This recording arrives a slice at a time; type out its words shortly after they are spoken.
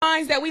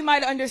minds that we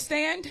might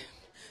understand.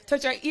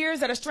 Touch our ears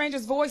that a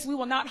stranger's voice we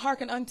will not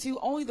hearken unto,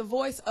 only the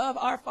voice of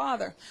our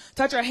Father.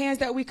 Touch our hands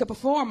that we can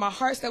perform, our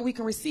hearts that we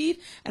can receive,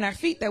 and our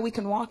feet that we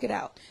can walk it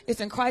out.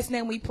 It's in Christ's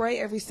name we pray.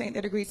 Every saint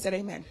that agreed said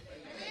amen.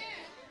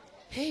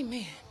 Amen.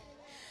 Amen.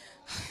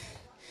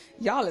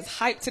 Y'all is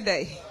hyped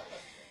today.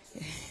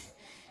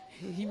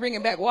 You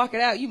bringing back walk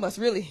it out, you must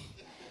really.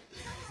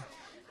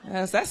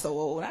 That's so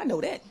old. I know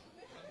that.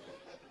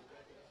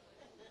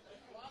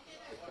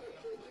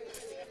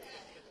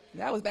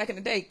 That was back in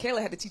the day.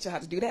 Kayla had to teach her how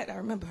to do that. I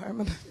remember.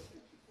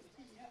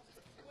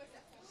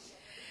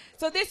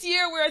 So this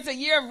year, it's a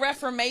year of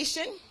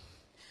Reformation.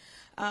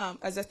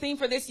 As a theme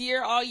for this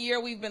year, all year,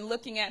 we've been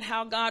looking at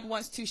how God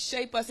wants to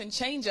shape us and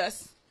change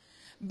us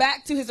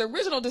back to his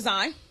original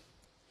design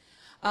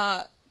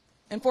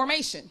and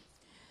formation.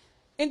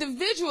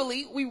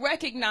 Individually, we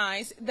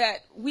recognize that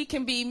we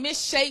can be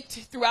misshaped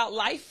throughout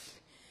life,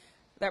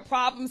 that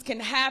problems can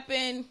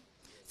happen,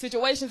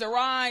 situations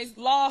arise,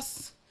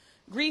 loss,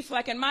 grief,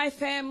 like in my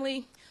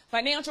family,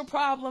 financial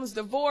problems,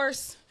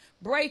 divorce,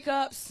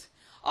 breakups,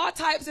 all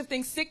types of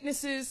things,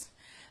 sicknesses,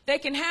 they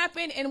can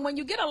happen. And when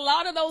you get a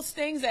lot of those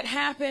things that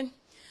happen,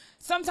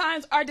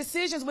 sometimes our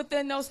decisions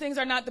within those things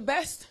are not the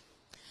best.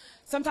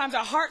 Sometimes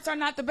our hearts are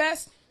not the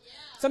best.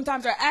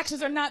 Sometimes our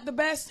actions are not the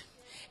best.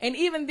 And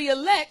even the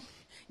elect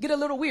get a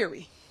little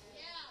weary.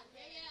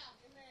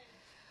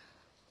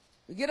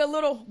 We get a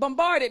little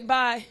bombarded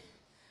by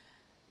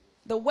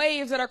the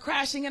waves that are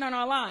crashing in on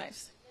our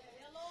lives.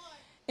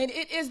 And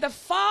it is the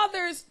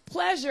Father's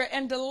pleasure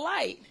and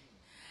delight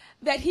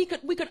that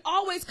we could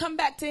always come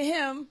back to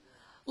him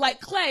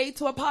like clay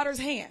to a potter's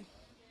hand.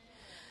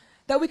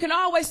 That we can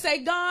always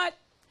say, God,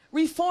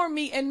 reform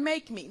me and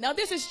make me. Now,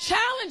 this is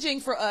challenging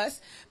for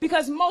us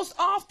because most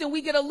often we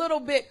get a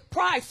little bit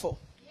prideful.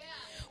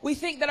 We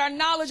think that our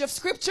knowledge of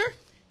Scripture,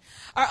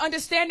 our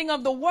understanding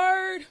of the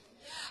Word,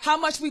 how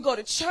much we go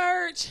to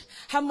church,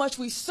 how much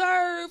we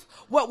serve,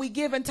 what we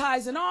give in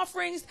tithes and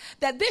offerings,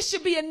 that this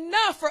should be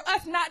enough for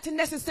us not to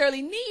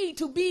necessarily need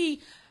to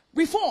be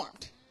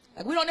reformed.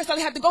 Like we don't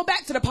necessarily have to go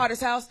back to the potter's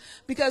house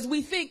because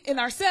we think in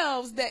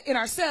ourselves that in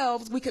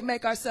ourselves we could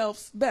make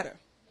ourselves better.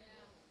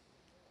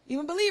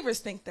 Even believers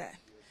think that.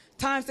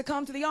 Times to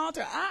come to the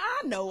altar.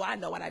 I know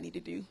what I need to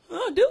do.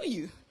 Oh, do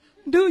you?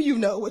 Do you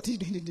know what you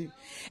need to do?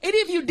 And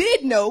if you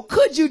did know,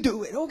 could you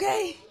do it?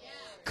 Okay?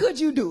 Could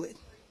you do it?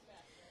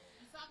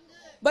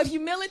 But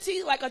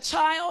humility, like a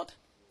child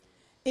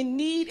in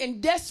need, in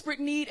desperate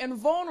need, and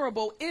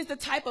vulnerable, is the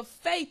type of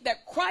faith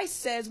that Christ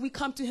says we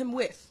come to him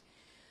with.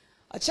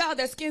 A child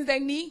that skins their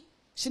knee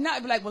should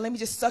not be like, well, let me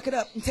just suck it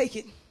up and take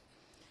it.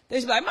 They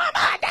should be like, Mama,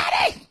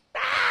 Daddy,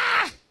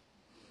 ah!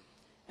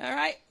 All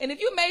right? And if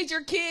you made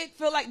your kid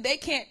feel like they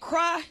can't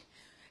cry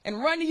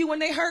and run to you when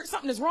they hurt,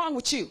 something is wrong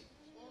with you.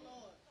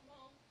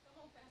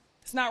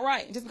 It's not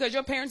right. Just because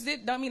your parents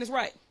did, don't mean it's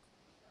right.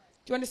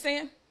 Do you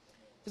understand?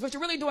 Because what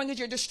you're really doing is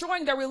you're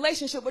destroying their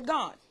relationship with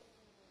God.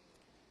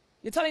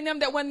 You're telling them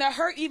that when they're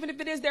hurt, even if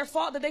it is their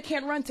fault, that they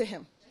can't run to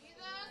him.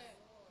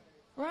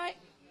 Right?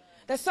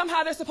 That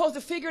somehow they're supposed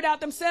to figure it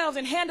out themselves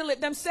and handle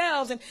it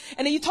themselves. And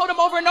then you told them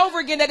over and over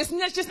again that it's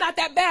just not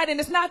that bad and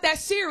it's not that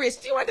serious.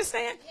 Do you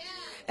understand? Yeah.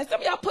 And some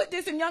of y'all put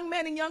this in young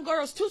men and young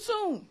girls too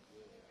soon.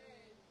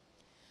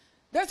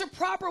 There's a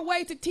proper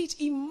way to teach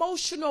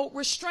emotional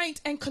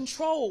restraint and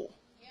control.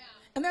 Yeah.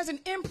 And there's an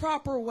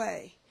improper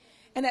way.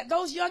 And at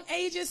those young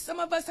ages, some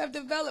of us have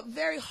developed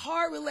very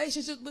hard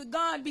relationships with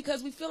God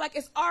because we feel like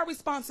it's our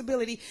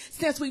responsibility,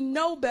 since we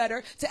know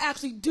better, to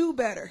actually do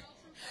better.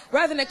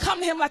 Rather than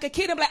come to him like a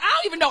kid and be like, I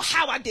don't even know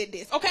how I did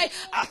this, okay?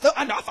 I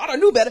thought I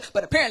knew better,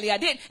 but apparently I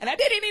didn't, and I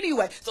did it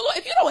anyway. So Lord,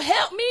 if you don't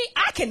help me,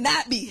 I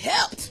cannot be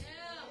helped.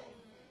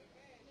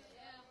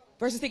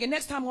 Versus thinking,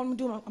 next time what I'm going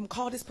to do, I'm going to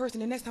call this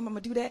person, and next time I'm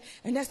going to do that,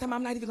 and next time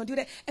I'm not even going to do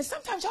that. And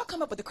sometimes y'all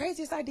come up with the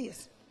craziest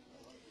ideas.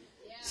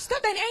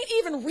 Stuff that ain't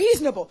even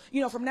reasonable.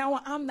 You know, from now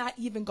on, I'm not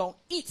even going to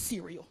eat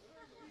cereal.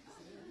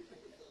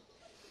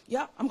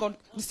 Yeah,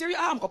 cereal,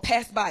 I'm going to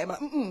pass by. I'm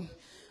going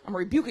to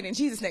rebuke it in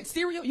Jesus' name.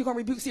 Cereal, you're going to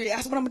rebuke cereal.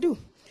 That's what I'm going to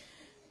do.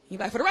 You're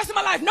like, for the rest of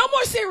my life, no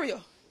more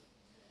cereal.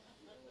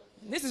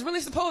 This is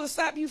really supposed to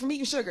stop you from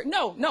eating sugar.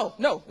 No.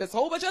 There's a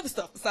whole bunch of other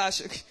stuff besides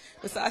sugar,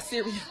 besides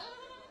cereal.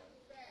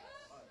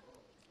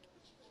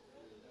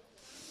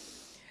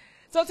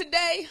 So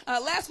today,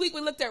 last week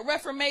we looked at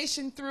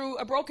Reformation through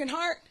a broken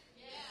heart.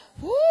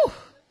 Woo!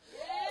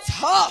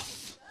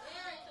 Tough.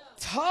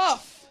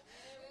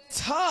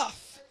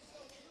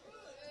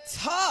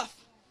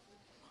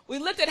 We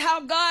looked at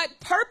how God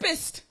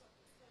purposed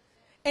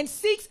and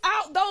seeks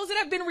out those that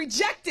have been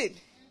rejected.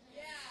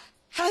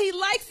 How he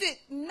likes it,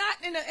 not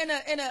in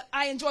a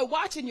I enjoy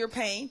watching your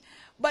pain,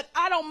 but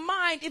I don't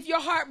mind if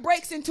your heart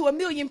breaks into a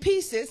million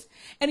pieces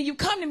and you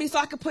come to me so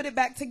I can put it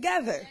back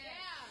together.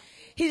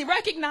 He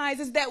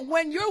recognizes that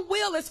when your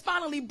will is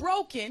finally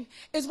broken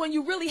is when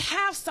you really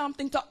have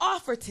something to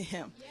offer to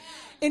him. Yeah.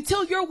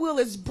 Until your will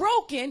is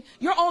broken,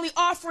 you're only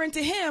offering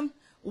to him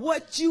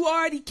what you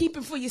already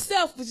keeping for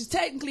yourself, which is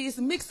technically it's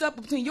a mix up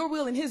between your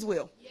will and his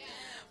will. Yeah.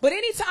 But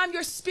anytime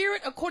your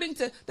spirit, according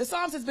to the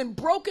Psalms, has been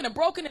broken, in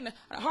the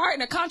heart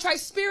and a contrite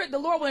spirit, the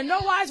Lord will in no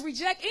wise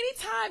reject.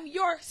 Anytime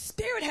your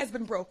spirit has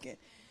been broken,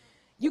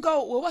 you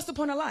go, well, what's the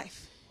point of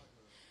life?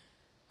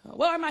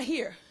 Why am I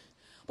here?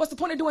 What's the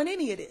point of doing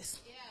any of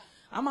this?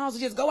 I might as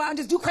well just go out and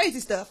just do crazy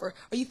stuff. Or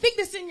you think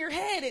this in your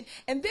head,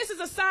 and this is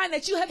a sign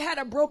that you have had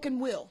a broken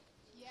will.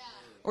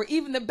 Or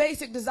even the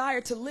basic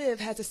desire to live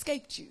has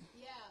escaped you.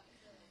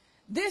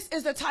 This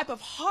is the type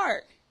of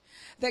heart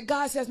that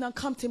God says, now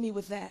come to me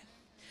with that.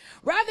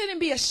 Rather than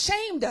be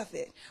ashamed of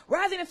it,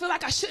 rather than feel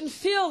like I shouldn't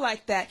feel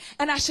like that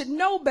and I should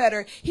know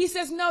better, he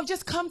says, no,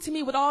 just come to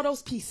me with all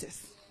those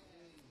pieces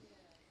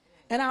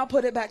and I'll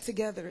put it back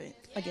together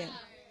again.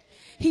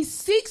 He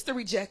seeks the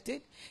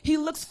rejected. He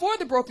looks for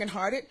the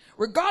brokenhearted,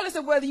 regardless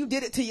of whether you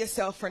did it to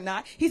yourself or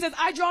not. He says,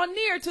 I draw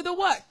near to the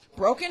what?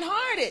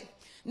 Brokenhearted.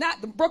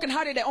 Not the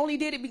brokenhearted that only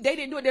did it, they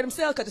didn't do it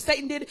themselves because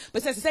Satan did it.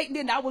 But since Satan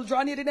didn't, I will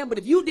draw near to them. But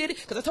if you did it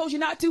because I told you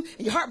not to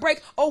and your heart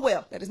break, oh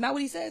well. That is not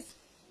what he says.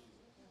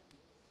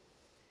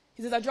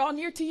 He says, I draw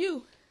near to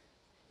you.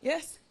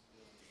 Yes?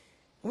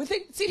 And we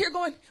sit here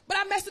going, but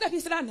I messed it up. He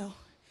said, I know.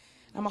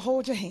 I'm going to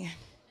hold your hand.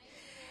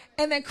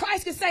 And then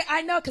Christ can say,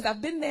 I know because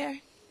I've been there.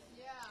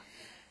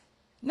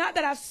 Not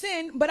that I've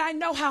sinned, but I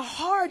know how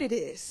hard it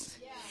is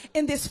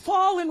in this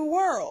fallen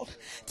world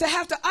to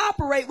have to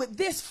operate with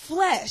this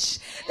flesh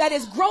that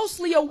is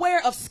grossly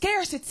aware of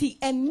scarcity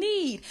and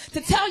need,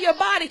 to tell your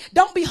body,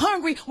 don't be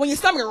hungry when your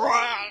stomach.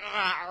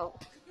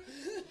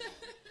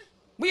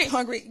 We ain't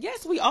hungry.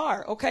 Yes, we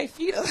are. Okay,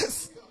 feed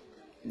us.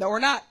 No, we're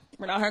not.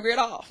 We're not hungry at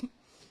all.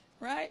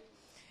 Right?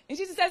 And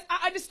Jesus says,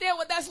 I understand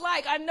what that's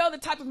like. I know the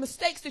type of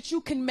mistakes that you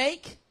can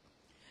make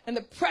and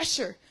the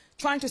pressure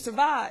trying to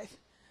survive.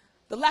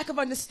 The lack of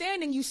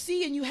understanding you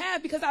see and you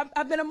have because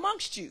I've been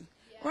amongst you,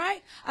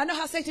 right? I know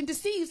how Satan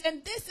deceives.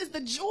 And this is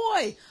the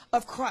joy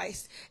of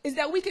Christ, is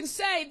that we can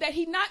say that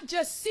he not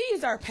just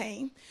sees our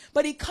pain,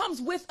 but he comes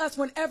with us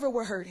whenever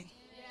we're hurting.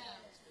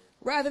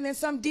 Rather than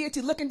some deity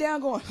looking down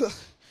going,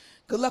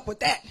 good luck with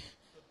that.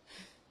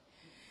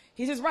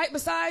 He's just right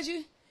beside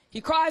you.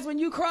 He cries when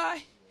you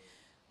cry.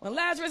 When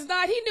Lazarus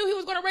died, he knew he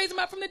was going to raise him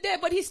up from the dead,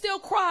 but he still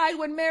cried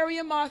when Mary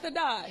and Martha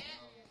died.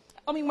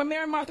 When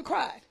Mary and Martha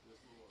cried.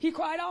 He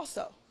cried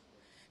also,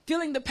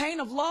 feeling the pain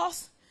of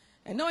loss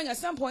and knowing at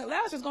some point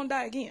Lazarus is going to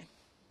die again.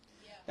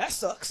 That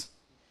sucks,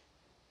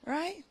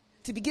 right?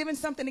 To be given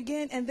something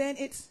again and then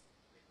it's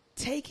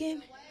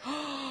taken.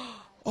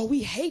 Oh,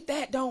 we hate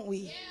that, don't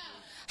we?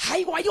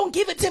 Why you don't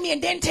give it to me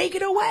and then take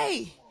it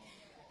away,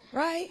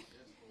 right?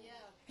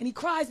 And he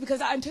cries because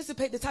I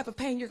anticipate the type of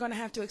pain you're going to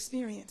have to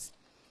experience.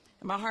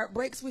 And my heart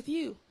breaks with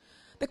you.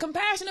 The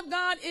compassion of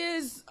God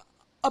is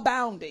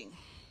abounding.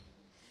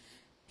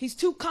 He's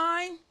too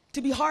kind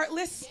to be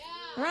heartless,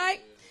 right?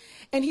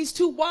 And he's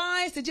too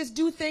wise to just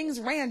do things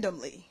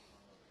randomly.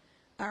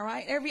 All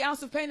right? Every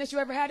ounce of pain that you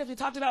ever had, as we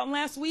talked about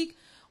last week,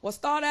 was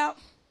thought out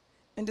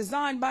and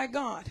designed by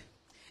God.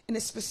 And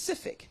is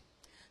specific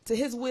to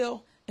his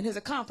will and his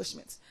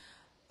accomplishments.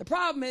 The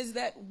problem is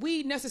that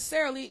we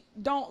necessarily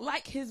don't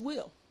like his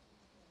will.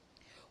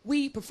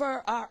 We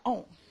prefer our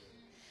own.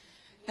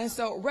 And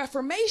so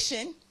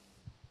reformation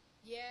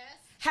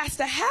has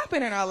to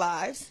happen in our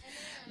lives.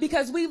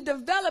 Because we've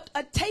developed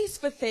a taste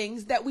for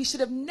things that we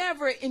should have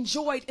never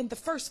enjoyed in the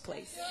first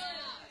place.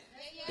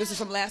 This is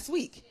from last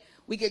week.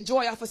 We get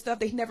joy off of stuff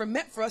they never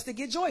meant for us to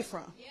get joy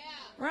from.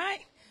 Right?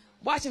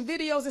 Watching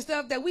videos and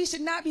stuff that we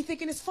should not be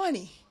thinking is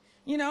funny.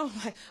 You know,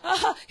 like,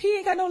 he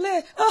ain't got no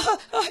leg.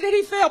 Then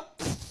he fell.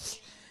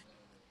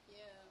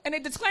 And the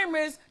disclaimer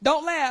is,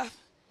 don't laugh.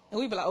 And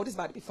we be like, oh, this is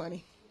about to be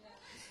funny.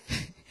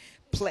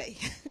 Play.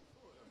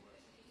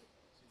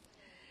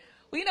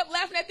 We end up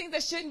laughing at things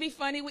that shouldn't be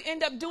funny. We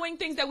end up doing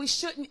things that we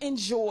shouldn't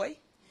enjoy.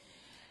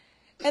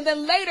 And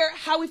then later,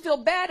 how we feel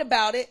bad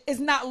about it is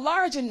not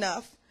large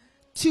enough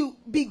to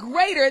be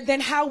greater than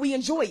how we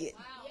enjoy it.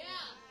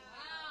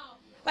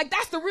 Like,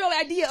 that's the real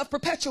idea of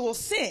perpetual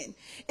sin.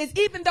 Is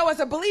even though as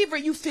a believer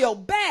you feel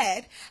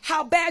bad,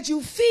 how bad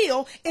you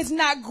feel is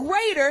not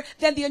greater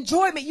than the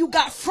enjoyment you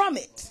got from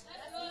it.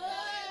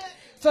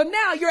 So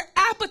now your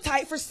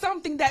appetite for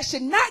something that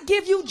should not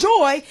give you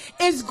joy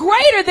is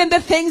greater than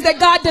the things that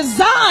God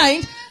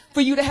designed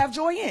for you to have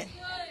joy in.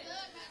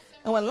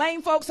 And when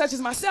lame folks such as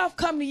myself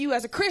come to you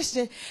as a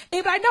Christian,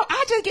 and be like, no,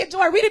 I just get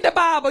joy reading the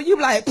Bible. You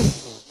be like,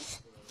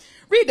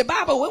 read the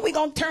Bible. When we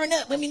going to turn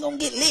up? When we going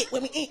to get lit?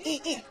 When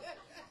we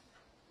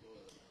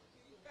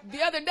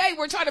The other day,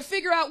 we're trying to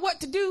figure out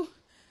what to do.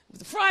 It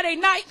was a Friday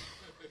night.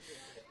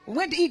 We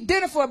went to eat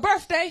dinner for a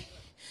birthday.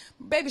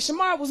 Baby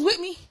Shamar was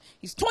with me.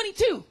 He's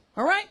 22.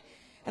 All right?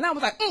 And I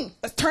was like,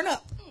 let's turn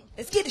up.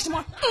 Let's get it,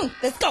 Shamar.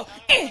 Let's go.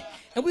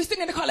 And we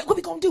sitting in the car like, what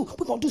we going to do?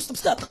 We're going to do some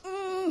stuff.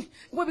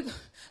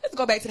 Let's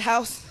go back to the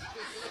house.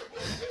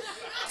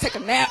 Take a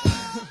nap.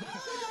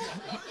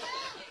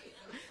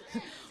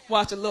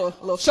 Watch a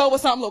little show or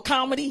something, a little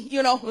comedy.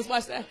 You know, let's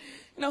watch that.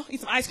 You know, eat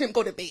some ice cream,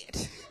 go to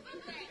bed.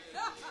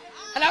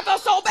 And I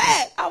felt so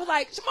bad. I was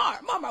like,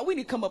 Shamar, Mama, we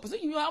need to come up with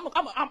something. You know,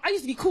 I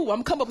used to be cool. I'm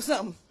going to come up with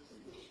something.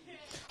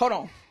 Hold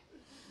on.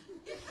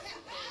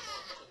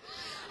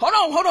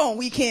 hold on.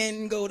 We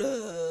can go to...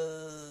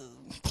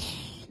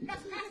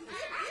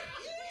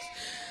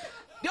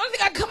 The only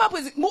thing I come up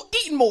with is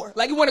eating more.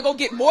 Like you want to go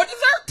get more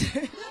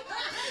dessert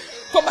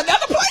from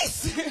another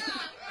place.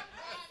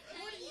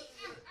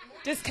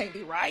 This can't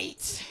be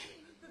right.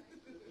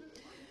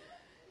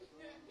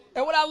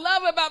 And what I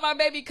love about my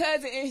baby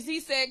cousin is he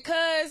said,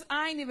 cuz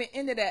I ain't even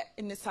into that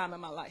in this time of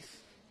my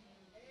life.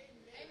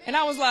 And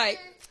I was like,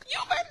 you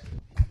better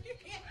do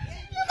it.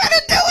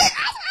 That's what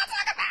I'm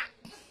talking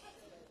about.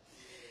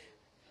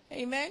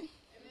 Amen.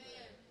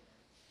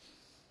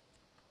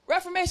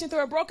 Reformation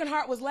through a broken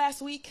heart was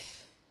last week.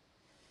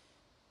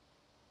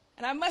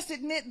 And I must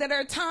admit that there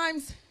are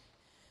times,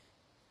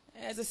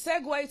 as a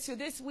segue to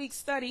this week's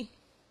study,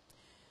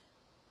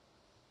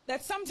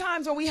 that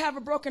sometimes when we have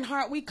a broken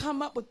heart, we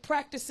come up with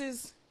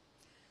practices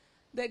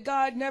that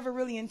God never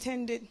really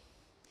intended,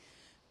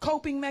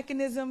 coping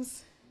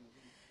mechanisms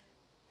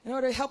in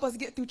order to help us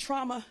get through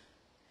trauma,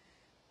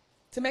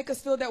 to make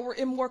us feel that we're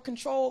in more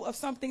control of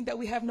something that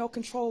we have no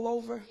control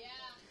over. Yeah.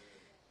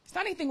 There's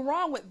not anything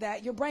wrong with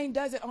that. Your brain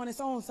does it on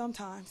its own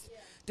sometimes. Yeah.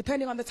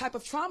 Depending on the type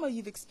of trauma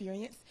you've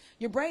experienced,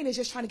 your brain is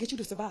just trying to get you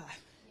to survive.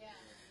 Yeah.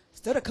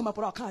 Still to come up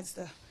with all kinds of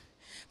stuff.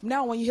 From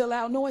now on, when you hear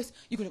loud noise,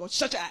 you're going to go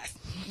shut your eyes.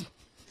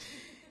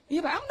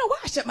 You're like, I don't know why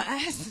I shut my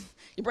eyes.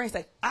 Your brain's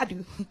like, I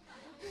do.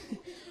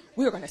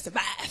 We're going to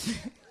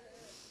survive.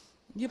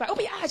 You're like,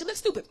 open your eyes, you look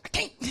stupid. I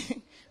can't.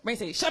 Brain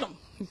says, shut them.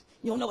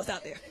 You don't know what's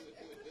out there.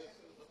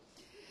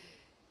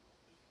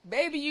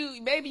 Maybe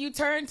you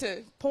turn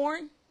to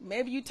porn.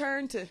 Maybe you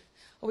turn to,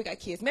 we got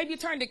kids. Maybe you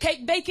turn to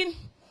cake baking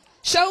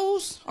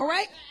shows, all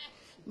right?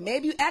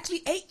 Maybe you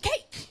actually ate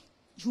cake.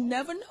 You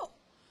never know,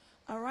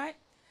 all right?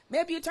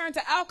 Maybe you turn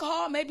to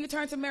alcohol. Maybe you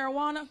turn to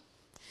marijuana.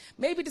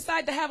 Maybe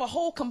decide to have a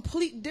whole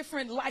complete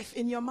different life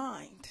in your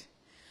mind.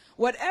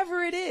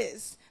 Whatever it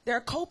is, there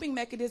are coping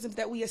mechanisms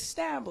that we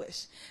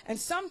establish. And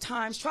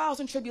sometimes trials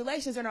and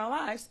tribulations in our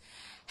lives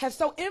have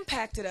so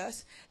impacted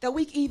us that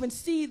we even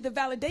see the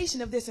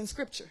validation of this in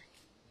Scripture.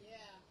 Yeah.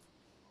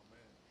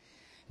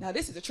 Now,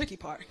 this is the tricky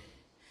part,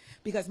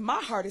 because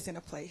my heart is in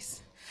a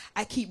place.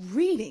 I keep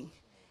reading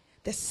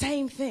the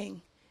same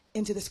thing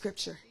into the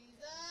Scripture,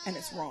 and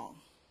it's wrong.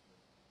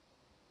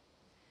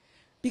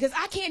 Because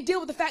I can't deal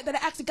with the fact that I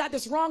actually got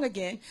this wrong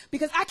again.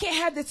 Because I can't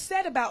have this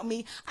said about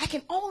me. I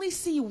can only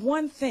see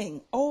one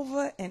thing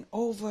over and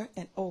over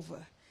and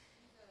over.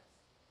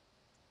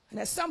 And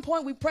at some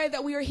point we pray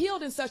that we are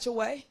healed in such a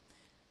way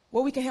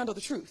where we can handle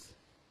the truth.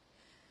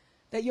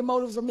 That your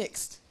motives are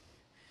mixed.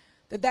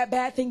 That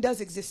bad thing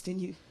does exist in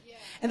you. Yeah.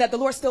 And that the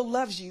Lord still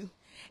loves you.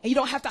 And you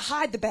don't have to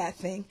hide the bad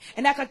thing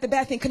and act like the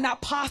bad thing could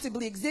not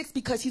possibly exist,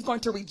 because he's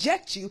going to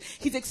reject you.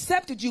 He's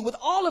accepted you with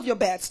all of your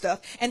bad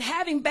stuff. And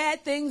having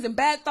bad things and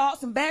bad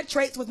thoughts and bad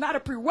traits was not a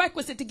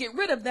prerequisite to get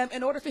rid of them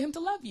in order for him to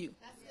love you.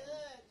 That's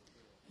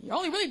good. You're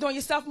only really doing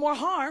yourself more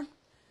harm,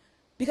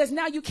 because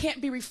now you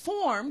can't be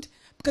reformed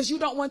because you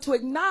don't want to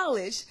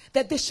acknowledge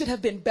that this should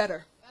have been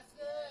better. That's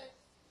good.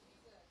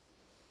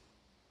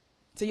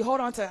 So you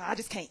hold on to, I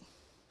just can't.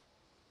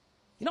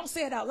 You don't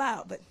say it out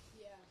loud, but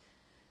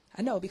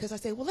I know, because I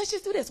say, well, let's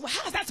just do this. Well,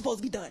 how is that supposed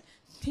to be done?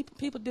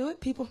 People do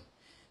it. People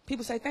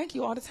say thank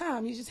you all the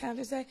time. You just have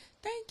to say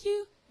thank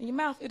you in your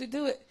mouth. It'll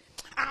do it.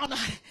 I don't know.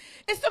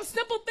 It's some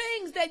simple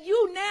things that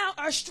you now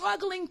are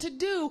struggling to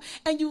do,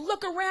 and you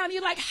look around and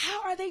you're like,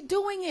 how are they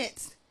doing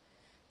it?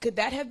 Could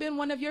that have been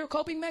one of your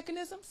coping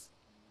mechanisms?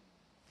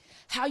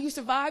 How you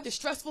survived a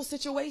stressful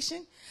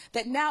situation,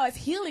 that now as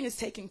healing is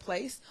taking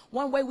place,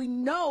 one way we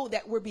know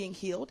that we're being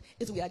healed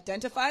is we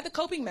identify the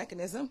coping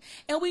mechanism,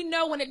 and we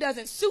know when it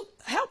doesn't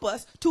help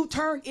us to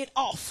turn it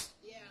off.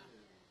 Yeah.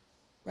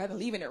 Rather than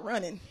leaving it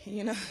running,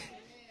 you know.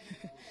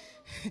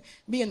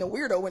 Being the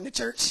weirdo in the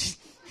church.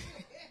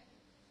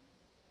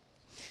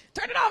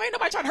 Turn it off. Ain't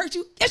nobody trying to hurt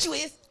you. Yes, you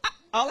is.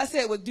 All I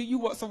said was, do you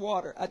want some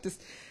water?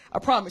 I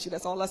promise you,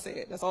 that's all I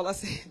said. That's all I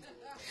said.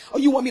 Oh,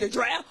 you want me to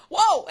drown?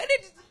 Whoa. And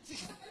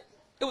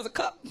it was a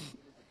cup.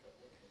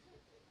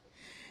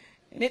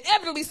 And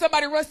inevitably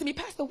somebody runs to me,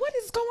 Pastor, what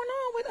is going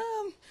on with,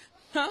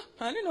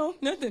 I don't know,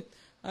 nothing.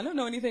 I don't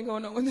know anything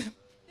going on with them.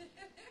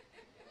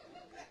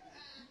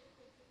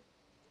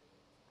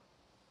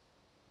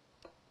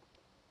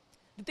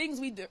 The things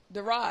we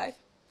derive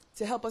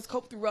to help us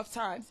cope through rough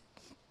times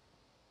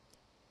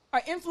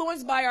are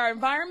influenced by our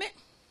environment,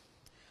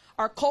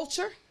 our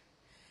culture,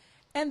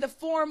 and the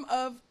form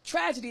of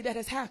tragedy that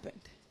has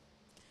happened.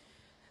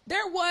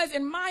 There was,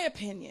 in my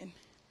opinion,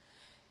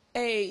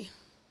 a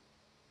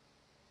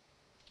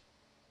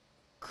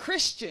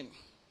Christian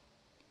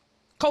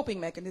coping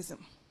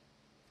mechanism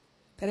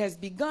that has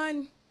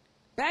begun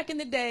back in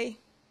the day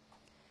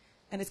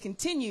and has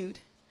continued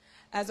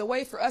as a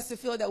way for us to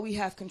feel that we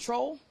have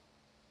control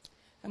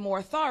and more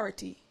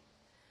authority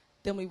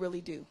than we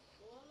really do.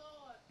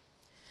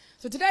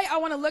 So today I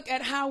want to look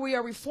at how we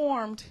are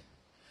reformed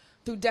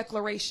through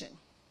declaration.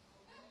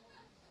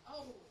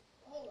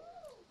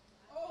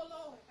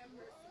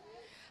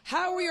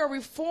 How we are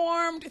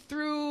reformed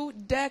through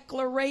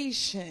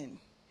declaration.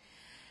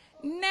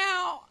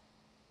 Now,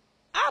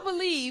 I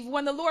believe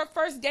when the Lord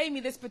first gave me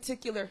this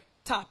particular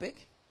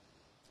topic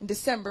in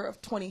December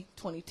of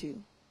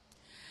 2022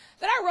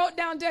 that I wrote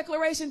down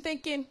declaration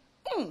thinking,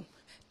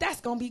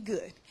 that's going to be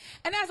good.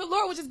 And as the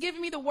Lord was just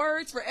giving me the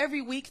words for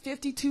every week,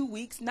 52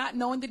 weeks, not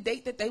knowing the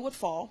date that they would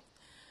fall,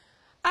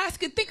 I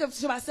could think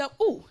to myself,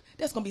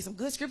 there's going to be some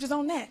good scriptures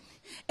on that.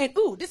 And,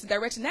 this is the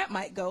direction that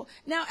might go.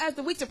 Now, as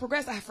the weeks have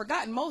progressed, I have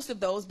forgotten most of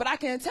those. But I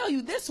can tell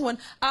you this one,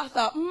 I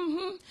thought,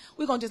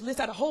 we're going to just list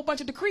out a whole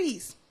bunch of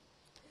decrees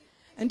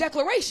and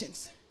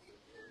declarations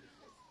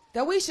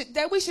that we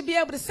should be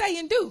able to say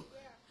and do.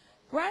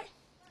 Right?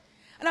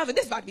 And I was like,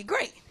 this is about to be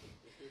great.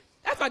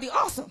 That's about to be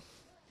awesome.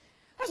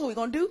 That's what we're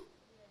going to do.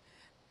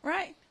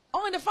 Right?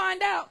 Only to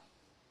find out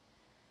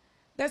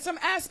that some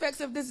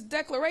aspects of this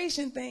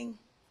declaration thing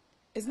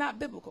is not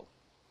biblical.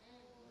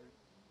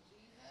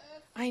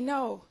 I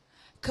know,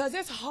 because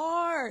it's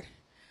hard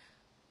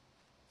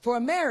for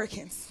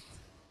Americans,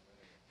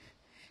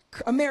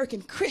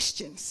 American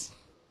Christians,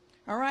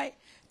 all right,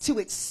 to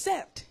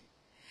accept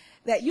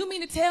that you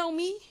mean to tell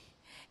me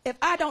if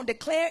I don't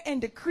declare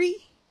and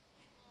decree,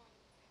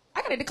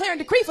 I got to declare and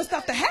decree for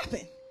stuff to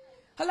happen.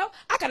 Hello?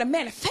 I got to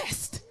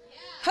manifest.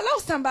 Hello,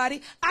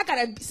 somebody. I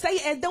got to say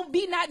it and don't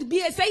be not to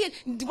be and say it.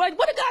 What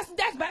did God,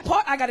 that's my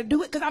part. I got to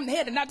do it because I'm the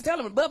head and not to tell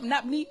them above and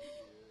not beneath.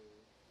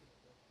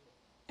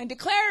 And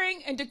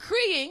declaring and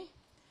decreeing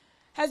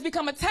has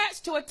become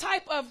attached to a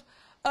type of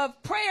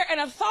prayer and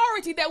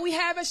authority that we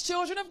have as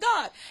children of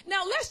God.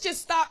 Now, let's just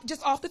stop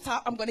just off the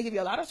top. I'm going to give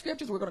you a lot of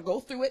scriptures. We're going to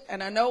go through it.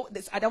 And I know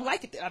this. I don't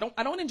like it. I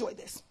don't enjoy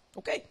this.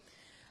 Okay?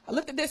 I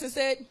looked at this and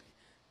said,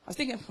 I was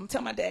thinking, I'm going to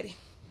tell my daddy,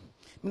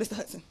 Mr.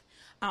 Hudson,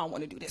 I don't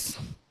want to do this.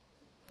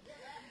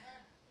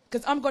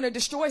 Because I'm going to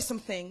destroy some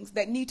things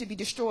that need to be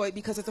destroyed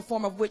because it's a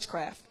form of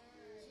witchcraft.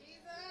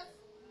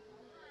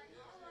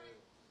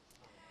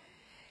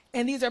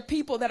 And these are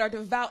people that are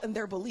devout in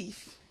their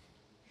belief.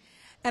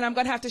 And I'm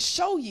going to have to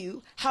show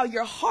you how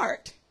your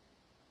heart,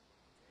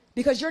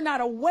 because you're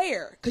not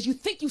aware, because you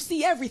think you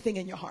see everything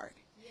in your heart,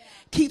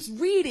 keeps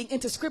reading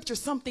into scripture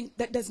something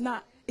that does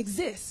not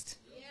exist.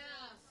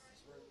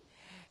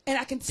 And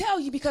I can tell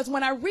you because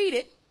when I read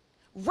it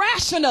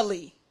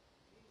rationally,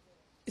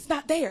 it's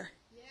not there.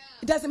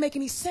 It doesn't make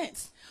any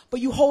sense.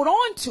 But you hold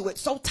on to it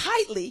so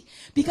tightly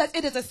because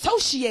it is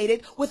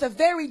associated with a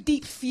very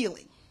deep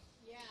feeling.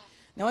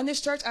 Now, in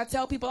this church, I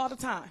tell people all the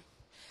time,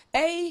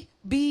 A,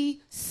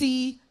 B,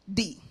 C,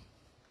 D.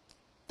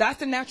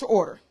 That's the natural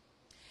order.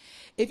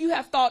 If you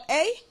have thought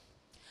A,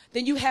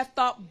 then you have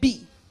thought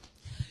B.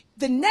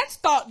 The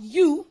next thought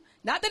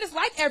not that it's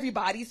like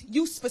everybody's,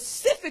 you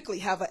specifically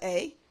have an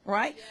A,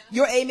 right? Yeah.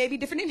 Your A may be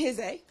different than his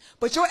A,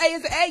 but your A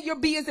is an A, your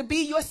B is a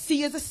B, your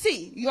C is a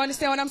C. You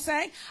understand what I'm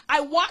saying?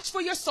 I watch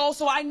for your soul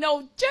so I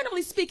know,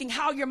 generally speaking,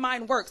 how your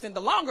mind works. And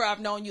the longer I've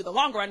known you, the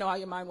longer I know how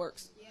your mind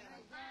works.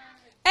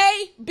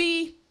 A,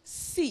 B,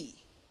 C,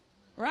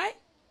 right?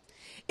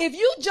 If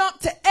you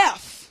jump to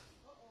F,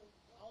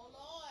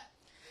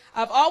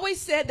 I've always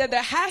said that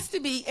there has to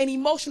be an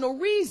emotional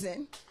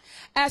reason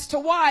as to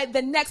why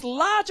the next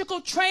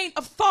logical train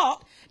of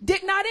thought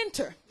did not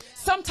enter.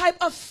 Some type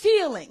of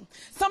feeling,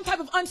 some type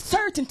of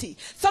uncertainty,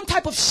 some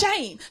type of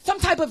shame, some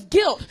type of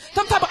guilt,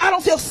 some type of I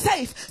don't feel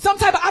safe, some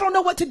type of I don't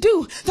know what to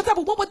do, some type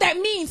of what would that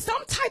mean?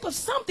 Some type of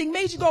something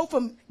made you go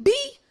from B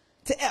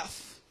to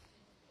F.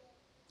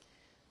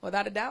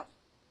 Without a doubt,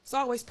 it's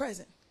always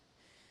present.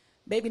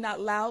 Maybe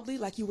not loudly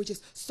like you were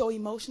just so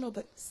emotional,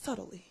 but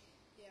subtly,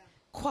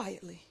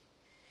 quietly.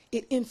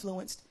 It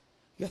influenced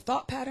your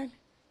thought pattern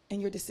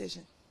and your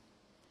decision.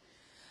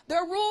 There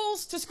are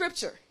rules to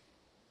scripture.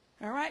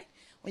 All right?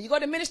 When you go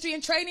to ministry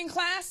and training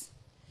class,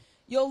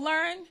 you'll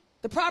learn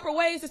the proper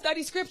ways to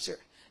study scripture.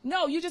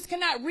 No, you just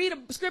cannot read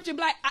a scripture and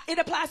be like, it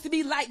applies to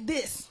me like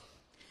this.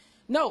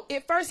 No,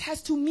 it first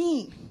has to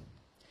mean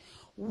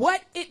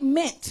what it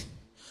meant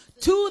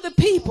to the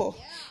people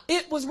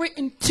it was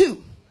written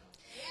to.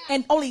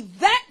 And only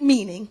that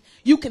meaning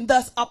you can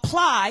thus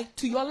apply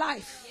to your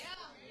life.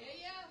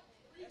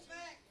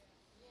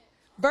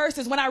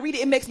 Versus when I read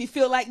it, it makes me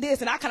feel like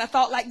this, and I kind of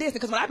thought like this,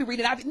 because when I be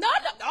reading, no,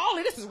 all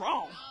of this is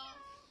wrong.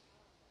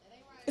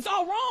 It's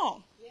all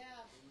wrong.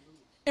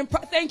 And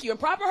thank you. In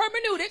proper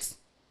hermeneutics,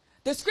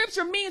 the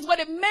scripture means what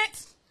it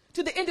meant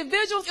to the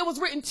individuals it was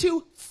written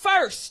to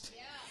first.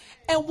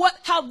 And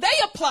how they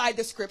applied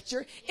the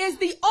scripture is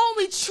the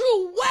only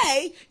true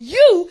way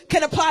you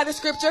can apply the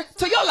scripture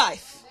to your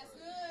life.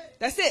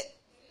 That's it.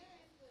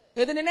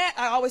 Other than that,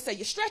 I always say,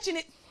 you're stretching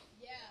it.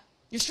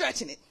 You're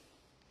stretching it.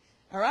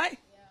 All right?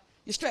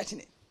 You're stretching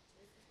it.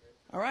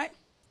 All right?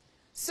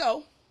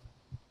 So,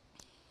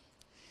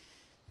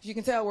 you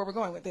can tell where we're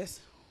going with this.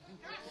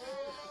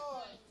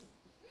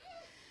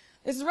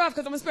 This is rough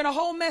because I'm going to spend a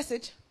whole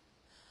message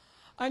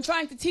on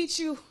trying to teach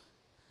you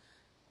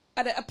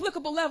at an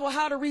applicable level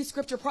how to read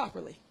scripture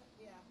properly.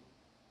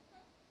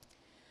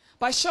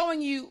 By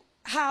showing you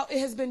how it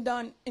has been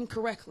done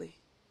incorrectly.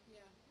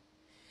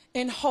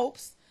 In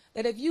hopes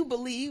that if you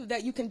believe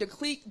that you can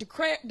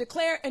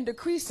declare and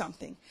decree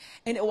something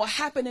and it will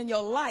happen in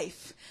your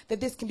life,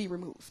 that this can be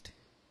removed.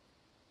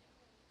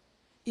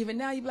 Even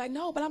now you'd be like,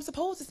 no, but I'm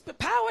supposed to spit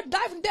power,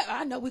 die from death.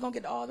 I know we're going to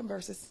get to all them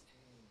verses.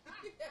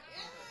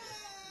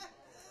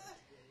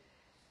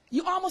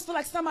 You almost feel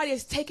like somebody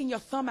is taking your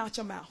thumb out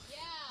your mouth,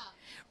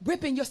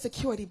 ripping your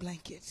security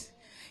blankets.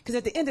 Because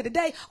at the end of the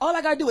day, all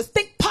I got to do is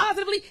think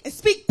positively and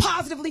speak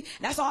positively.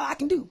 And that's all I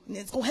can do. And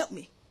it's going to help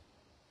me.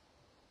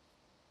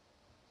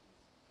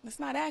 That's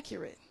not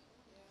accurate.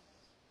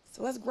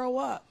 So let's grow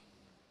up.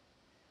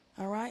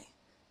 All right?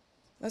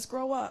 Let's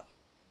grow up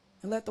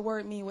and let the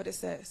word mean what it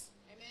says.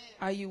 Amen.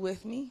 Are you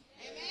with me?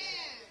 Amen.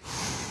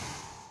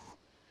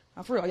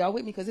 I'm for real. Y'all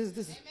with me? Because this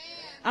is.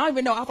 I don't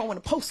even know if I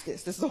want to post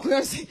this. This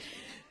is.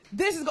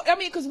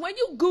 Because when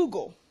you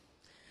Google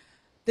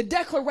the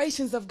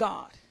declarations of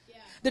God,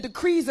 the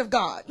decrees of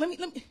God,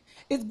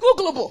 it's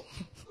Googleable.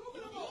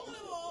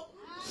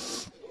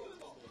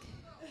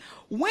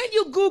 When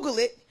you Google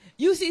it,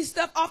 you see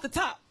stuff off the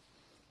top.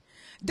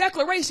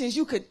 Declarations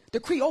you could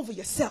decree over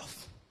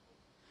yourself.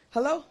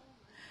 Hello?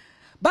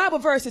 Bible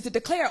verses to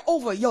declare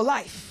over your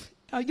life.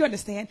 You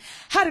understand?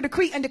 How to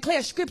decree and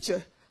declare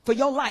scripture for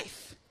your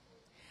life.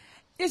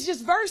 It's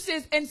just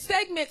verses and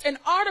segments and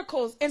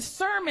articles and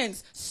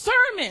sermons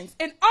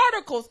and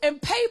articles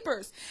and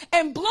papers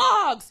and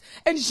blogs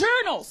and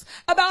journals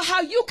about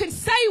how you can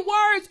say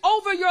words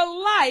over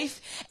your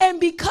life. And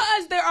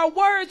because there are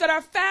words that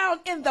are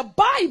found in the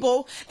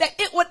Bible, that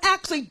it would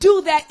actually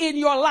do that in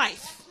your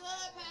life.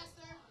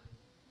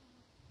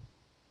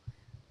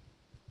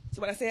 So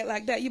when I say it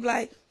like that, you be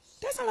like,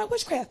 that sounds like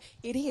witchcraft.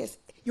 It is.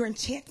 Your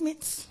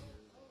enchantments.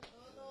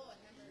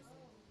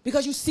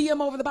 Because you see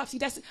them over the box. See,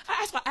 that's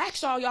why I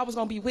asked y'all was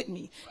going to be with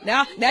me.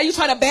 Now you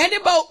trying to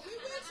abandon boat.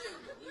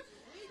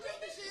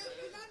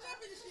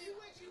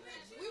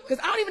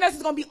 Because I don't even know if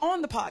it's going to be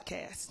on the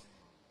podcast.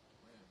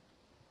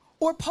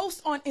 Or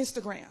post on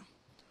Instagram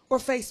or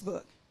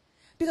Facebook.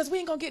 Because we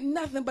ain't going to get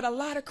nothing but a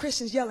lot of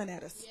Christians yelling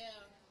at us. Yeah.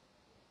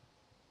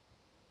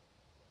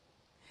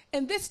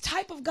 And this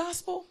type of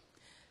gospel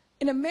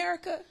in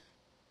America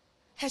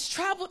has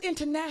traveled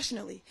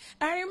internationally.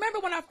 And I remember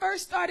when I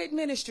first started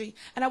ministry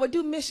and I would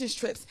do missions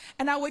trips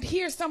and I would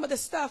hear some of the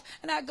stuff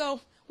and I'd go,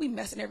 we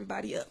messing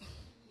everybody up.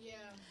 Yeah.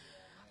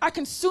 Our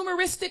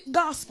consumeristic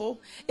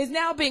gospel is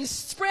now being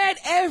spread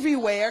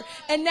everywhere,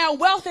 and now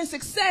wealth and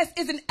success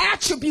is an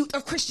attribute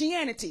of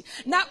Christianity,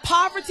 not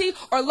poverty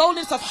or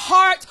lowness of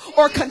heart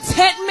or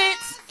contentment.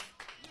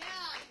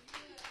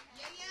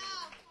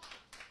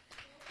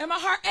 And my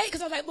heart ached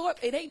because I was like, Lord,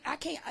 I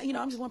can't,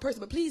 I'm just one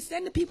person, but please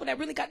send the people that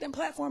really got them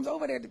platforms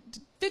over there to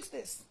fix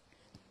this.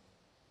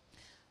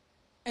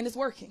 And it's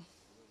working.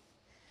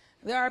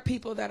 There are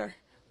people that are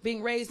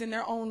being raised in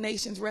their own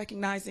nations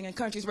recognizing and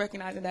countries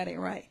recognizing that ain't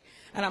right.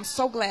 And I'm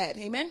so glad.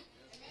 Amen? Amen.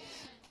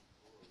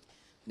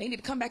 They need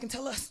to come back and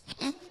tell us.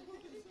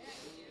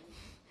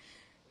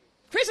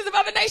 Christians of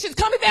other nations,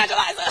 come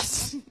evangelize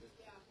us.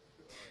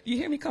 You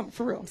hear me? Come,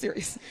 for real, I'm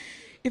serious.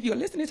 If you're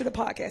listening to the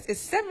podcast, it's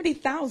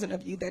 70,000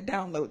 of you that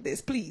download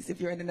this. Please, if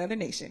you're in another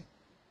nation,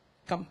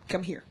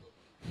 come here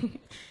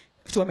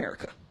to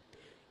America.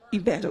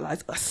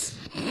 Evangelize us.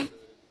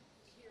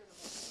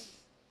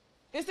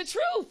 It's the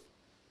truth.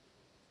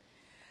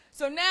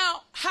 So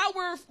now, how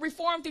we're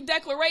reformed through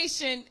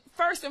declaration,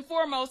 first and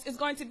foremost, is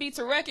going to be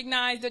to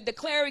recognize that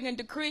declaring and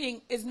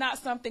decreeing is not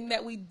something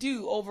that we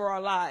do over our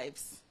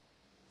lives.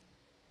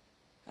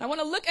 I want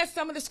to look at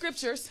some of the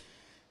scriptures.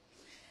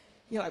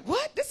 You're like,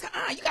 what?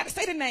 You got to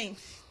say the name.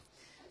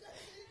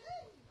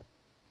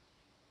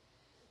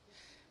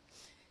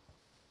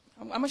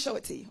 I'm going to show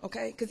it to you,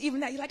 okay? Because even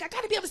now, you're like, I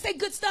got to be able to say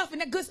good stuff,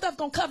 and that good stuff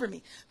going to cover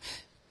me.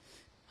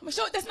 I'm going to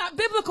show it. That's not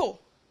biblical.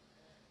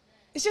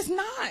 It's just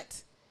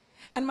not.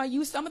 And I'm going to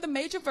use some of the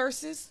major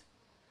verses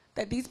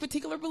that these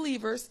particular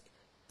believers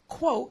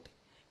quote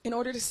in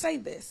order to say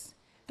this.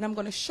 And I'm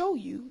going to show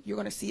you, you're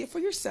going to see it for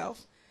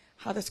yourself,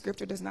 how the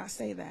scripture does not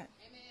say that.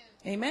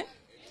 Amen? Amen?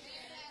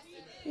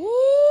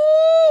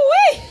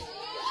 Woo-wee!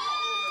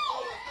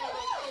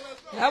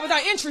 That was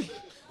our entry.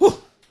 Woo.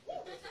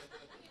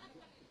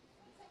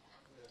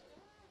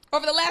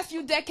 Over the last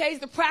few decades,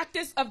 the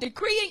practice of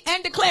decreeing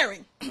and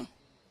declaring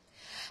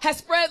has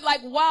spread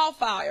like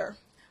wildfire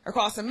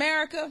across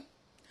America,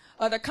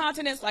 other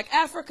continents like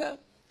Africa,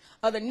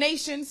 other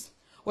nations,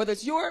 whether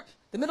it's Europe,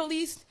 the Middle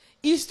East,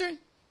 Eastern,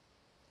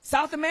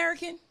 South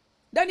American,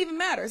 doesn't even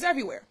matter. It's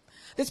everywhere.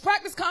 This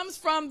practice comes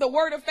from the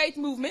Word of Faith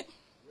movement,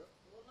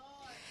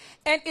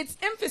 and its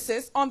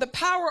emphasis on the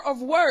power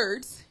of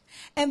words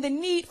and the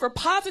need for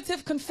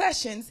positive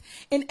confessions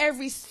in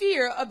every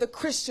sphere of the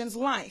Christian's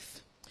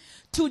life.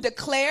 To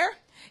declare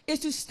is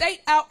to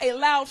state out a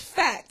loud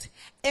fact,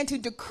 and to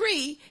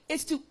decree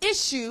is to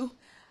issue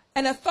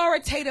an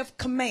authoritative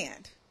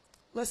command.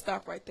 Let's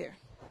stop right there.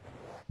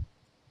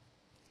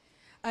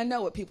 I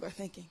know what people are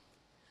thinking,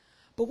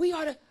 but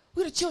we're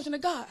the children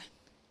of God.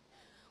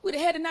 We're the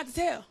head and not the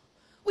tail.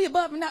 We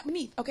above and not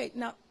beneath. Okay,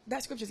 now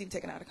that scripture is even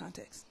taken out of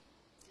context.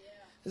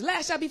 The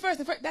last shall be first,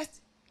 and first, that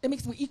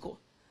makes me equal.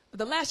 But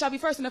the last shall be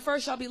first, and the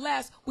first shall be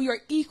last. We are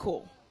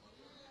equal.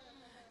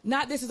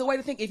 Not this is a way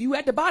to think. If you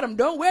at the bottom,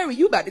 don't worry,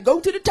 you about to go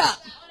to the top.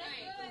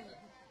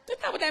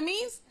 That's not what that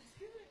means.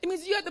 It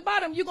means you at the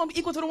bottom, you're going to be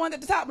equal to the one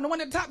at the top, and the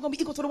one at the top is going to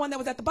be equal to the one that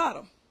was at the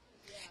bottom.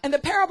 And the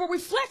parable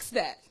reflects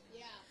that.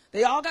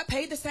 They all got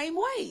paid the same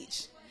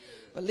wage.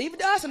 But leave it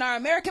to us in our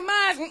American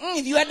minds.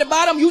 If you at the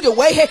bottom, you just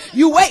wait.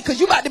 You wait because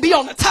you about to be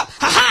on the top.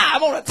 Ha ha,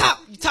 I'm on the top.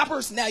 You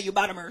toppers, now you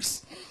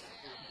bottomers.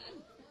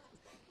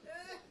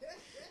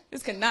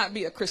 This cannot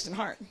be a Christian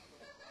heart.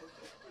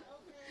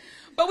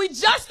 But we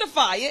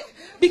justify it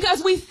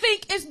because we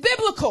think it's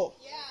biblical.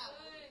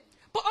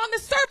 But on the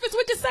surface,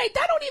 we can say,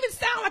 that don't even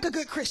sound like a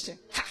good Christian.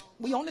 Ha,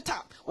 we on the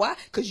top. Why?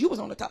 Because you was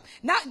on the top.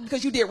 Not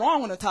because you did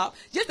wrong on the top.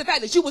 Just the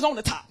fact that you was on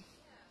the top.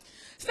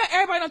 It's not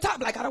everybody on top,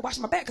 but I got to watch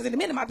my back because in a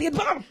minute I might be at the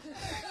bottom.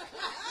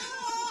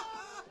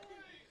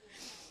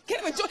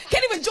 Can't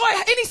even enjoy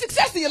any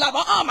success in your life.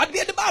 I might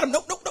be at the bottom.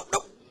 Nope.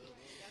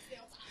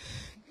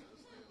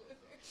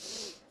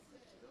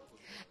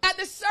 At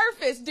the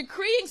surface,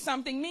 decreeing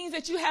something means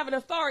that you have an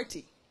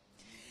authority.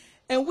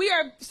 And we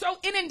are so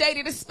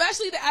inundated,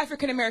 especially the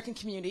African American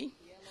community,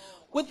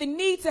 with the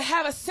need to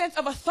have a sense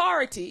of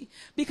authority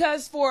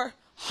because for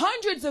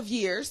hundreds of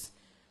years,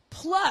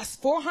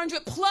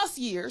 400 plus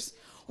years,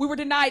 we were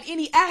denied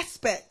any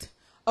aspect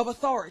of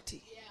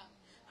authority.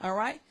 All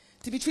right?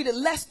 To be treated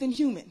less than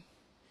human.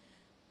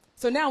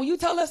 So now when you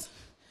tell us,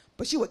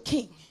 but you a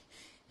king.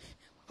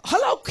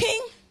 Hello,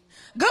 king.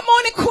 Good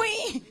morning,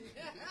 queen.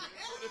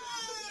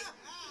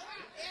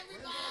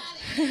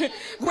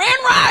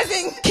 Grand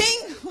rising, king.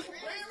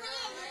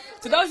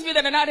 To those of you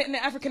that are not in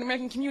the African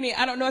American community,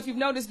 I don't know if you've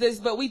noticed this,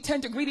 but we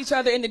tend to greet each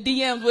other in the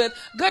DMs with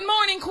 "Good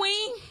morning,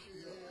 queen,"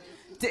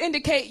 to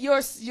indicate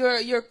your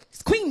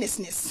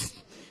queennessness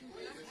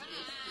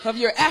of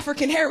your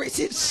African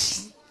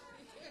heritage.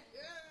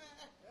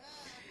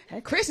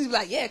 And Christians be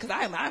like, "Yeah, because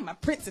I'm a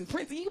prince and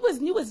prince." You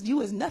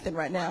was nothing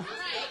right now.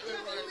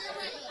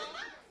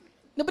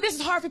 No, but this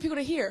is hard for people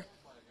to hear.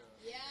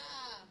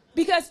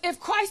 Because if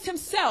Christ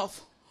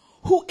himself,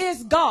 who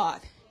is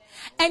God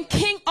and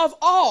King of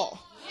all,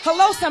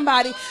 hello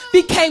somebody,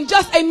 became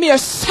just a mere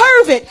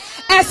servant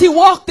as he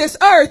walked this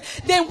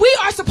earth, then we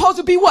are supposed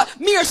to be what?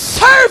 Mere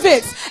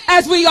servants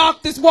as we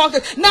walk this.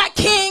 Not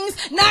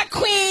kings, not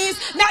queens,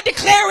 not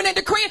declaring and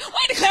decreeing. We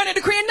ain't declaring and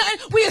decreeing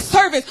nothing. We are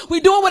servants.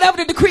 We doing whatever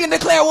the decree and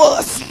declare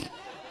was.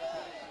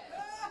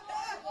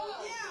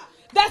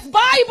 That's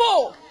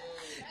Bible.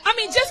 I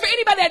mean, just for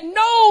anybody that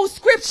knows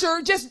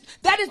scripture,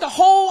 that is the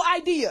whole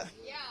idea.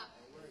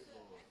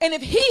 And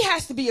if he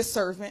has to be a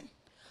servant,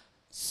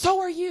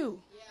 so are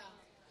you.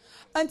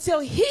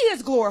 Until he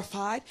is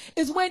glorified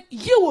is when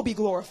you will be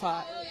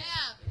glorified.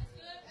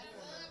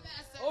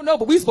 Oh no,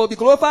 but we're supposed to be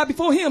glorified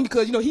before him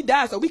because, he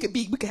died so we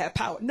could have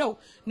power. No.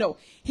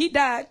 He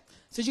died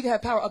so you can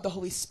have power of the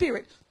Holy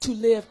Spirit to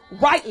live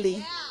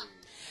rightly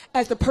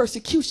as the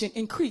persecution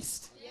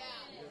increased.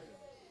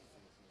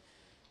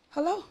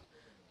 Hello?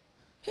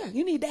 Yeah,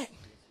 you need that.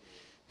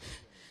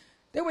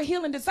 They were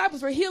healing,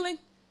 disciples were healing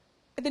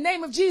in the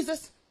name of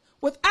Jesus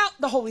without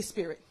the Holy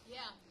Spirit.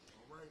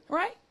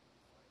 Right?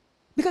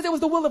 Because it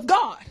was the will of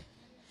God.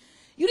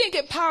 You didn't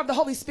get power of the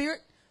Holy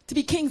Spirit to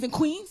be kings and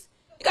queens.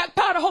 You got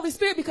power of the Holy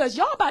Spirit because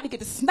y'all about to get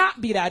the snot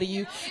beat out of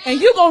you.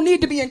 And you're going to need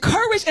to be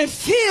encouraged and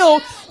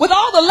filled with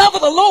all the love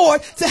of the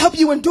Lord to help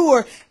you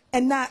endure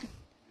and not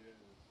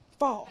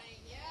fall.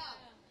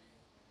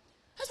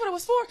 That's what it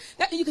was for.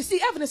 You can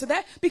see evidence of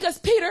that because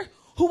Peter,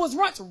 who was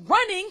once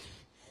running,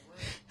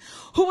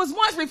 who was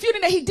once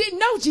refuting that he didn't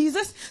know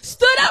Jesus,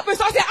 stood up and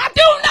started saying, I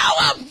do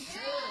know him.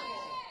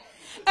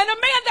 And a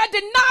man that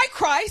denied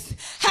Christ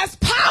has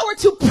power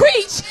to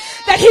preach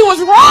that he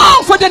was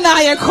wrong for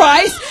denying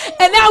Christ.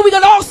 And now we're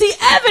going to all see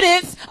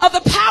evidence of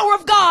the power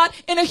of God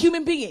in a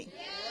human being.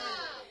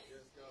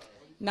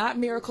 Not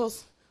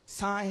miracles,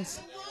 signs,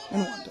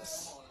 and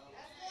wonders.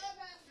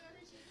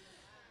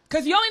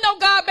 Because you only know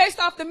God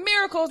based off the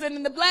miracles, and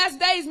in the last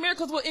days,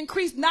 miracles will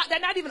increase. They're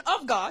not even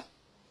of God.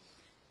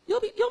 You'll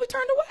be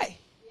turned away.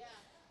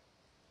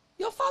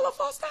 You'll follow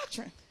false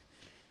doctrine.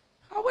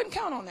 I wouldn't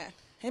count on that.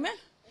 Amen.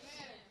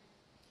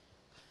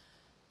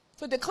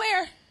 So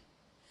declare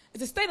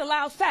is to state a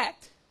loud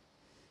fact,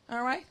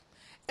 all right?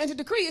 And to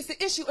decree is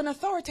to issue an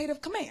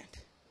authoritative command.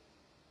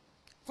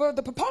 For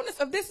the proponents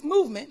of this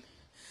movement,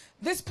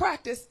 this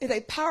practice is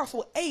a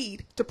powerful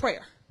aid to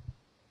prayer.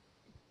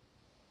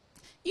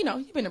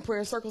 You've been in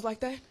prayer circles like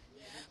that.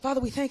 Yeah. Father,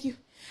 we thank you.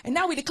 And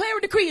now we declare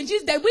a decree in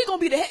Jesus' that we're going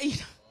to be the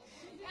head.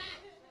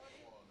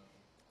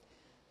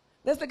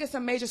 Let's look at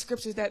some major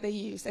scriptures that they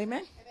use.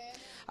 Amen? Amen.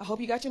 I hope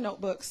you got your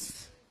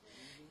notebooks.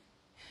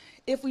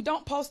 If we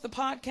don't post the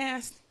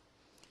podcast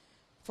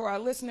for our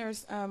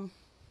listeners,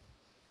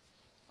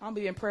 I'll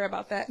be in prayer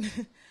about that.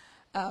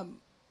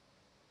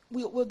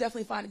 We'll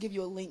definitely give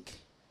you a link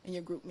in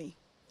your group me.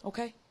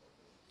 Okay?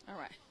 All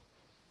right.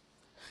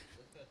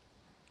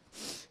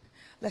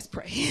 Let's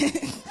pray.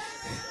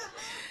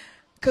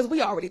 Because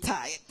we already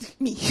tired.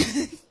 Me.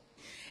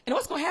 And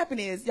what's going to happen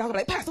is, y'all going to be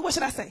like, Pastor, what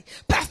should I say?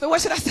 Pastor,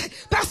 what should I say?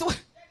 Pastor,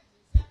 what?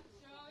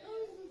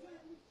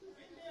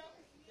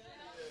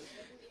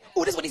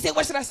 Oh, this is what he said.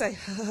 What should I say?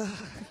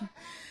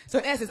 So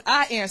in essence,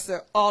 I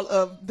answer all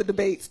of the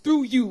debates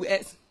through you.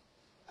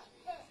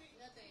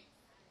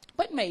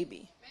 But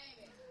maybe.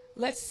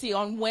 Let's see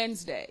on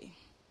Wednesday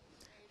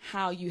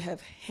how you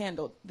have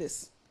handled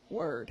this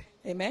word.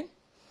 Amen?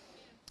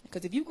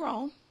 Because if you've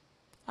grown,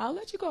 I'll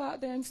let you go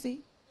out there and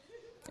see.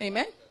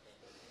 Amen?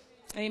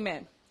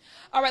 Amen.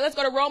 All right, let's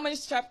go to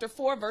Romans chapter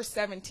 4, verse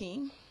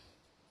 17.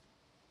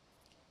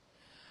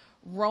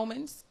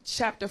 Romans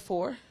chapter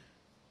 4,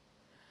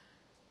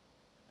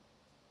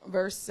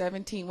 verse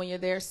 17. When you're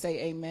there,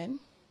 say amen.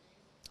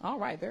 All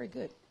right, very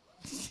good.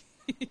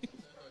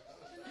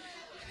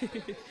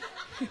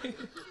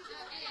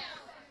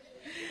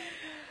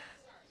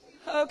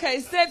 Okay,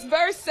 since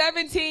verse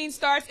 17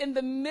 starts in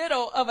the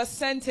middle of a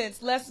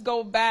sentence, let's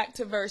go back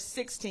to verse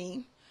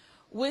 16,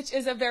 which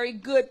is a very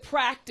good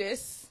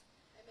practice.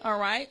 All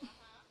right?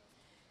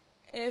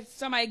 If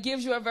somebody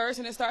gives you a verse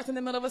and it starts in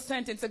the middle of a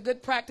sentence, a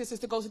good practice is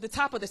to go to the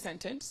top of the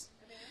sentence.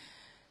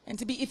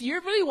 And if you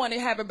really want to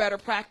have a better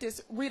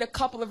practice, read a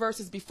couple of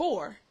verses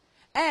before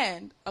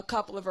and a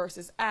couple of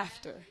verses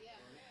after,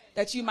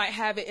 that you might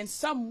have it in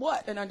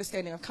somewhat an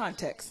understanding of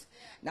context.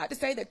 Not to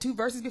say that 2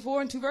 verses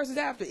before and 2 verses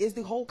after is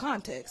the whole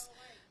context,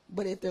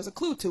 but if there's a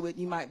clue to it,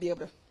 you might be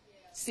able to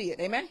see it.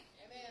 Amen?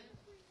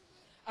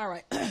 All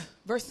right.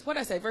 Verse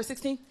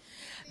 16.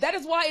 That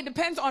is why it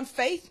depends on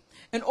faith,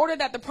 in order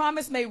that the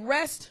promise may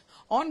rest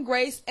on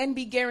grace and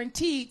be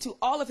guaranteed to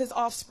all of his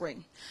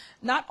offspring,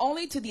 not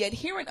only to the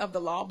adherent of the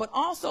law, but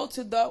also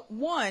to the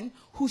one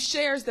who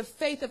shares the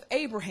faith of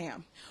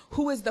Abraham,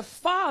 who is the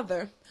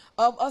father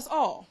of us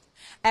all.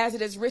 As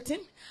it is written,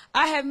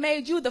 I have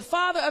made you the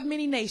father of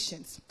many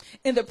nations,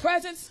 in the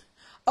presence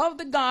of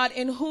the God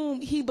in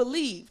whom he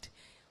believed,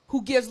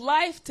 who gives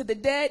life to the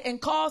dead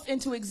and calls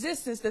into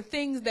existence the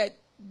things that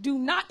do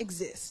not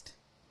exist.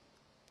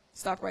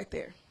 Stop right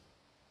there.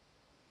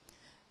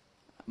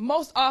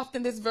 Most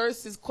often this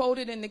verse is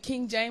quoted in the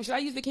King James. Should I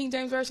use the King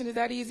James Version? Is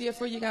that easier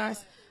for you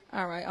guys?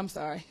 All right, I'm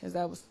sorry, because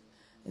that was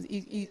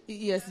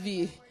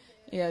ESV.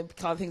 Yeah,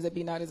 call things that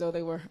be not as though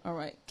they were. All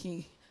right,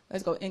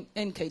 let's go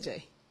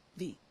NKJV.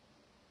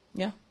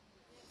 Yeah? A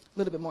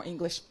little bit more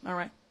English. All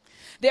right.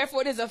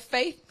 Therefore, it is of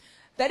faith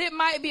that it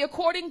might be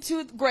according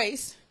to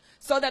grace,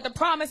 so that the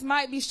promise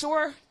might be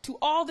sure to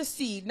all the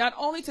seed, not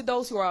only to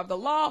those who are of the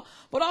law,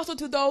 but also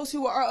to those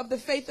who are of the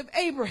faith of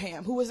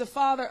Abraham, who is the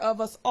father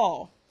of us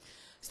all.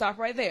 Stop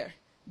right there.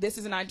 This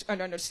is an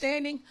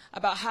understanding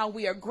about how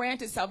we are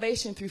granted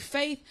salvation through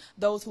faith,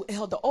 those who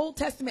held the Old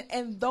Testament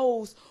and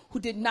those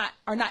who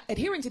are not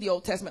adhering to the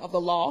Old Testament of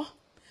the law,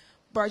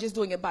 but are just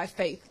doing it by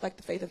faith, like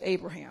the faith of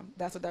Abraham.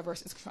 That's what that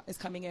verse is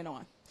coming in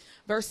on.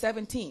 Verse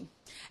 17,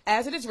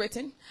 as it is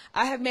written,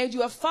 I have made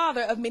you a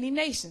father of many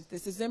nations.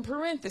 This is in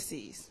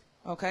parentheses,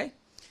 okay?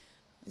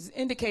 It's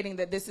indicating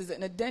that this is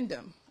an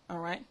addendum, all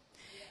right?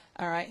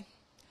 All right.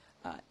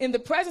 In the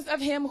presence of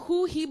him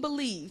who he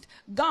believed,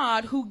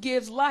 God who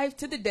gives life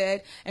to the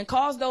dead and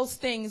calls those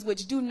things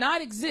which do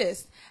not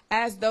exist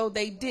as though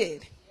they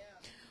did.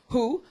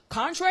 Who,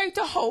 contrary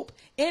to hope,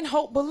 in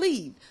hope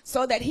believed,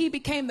 so that he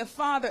became the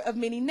father of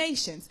many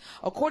nations.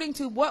 According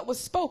to what was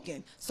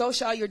spoken, so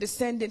shall your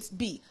descendants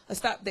be. Let's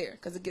stop there,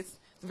 because it's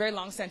a very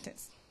long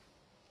sentence.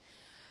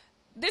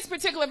 This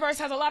particular verse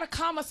has a lot of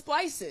comma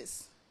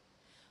splices.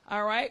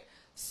 All right?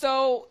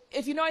 So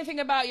if you know anything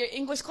about your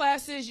English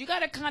classes, you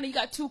got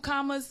 2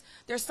 commas.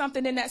 There's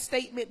something in that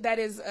statement that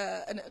is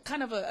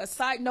kind of a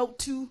side note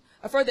to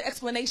a further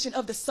explanation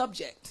of the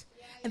subject.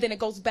 And then it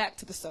goes back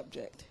to the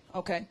subject.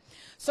 Okay?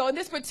 So in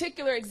this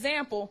particular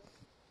example,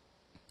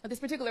 this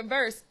particular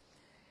verse,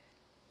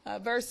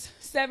 verse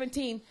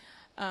 17,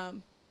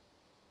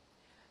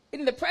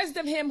 in the presence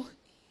of him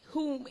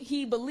whom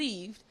he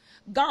believed,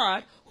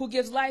 God, who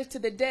gives life to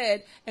the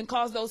dead and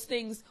calls those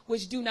things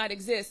which do not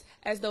exist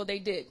as though they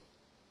did.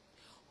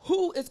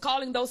 Who is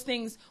calling those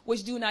things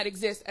which do not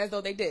exist as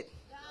though they did?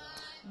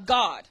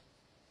 God.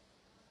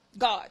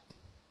 God.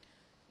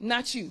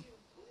 Not you.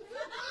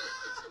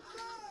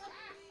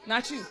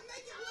 Not you.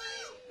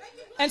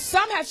 And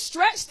some have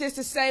stretched this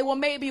to say, well,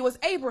 maybe it was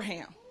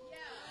Abraham.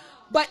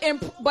 But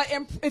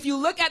if you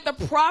look at the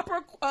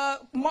proper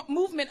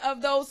movement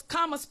of those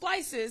comma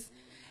splices,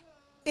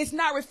 it's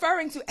not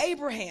referring to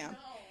Abraham.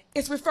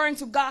 It's referring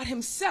to God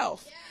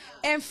himself.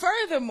 And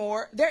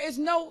furthermore, there is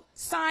no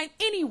sign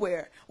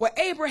anywhere where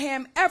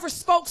Abraham ever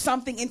spoke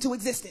something into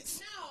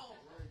existence.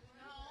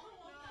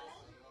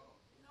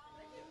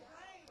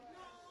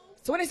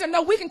 So when they say,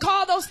 no, we can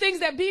call those things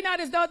that be not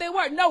as though they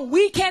were. No,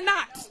 we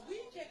cannot.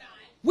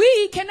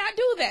 We cannot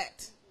do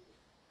that.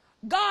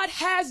 God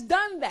has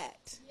done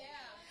that.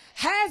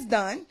 Has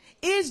done,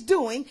 is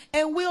doing,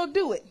 and will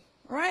do it.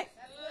 Right?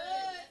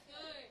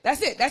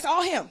 That's it. That's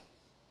all him.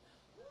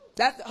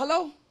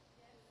 Hello?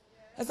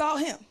 That's all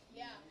him.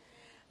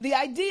 The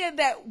idea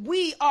that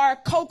we are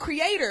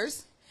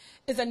co-creators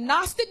is a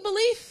Gnostic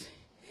belief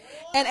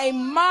and a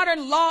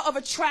modern law of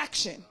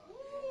attraction.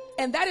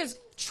 And that is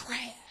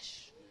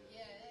trash.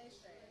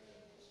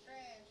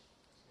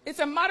 It's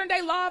a modern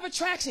day law of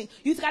attraction.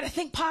 You've got to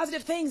think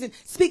positive things and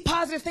speak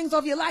positive things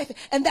over your life.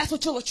 And that's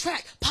what you'll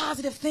attract,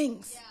 positive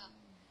things.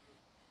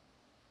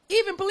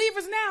 Even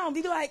believers now,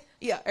 be like,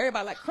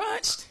 everybody like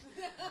crunched.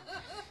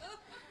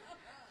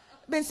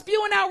 Been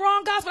spewing out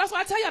wrong gospel. That's why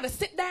I tell y'all to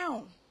sit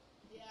down.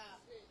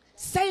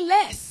 Say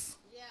less.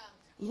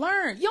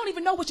 Learn. You don't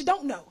even know what you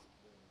don't know.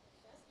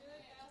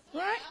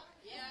 Right?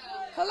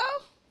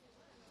 Hello?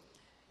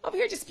 Over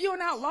here just spewing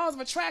out laws of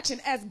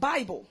attraction as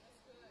Bible.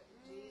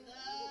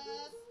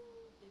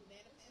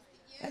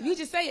 You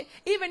just say it.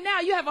 Even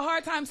now, you have a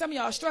hard time. Some of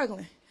y'all are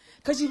struggling.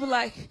 Because you be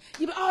like,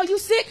 oh, you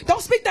sick?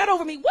 Don't speak that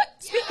over me. What?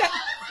 Speak that.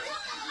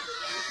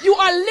 You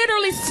are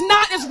literally,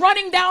 snot is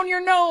running down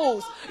your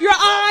nose. Your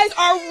eyes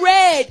are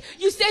red.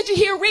 You said you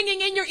hear ringing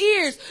in your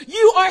ears.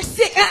 You are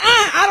sick.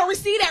 I don't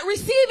receive that.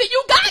 Receive it.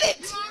 You got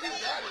it.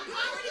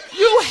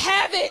 You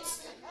have it.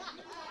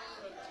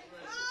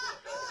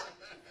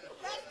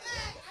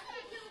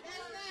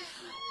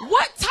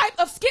 What type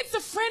of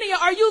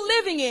schizophrenia are you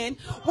living in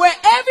where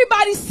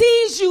everybody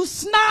sees you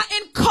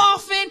snotting,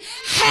 coughing,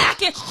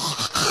 hacking?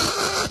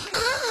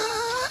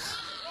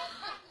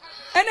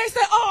 And they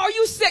say, oh, are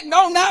you sick?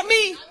 No, not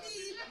me.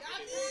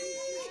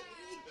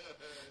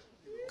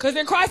 Because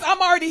in Christ,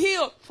 I'm already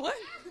healed. What?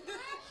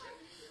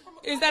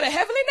 Is that a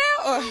heavenly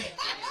now? Or?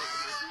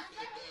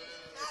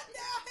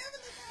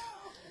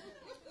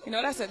 You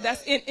know,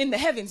 that's in the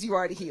heavens, you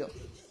already healed.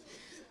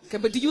 Okay,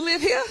 but do you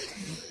live here?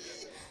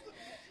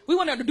 We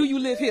want to know, do you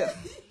live here?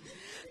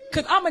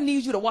 Because I'm going to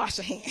need you to wash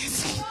your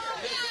hands.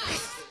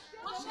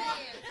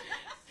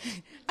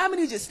 I'm going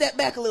to need you to step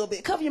back a little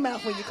bit. Cover your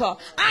mouth when you call.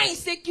 I ain't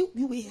sick.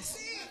 You is.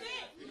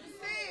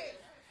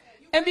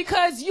 And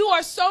because you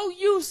are so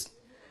used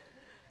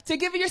to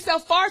giving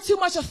yourself far too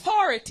much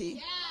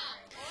authority,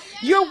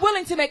 you're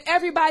willing to make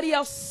everybody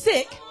else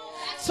sick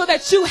so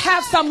that you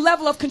have some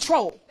level of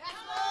control.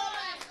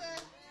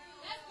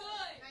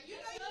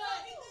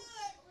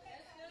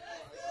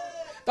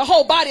 The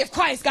whole body of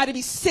Christ got to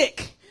be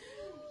sick.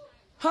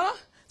 Huh?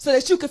 So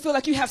that you can feel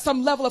like you have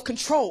some level of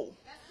control.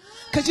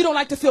 Because you don't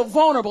like to feel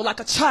vulnerable like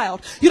a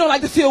child. You don't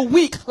like to feel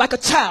weak like a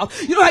child.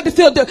 You don't like to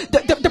feel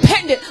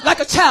dependent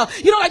like a child.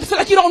 You don't like to feel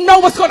like you don't know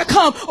what's going to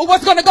come or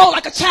what's going to go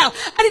like a child.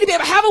 I need to be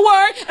able to have a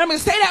word, and I'm going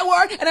to say that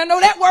word, and I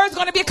know that word's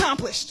going to be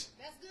accomplished.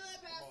 That's good,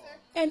 Pastor.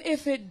 And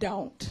if it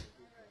don't,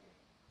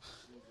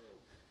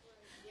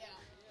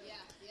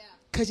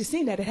 because you've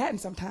seen that it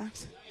happens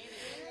sometimes.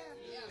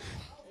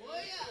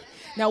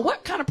 Now,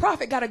 what kind of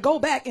prophet got to go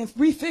back and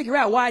refigure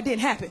out why it didn't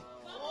happen?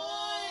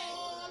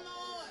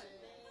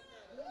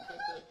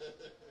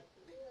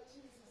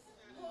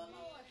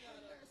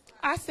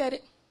 I said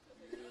it.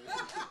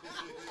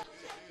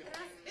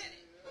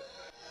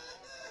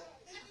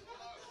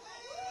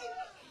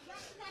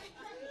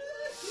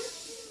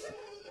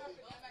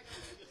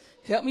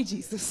 Help me,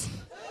 Jesus.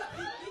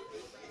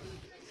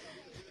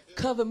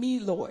 Cover me,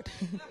 Lord,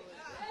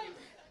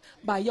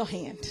 by your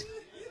hand.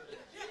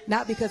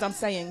 Not because I'm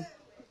saying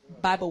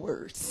Bible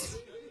words.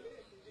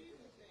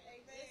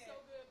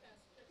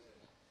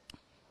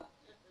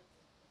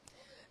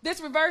 This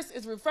verse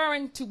is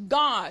referring to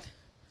God,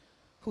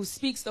 who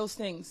speaks those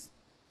things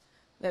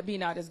that be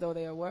not as though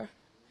they were.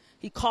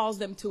 He calls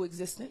them to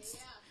existence.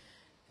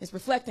 It's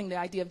reflecting the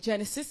idea of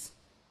Genesis.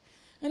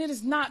 And it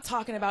is not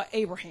talking about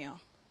Abraham.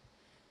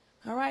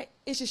 All right?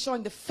 It's just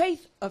showing the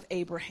faith of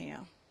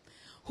Abraham,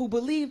 who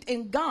believed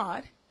in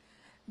God,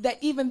 that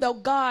even though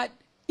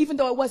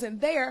it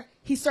wasn't there,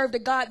 he served a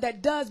God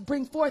that does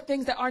bring forth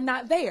things that are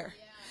not there.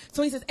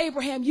 So he says,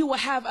 Abraham, you will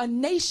have a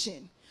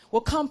nation will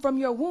come from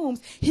your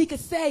wombs. He could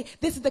say,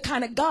 this is the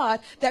kind of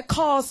God that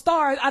calls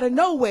stars out of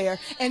nowhere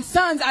and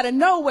suns out of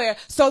nowhere.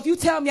 So if you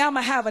tell me I'm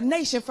going to have a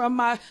nation then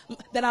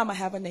I'm going to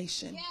have a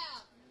nation. Yeah.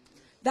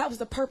 That was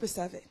the purpose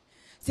of it.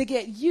 To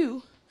get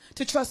you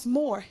to trust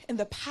more in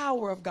the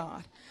power of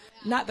God,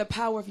 not the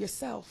power of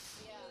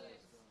yourself.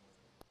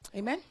 Yeah.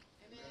 Amen?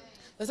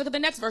 Let's look at the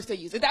next verse they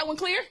use. Is that one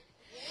clear?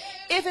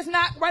 Yeah. If it's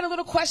not, write a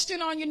little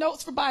question on your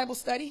notes for Bible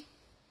study.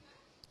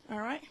 All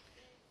right.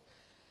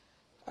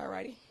 All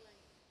righty.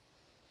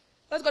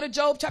 Let's go to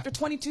Job chapter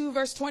 22,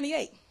 verse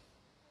 28.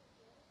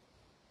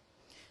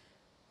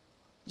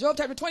 Job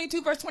chapter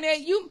 22, verse 28.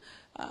 You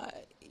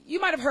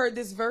might have heard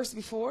this verse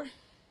before.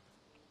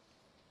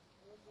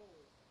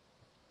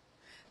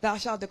 Thou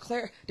shalt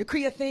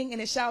decree a thing,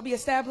 and it shall be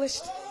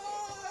established.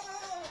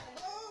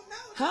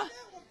 Huh?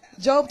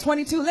 Job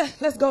 22.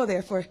 Let's go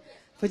there for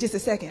just a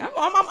second.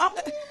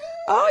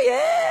 Oh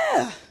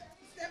yeah.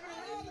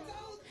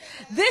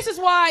 This is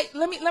why.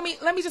 Let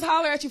me just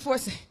holler at you for a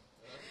second.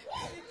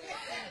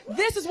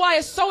 This is why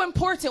it's so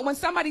important when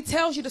somebody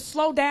tells you to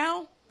slow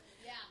down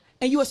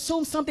and you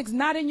assume something's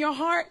not in your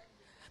heart.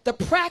 The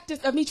practice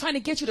of me trying to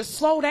get you to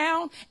slow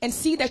down and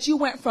see that you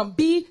went from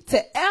B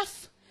to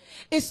F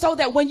is so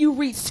that when you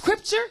read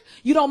scripture,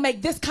 you don't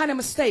make this kind of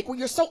mistake where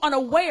you're so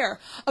unaware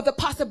of the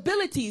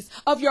possibilities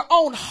of your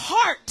own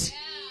heart.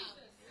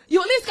 You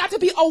at least got to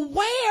be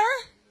aware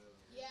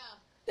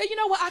that, you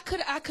know what, I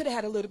could have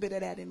had a little bit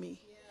of that in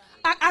me.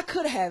 I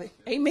could have it.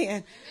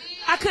 Amen.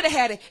 I could have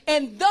had it.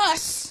 And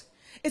thus,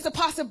 it's a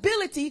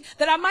possibility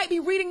that I might be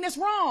reading this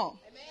wrong.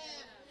 Amen.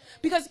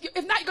 Because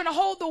if not, you're going to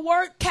hold the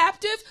word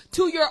captive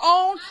to your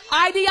own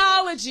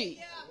ideology.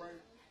 Yeah.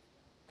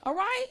 All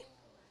right?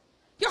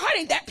 Your heart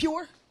ain't that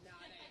pure. No,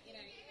 it ain't.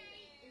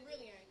 It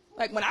really ain't.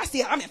 Like when I see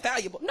it, I'm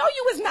infallible. No,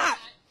 you is not.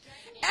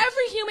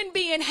 Every human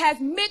being has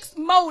mixed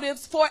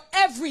motives for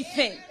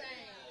everything.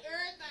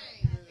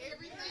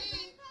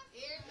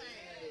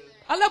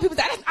 I love people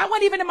that I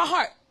wasn't even in my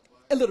heart.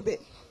 A little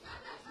bit.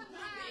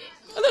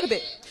 A little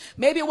bit.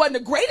 Maybe it wasn't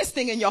the greatest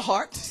thing in your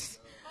heart,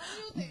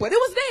 but it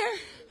was there.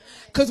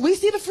 Because we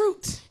see the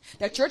fruit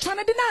that you're trying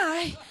to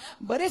deny,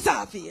 but it's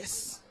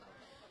obvious.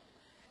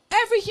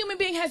 Every human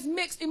being has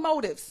mixed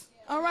motives.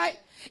 All right?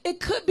 It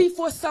could be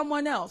for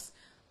someone else,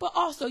 but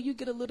also you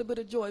get a little bit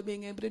of joy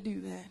being able to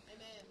do that.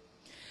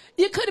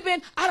 It could have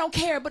been, I don't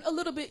care, but a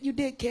little bit you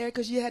did care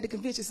because you had to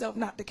convince yourself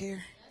not to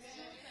care.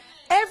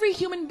 Every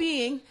human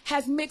being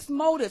has mixed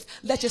motives.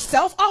 Let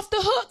yourself off the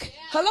hook.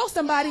 Hello,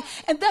 somebody.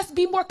 And thus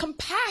be more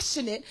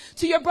compassionate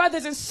to your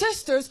brothers and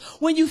sisters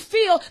when you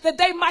feel that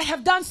they might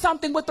have done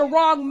something with the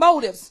wrong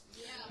motives.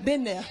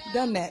 Been there,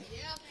 done that.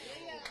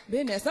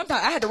 Been there.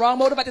 Sometimes I had the wrong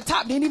motive at the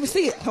top, didn't even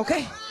see it,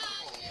 okay?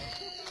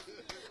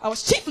 I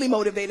was chiefly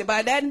motivated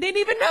by that and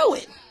didn't even know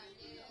it.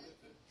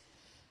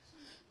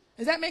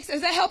 Does that make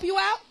sense? Does that help you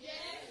out?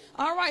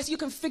 All right, so you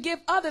can forgive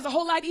others a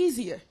whole lot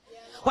easier.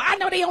 Well, I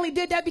know they only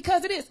did that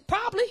because it is.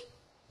 Probably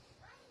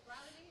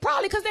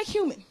because they're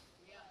human.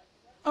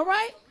 All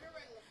right?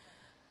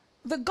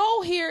 The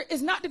goal here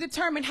is not to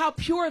determine how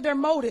pure their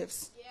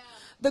motives.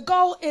 The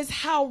goal is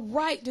how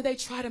right do they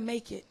try to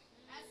make it.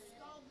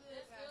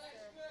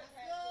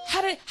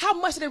 How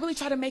much do they really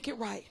try to make it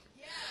right?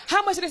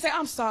 How much do they say,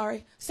 I'm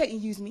sorry,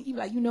 Satan used me? You be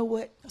like, you know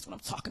what? That's what I'm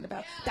talking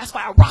about. That's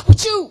why I rock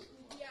with you.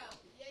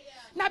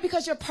 Not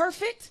because you're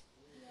perfect.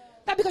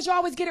 Not because you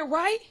always get it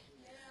right.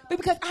 But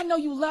because I know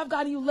you love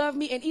God and you love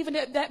me, and even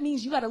if that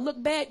means you got to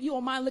look bad, you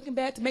don't mind looking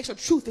bad to make sure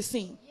truth is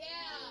seen.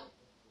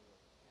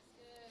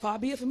 Far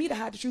be it for me to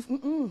hide the truth.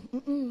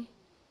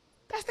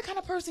 That's the kind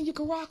of person you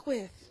can rock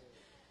with.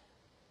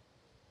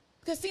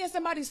 Because seeing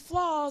somebody's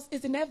flaws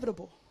is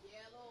inevitable.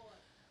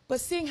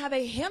 But seeing how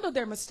they handle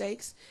their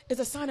mistakes is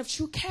a sign of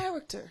true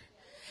character.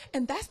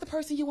 And that's the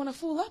person you want to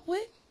fool up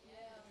with.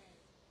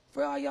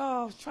 For all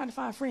y'all trying to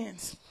find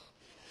friends.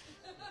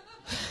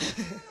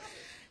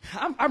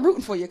 I'm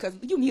rooting for you because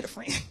you need a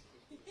friend.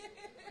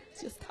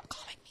 Just stop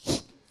calling me.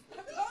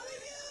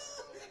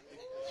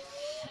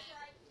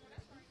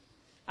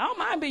 I don't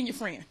mind being your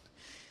friend.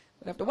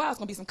 But after a while, it's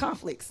going to be some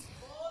conflicts.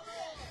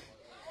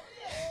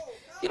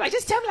 You're like,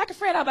 just tell me like a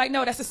friend. I'm like,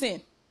 no, that's a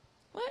sin.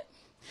 What?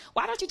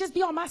 Why don't you just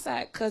be on my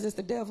side? Because it's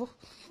the devil.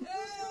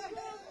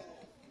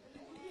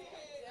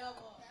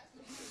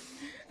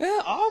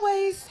 Yeah,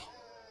 always.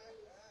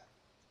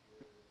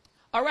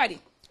 All righty.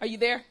 Are you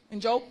there in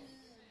Job?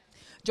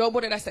 Job,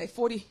 what did I say?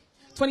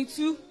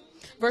 22,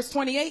 verse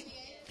 28.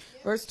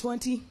 Verse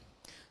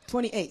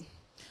 28.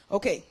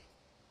 Okay.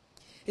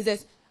 It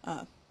says,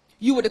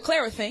 you will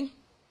declare a thing,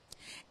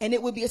 and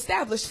it will be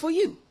established for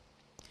you.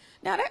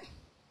 Now that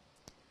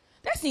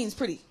seems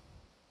pretty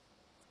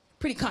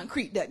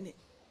concrete, doesn't it?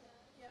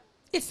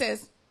 It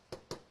says,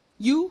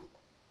 you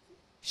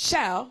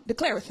shall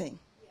declare a thing.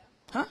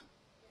 Huh?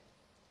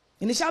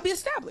 And it shall be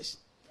established.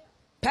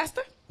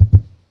 Pastor,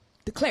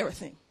 declare a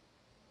thing.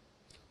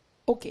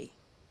 Okay.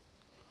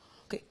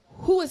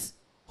 Who is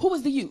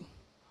the you?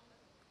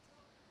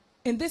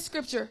 In this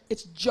scripture,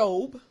 it's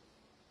Job.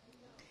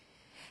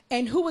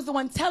 And who was the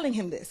one telling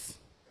him this?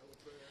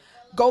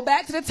 Go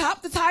back to the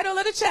top, the title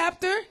of the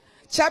chapter.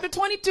 Chapter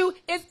 22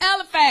 is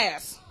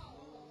Eliphaz.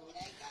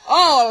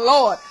 Oh,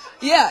 Lord.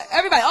 Yeah,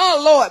 everybody,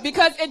 oh, Lord.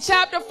 Because in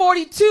chapter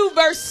 42,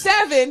 verse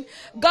 7,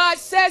 God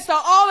says to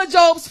all of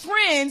Job's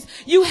friends,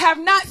 you have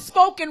not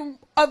spoken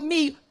of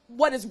me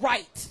what is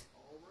right.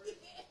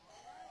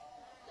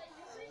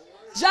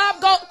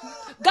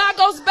 God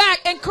goes back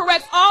and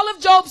corrects all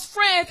of Job's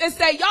friends and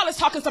say, y'all is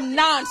talking some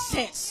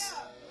nonsense.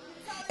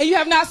 And you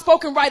have not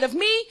spoken right of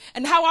me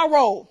and how I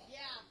roll.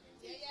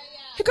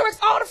 He corrects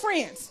all the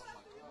friends.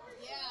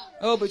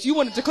 Oh, but you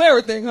want to declare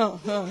a thing, huh?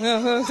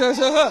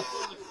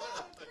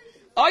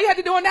 All you had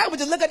to do on that was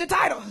just look at the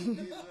title.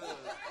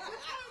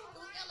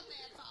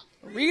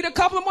 Read a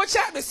couple of more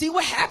chapters, see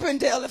what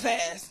happened to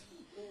Eliphaz.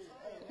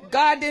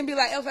 God didn't be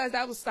like, Eliphaz,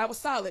 that was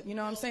solid. You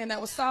know what I'm saying? That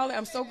was solid.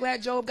 I'm so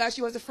glad Job got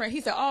you as a friend. He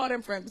said, all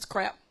them friends was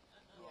crap.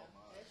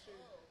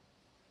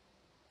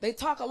 They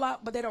talk a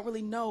lot, but they don't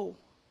really know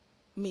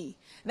me.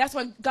 And that's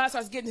when God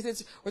starts getting into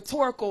this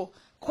rhetorical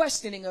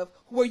questioning of,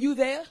 were you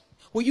there?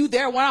 Were you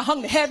there when I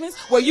hung the heavens?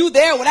 Were you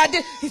there when I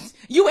did?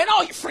 You and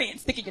all your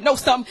friends thinking you know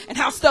something and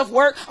how stuff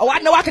work. Oh, I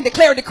know I can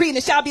declare a decree and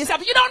it shall be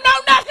established. You don't know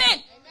nothing.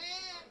 Amen.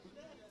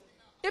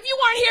 If you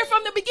weren't here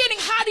from the beginning,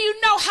 how do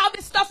you know how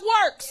this stuff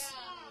works?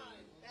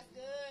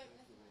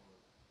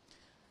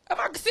 If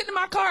I sit in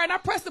my car and I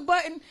press the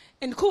button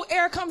and the cool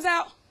air comes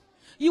out,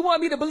 you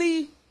want me to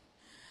believe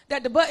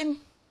that the button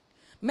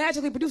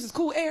magically produces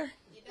cool air?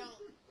 It don't.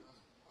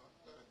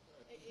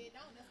 It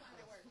don't. That's not how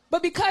it works.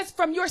 But because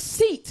from your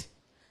seat,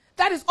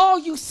 that is all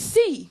you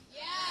see,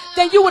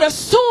 then you would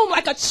assume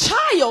like a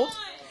child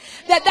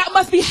that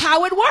must be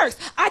how it works.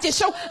 I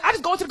just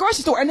go into the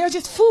grocery store and there's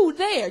just food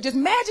there, just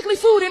magically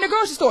food in the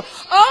grocery store.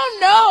 Oh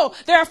no,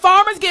 there are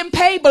farmers getting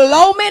paid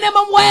below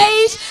minimum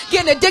wage,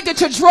 getting addicted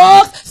to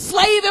drugs,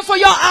 slaving for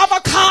your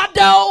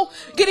avocado,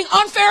 getting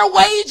unfair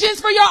wages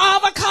for your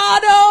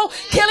avocado,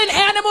 killing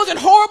animals in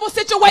horrible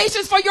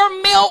situations for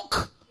your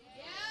milk.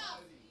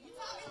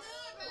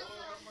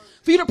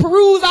 For you to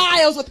peruse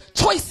aisles with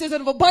choices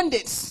of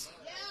abundance.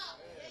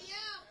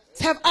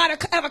 To have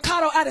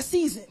avocado out of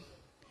season.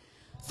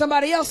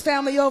 Somebody else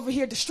family over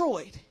here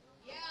destroyed.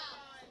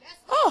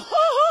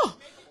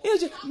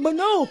 But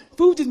no,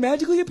 food just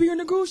magically appear in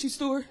the grocery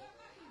store.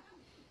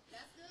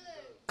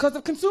 Because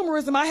of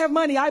consumerism, I have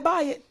money, I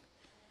buy it.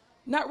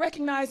 Not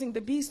recognizing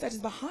the beast that is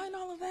behind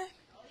all of that.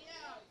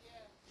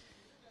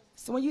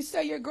 So when you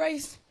say your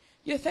grace,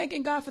 you're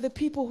thanking God for the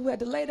people who had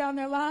to lay down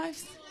their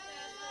lives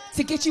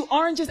to get you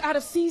oranges out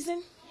of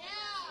season.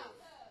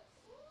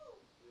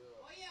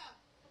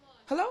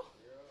 Hello?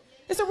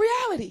 It's a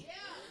reality.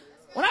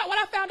 When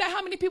I found out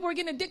how many people were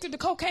getting addicted to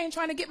cocaine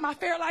trying to get my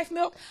Fairlife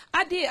milk,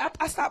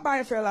 I stopped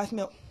buying Fairlife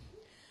milk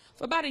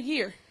for about a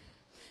year.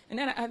 And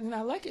then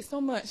I like it so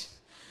much.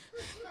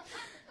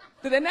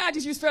 But then now I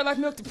just use Fairlife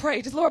milk to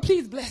pray. Just, Lord,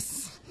 please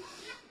bless.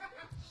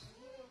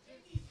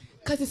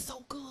 Because it's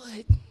so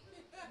good.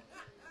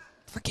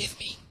 Forgive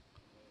me.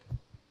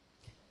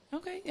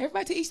 Okay,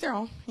 everybody to each their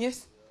own,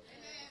 yes?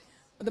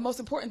 But the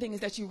most important thing is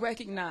that you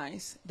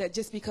recognize that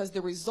just because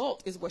the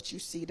result is what you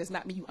see does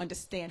not mean you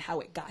understand how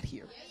it got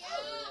here.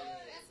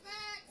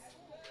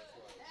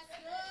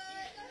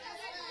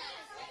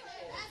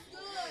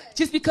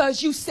 Just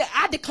because you said,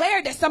 I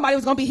declared that somebody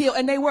was going to be healed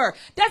and they were.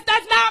 That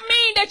does not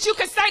mean that you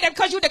can say that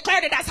because you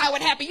declared it, that's how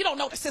it happened. You don't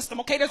know the system,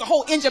 okay? There's a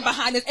whole engine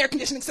behind this air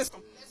conditioning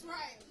system. That's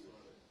right.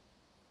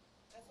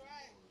 That's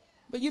right.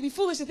 But you'd be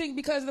foolish to think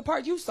because the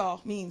part you saw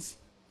means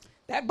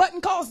that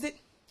button caused it.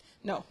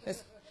 No,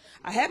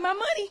 I had my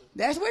money.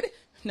 That's what it.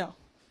 No,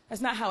 that's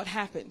not how it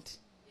happened.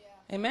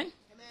 Yeah. Amen?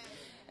 Amen.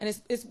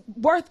 And it's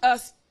worth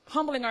us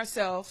humbling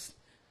ourselves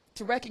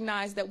to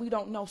recognize that we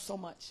don't know so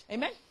much.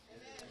 Amen?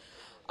 Amen.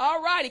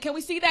 All righty. Can we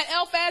see that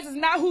Eliphaz is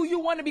not who you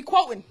want to be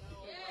quoting?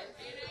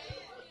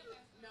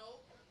 No.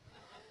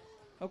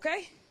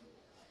 Okay?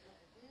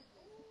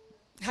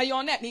 How you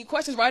on that? Need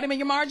questions? Write them in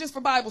your margins for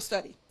Bible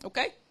study.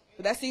 Okay?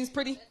 So that seems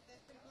pretty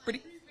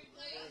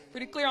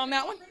clear on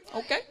that one?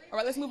 Okay. All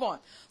right, let's move on.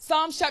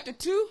 Psalms chapter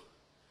 2,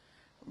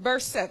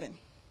 verse 7.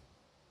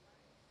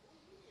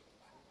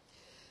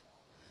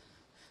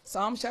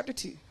 Psalms chapter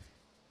 2.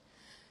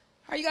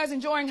 How are you guys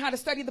enjoying how to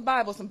study the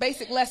Bible? Some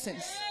basic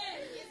lessons.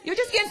 You're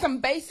just getting some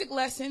basic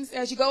lessons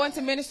as you go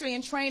into ministry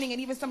and training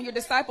and even some of your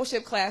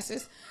discipleship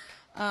classes.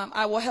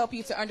 I will help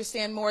you to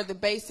understand more of the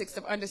basics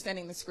of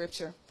understanding the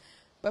scripture.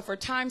 But for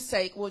time's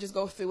sake, we'll just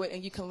go through it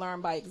and you can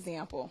learn by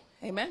example.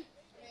 Amen?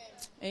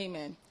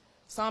 Amen.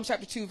 Psalm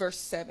chapter 2, verse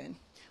 7.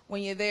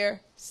 When you're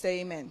there, say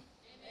amen.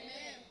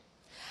 Amen.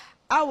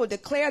 I will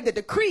declare the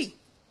decree.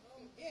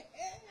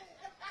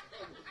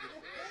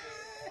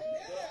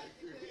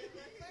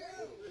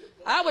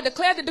 I will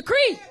declare the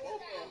decree.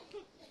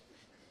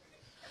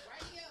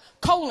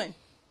 Colon.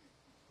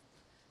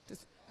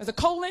 There's a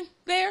colon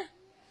there.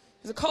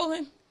 There's a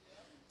colon.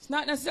 It's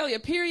not necessarily a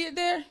period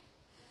there.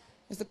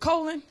 There's a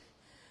colon.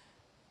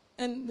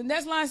 And the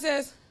next line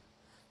says,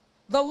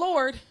 the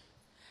Lord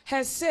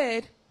has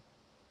said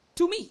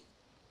to me.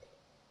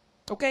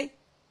 Okay?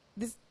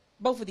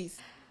 Both of these.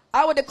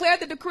 I will declare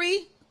the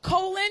decree,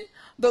 colon,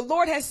 the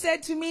Lord has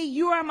said to me,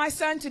 you are my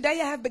son.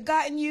 Today I have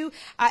begotten you.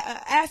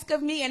 Ask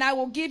of me, and I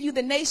will give you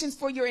the nations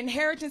for your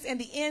inheritance and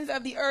the ends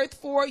of the earth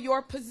for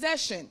your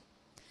possession.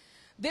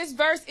 This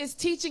verse is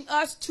teaching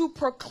us to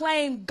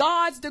proclaim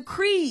God's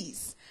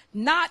decrees,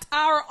 not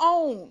our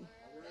own.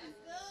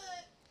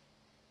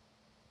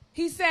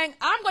 He's saying,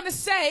 I'm going to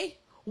say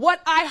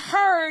what I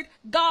heard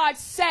God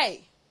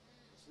say.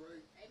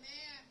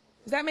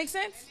 Does that make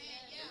sense?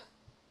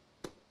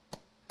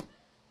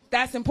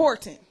 That's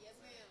important.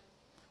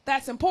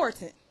 That's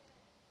important.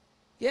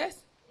 Yes?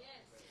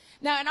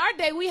 Now, in our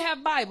day, we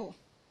have Bible,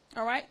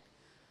 all right?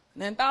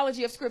 An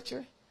anthology of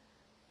scripture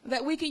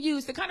that we can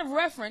use to kind of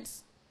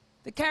reference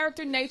the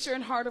character, nature,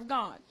 and heart of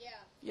God. Yeah.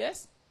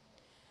 Yes?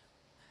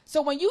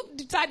 So when you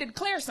decide to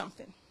declare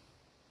something,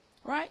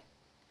 right,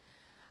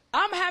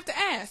 I'm going to have to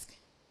ask,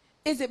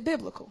 is it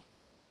biblical?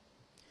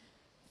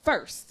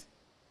 First.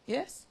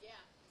 Yes? Yeah.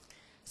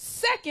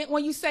 Second,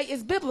 when you say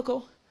it's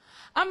biblical,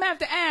 I'm going to have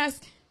to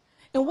ask,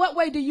 in what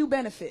way do you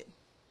benefit?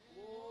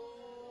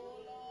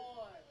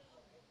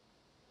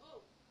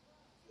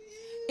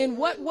 In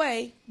what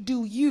way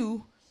do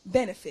you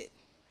benefit?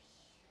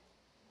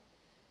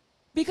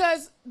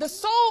 Because the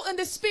soul and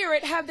the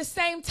spirit have the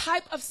same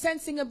type of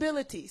sensing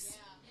abilities.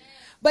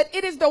 But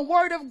it is the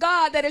word of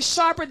God that is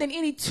sharper than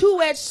any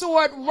two-edged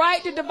sword,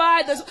 right to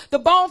divide the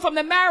bone from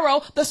the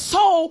marrow, the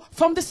soul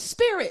from the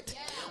spirit.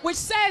 Which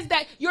says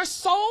that your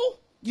soul,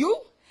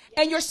 you,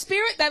 and your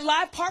spirit, that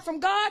live part from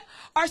God,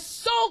 are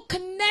so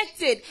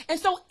connected and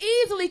so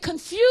easily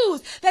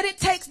confused that it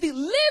takes the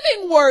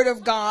living word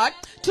of God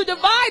to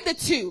divide the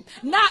two.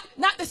 Not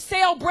the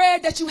stale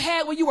bread that you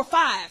had when you were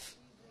 5.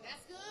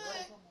 That's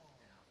good.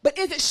 But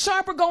is it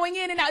sharper going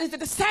in and out? Is it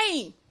the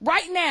same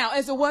right now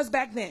as it was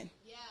back then?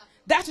 Yeah.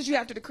 That's what you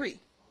have to decree.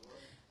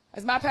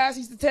 As my pastor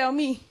used to tell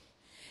me,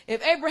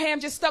 if Abraham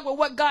just stuck with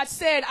what God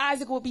said,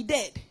 Isaac will be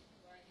dead.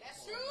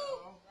 That's true.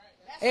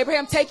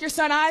 Abraham, take your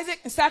son Isaac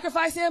and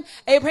sacrifice him.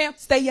 Abraham,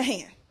 stay your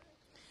hand.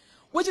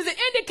 Which is an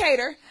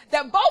indicator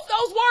that both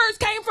those words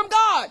came from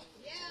God.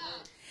 Yeah.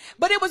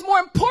 But it was more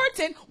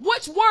important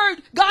which word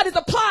God is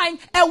applying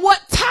at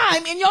what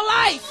time in your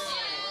life.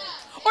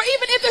 Yeah. Or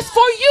even if it's for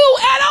you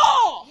at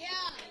all. Yeah.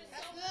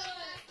 That's good.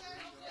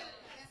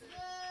 That's good.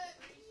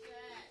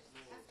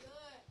 That's good.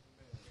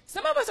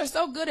 Some of us are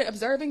so good at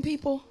observing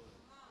people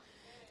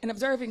and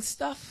observing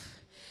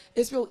stuff.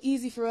 It's real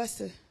easy for us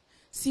to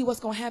see what's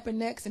going to happen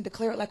next and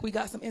declare it like we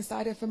got some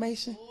inside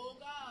information. Oh,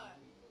 God.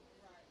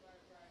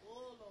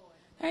 Oh, Lord.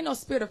 There ain't no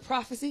spirit of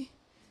prophecy.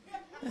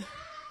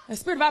 A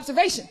spirit of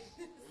observation.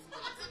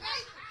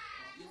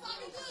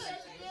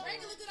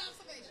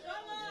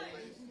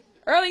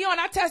 Early on,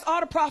 I test all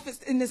the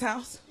prophets in this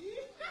house.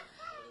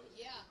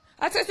 Yeah.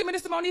 I tested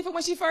Minister Monifa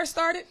when she first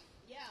started.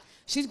 Yeah.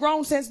 She's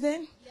grown since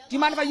then. Do you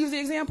mind if I use the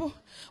example?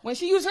 When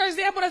she used her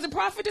example as a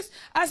prophetess,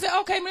 I said,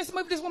 okay, Minister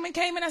Monifa, this woman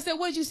came in. I said,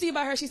 what did you see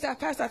about her? She said,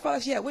 Pastor, I felt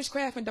like she had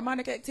witchcraft and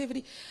demonic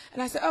activity.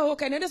 And I said, oh,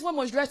 okay. Now this woman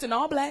was dressed in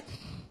all black.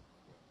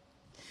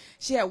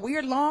 She had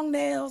weird long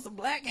nails, a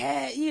black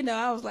hat. You know,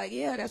 I was like,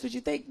 yeah, that's what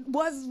you think.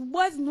 Was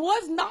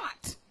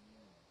not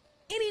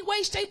any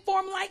way, shape,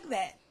 form like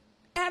that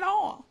at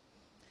all.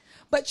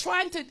 But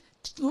trying to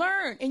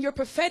learn in your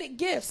prophetic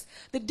gifts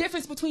the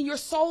difference between your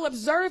soul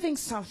observing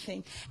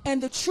something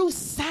and the true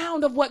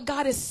sound of what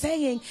God is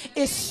saying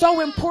is so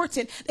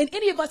important. And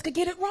any of us could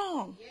get it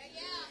wrong.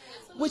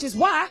 Which is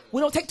why we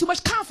don't take too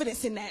much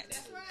confidence in that.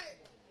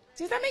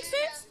 Does that make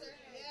sense?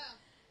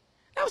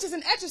 That was just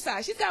an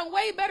exercise. She's gotten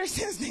way better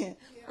since then.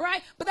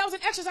 Right? But that was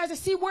an exercise to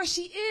see where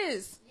she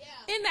is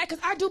in that.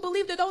 Because I do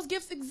believe that those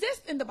gifts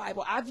exist in the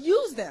Bible. I've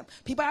used them.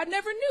 People I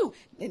never knew.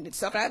 And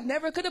stuff I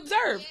never could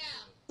observe.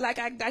 Like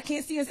I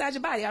can't see inside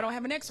your body. I don't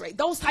have an x-ray.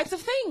 Those types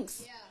of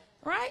things.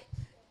 Right?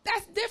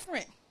 That's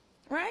different.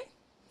 Right?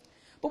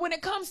 But when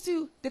it comes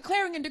to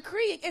declaring and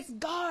decreeing, it's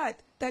God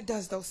that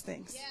does those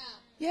things.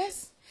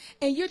 Yes?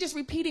 And you're just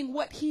repeating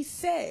what he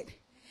said.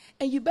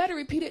 And you better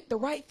repeat it the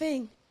right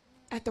thing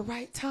at the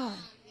right time.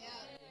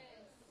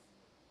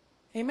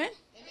 Amen?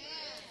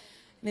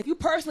 And if you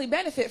personally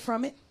benefit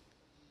from it,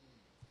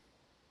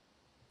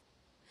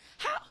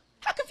 how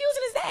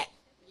confusing is that?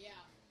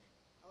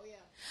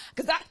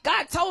 Because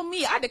God told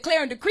me, I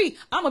declare and decree,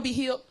 I'm going to be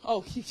healed.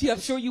 Oh, yeah, I'm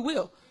sure you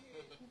will.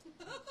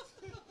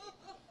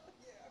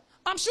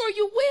 I'm sure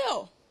you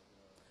will.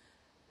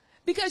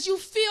 Because you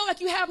feel like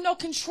you have no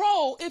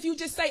control if you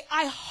just say,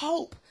 I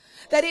hope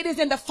that it is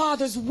in the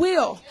Father's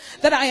will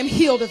that I am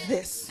healed of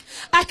this.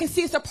 I can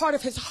see it's a part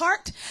of his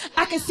heart.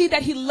 I can see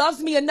that he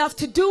loves me enough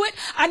to do it.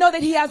 I know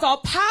that he has all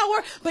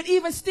power, but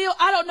even still,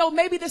 I don't know,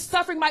 maybe this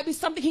suffering might be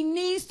something he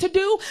needs to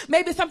do.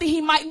 Maybe it's something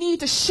he might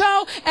need to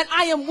show, and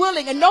I am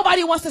willing, and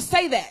nobody wants to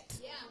say that.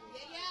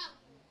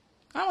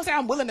 I don't say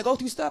I'm willing to go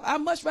through stuff.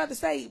 I'd much rather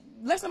say,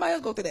 let somebody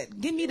else go through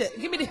that. Give me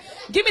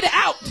the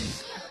out.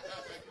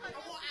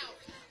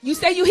 You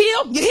say you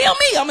heal? You heal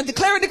me. I'm going to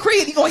declare and decree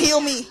it. You're going to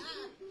heal me.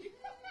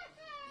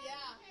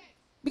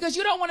 Because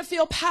you don't want to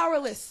feel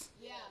powerless.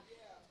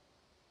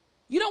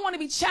 You don't want to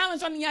be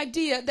challenged on the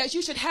idea that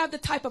you should have the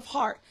type of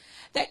heart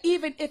that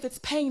even if it's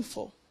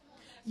painful,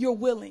 you're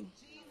willing.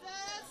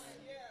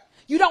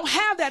 You don't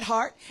have that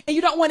heart and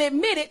you don't want to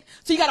admit it.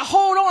 So you got to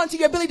hold on to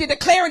your ability to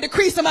declare and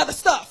decree some other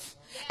stuff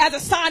as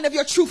a sign of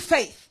your true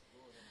faith.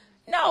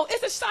 No,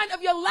 it's a sign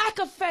of your lack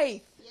of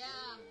faith.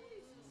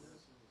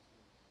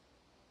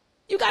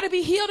 You got to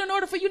be healed in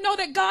order for you to know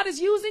that God is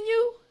using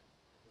you.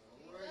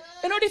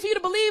 In order for you to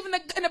believe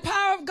in the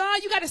power of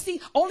God, you got to see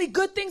only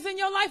good things in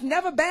your life,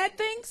 never bad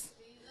things.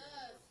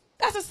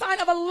 That's a sign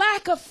of a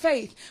lack of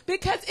faith,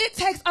 because it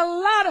takes a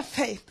lot of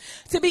faith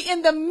to be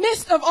in the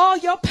midst of all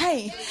your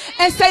pain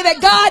and say that,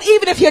 God,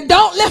 even if you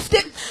don't lift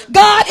it,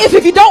 God, if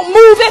you don't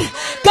move it,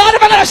 God,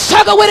 if I'm going to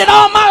struggle with it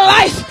all my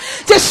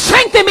life, just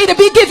strengthen me to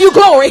give you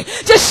glory.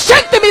 Just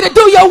strengthen me to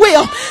do your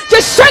will.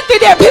 Just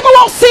strengthen them. People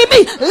won't see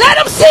me. Let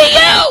them see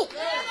you.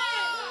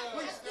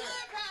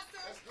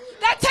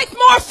 That takes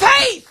more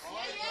faith.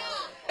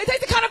 It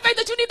takes the kind of faith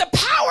that you need the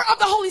power of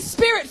the Holy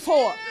Spirit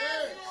for.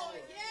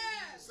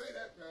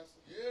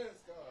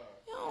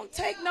 You don't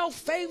take no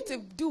faith to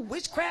do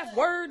witchcraft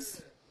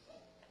words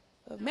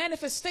of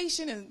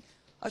manifestation and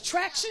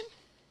attraction.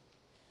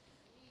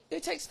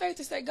 It takes faith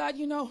to say, God,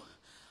 you know,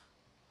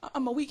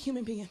 I'm a weak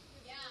human being.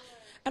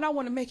 And I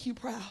want to make you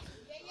proud.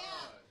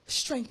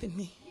 Strengthen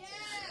me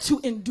to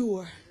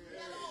endure.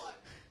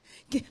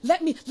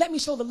 Let me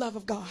show the love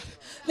of God.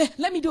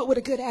 Let me do it with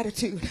a good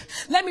attitude.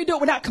 Let me do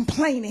it without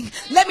complaining.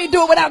 Let me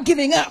do it without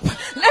giving up.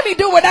 Let me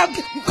do it without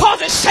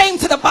causing shame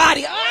to the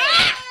body.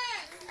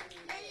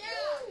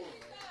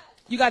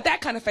 You got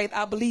that kind of faith,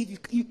 I believe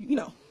you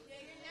know.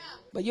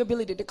 But your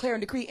ability to declare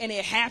and decree, and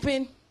it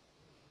happened.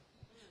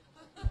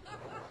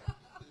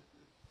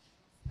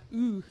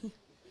 Ooh.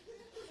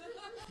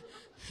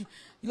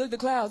 You look at the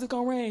clouds, it's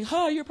going to rain.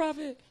 Hi, you're a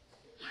prophet.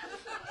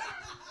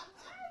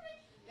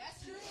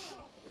 That's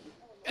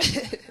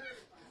true.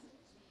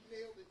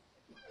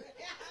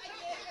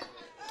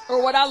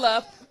 Or what I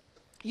love,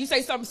 you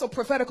say something so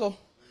prophetical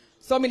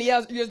so many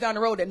years down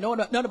the road that none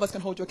of us can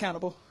hold you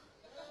accountable.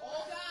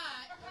 Oh, God.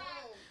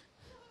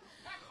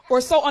 Oh.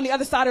 Or so on the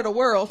other side of the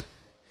world,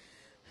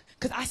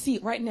 because I see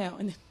it right now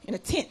in a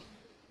tent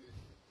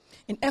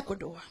in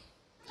Ecuador.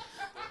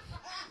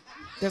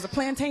 There's a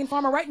plantain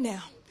farmer right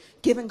now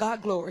giving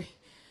God glory.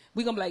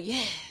 We're going to be like,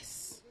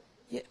 yes.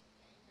 Yeah.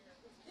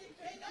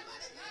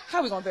 How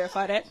are we going to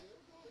verify that?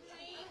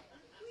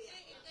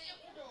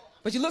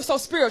 But you look so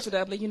spiritual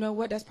that, you know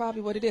what? That's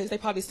probably what it is. They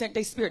probably sent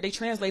their spirit. They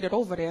translated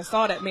over there and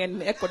saw that man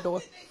in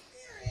Ecuador.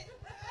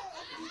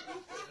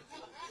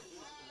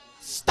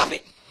 Stop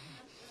it.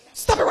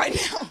 Stop it right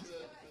now.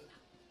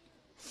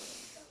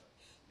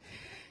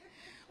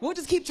 We'll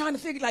just keep trying to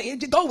figure,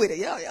 just go with it.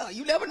 Yeah.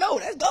 You never know.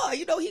 That's God.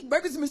 You know, he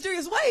works in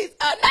mysterious ways.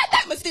 Not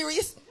that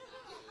mysterious.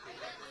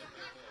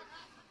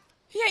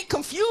 He ain't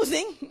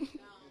confusing.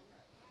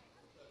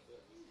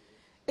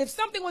 If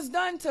something was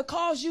done to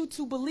cause you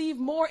to believe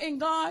more in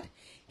God,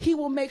 he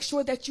will make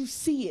sure that you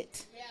see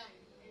it.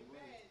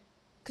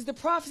 Because the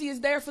prophecy is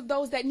there for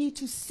those that need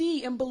to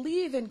see and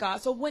believe in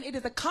God. So when it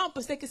is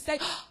accomplished, they can say,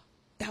 oh,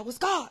 that was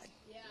God.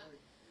 Yeah.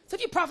 So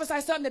if you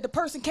prophesy something that the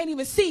person can't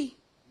even see,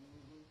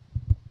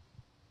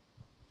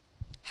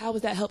 how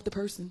does that help the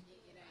person?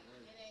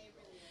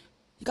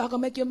 God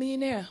gonna make you a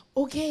millionaire.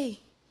 Okay.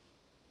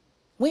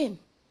 When?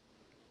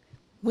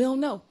 We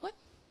don't know. What?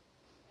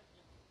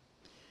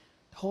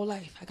 Whole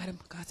life.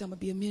 God said I'm gonna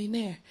be a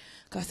millionaire.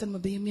 God said I'm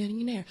gonna be a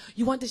millionaire.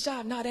 You want this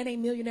job? No, that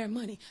ain't millionaire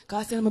money.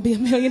 God said I'm gonna be a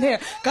millionaire.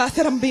 God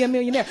said I'm gonna be a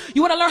millionaire.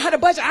 You want to learn how to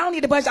budget? I don't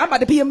need a budget. I'm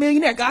about to be a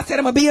millionaire. God said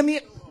I'm gonna be a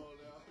millionaire.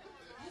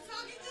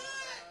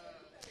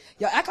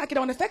 Y'all act like it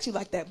don't affect you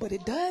like that, but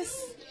it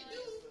does.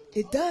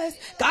 It does.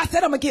 God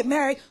said I'm gonna get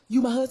married.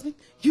 You my husband.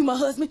 You my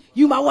husband.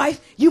 You my wife.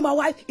 You my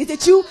wife. Is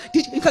it you?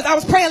 Because I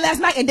was praying last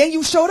night and then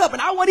you showed up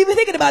and I wasn't even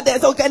thinking about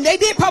that. So and they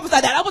did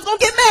prophesy that I was gonna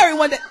get married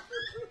one day.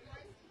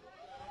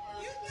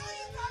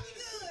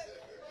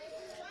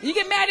 You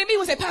get mad at me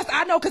when say, Pastor,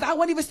 I know because I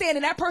wasn't even saying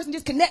and that person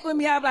just connect with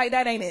me. I'm like,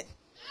 that ain't it.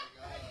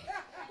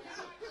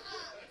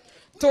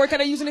 Tori,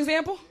 can I use an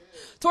example?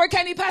 Tori,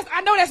 can you, Pastor?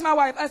 I know that's my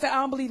wife. I said, I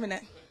don't believe in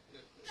that.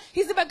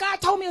 He said, but God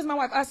told me it's my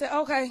wife. I said,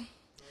 okay.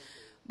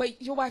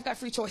 But your wife got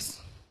free choice.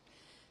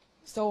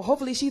 So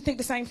hopefully she think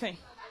the same thing.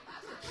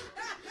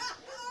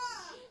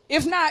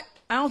 If not,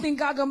 I don't think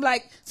God gonna be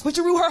like,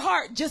 switcheroo her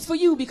heart just for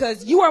you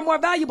because you are more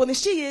valuable than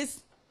she is.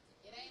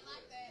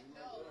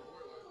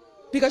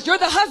 Because you're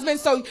the husband,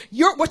 so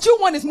what you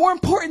want is more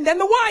important than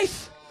the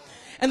wife.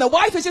 And the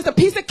wife is just a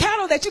piece of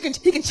cattle that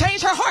he can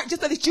change her heart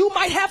just so that you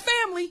might have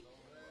family.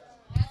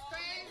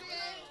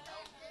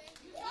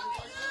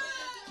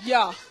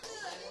 Yeah.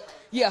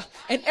 Yeah.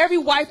 And every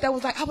wife that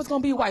was like, I was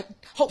going to be a wife,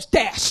 hopes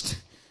dashed.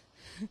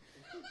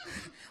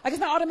 Like it's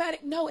not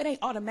automatic. No, it ain't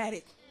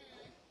automatic.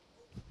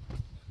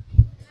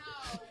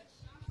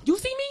 You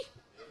see me?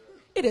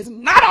 It is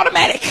not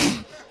automatic.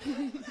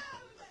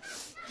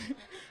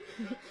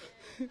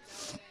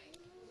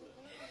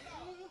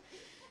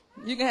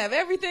 You can have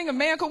everything a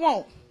man could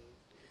want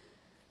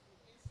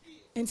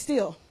and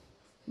still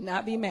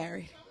not be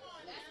married.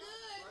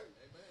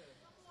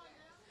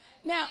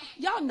 Now,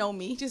 y'all know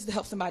me, just to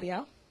help somebody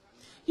out.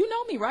 You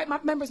know me, right? My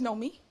members know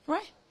me,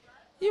 right?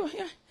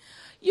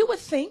 You would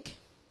think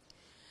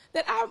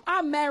that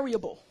I'm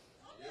marriable.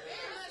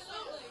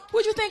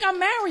 Would you think I'm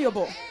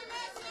marriable?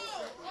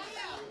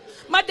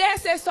 My dad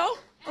says so,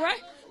 all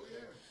right?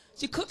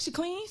 She cooks, she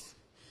cleans,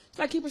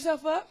 she like keep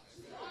herself up.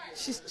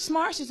 She's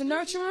smart, she's a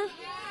nurturer.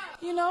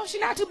 You know, she's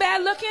not too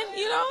bad looking,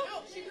 you know.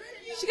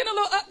 She getting a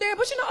little up there,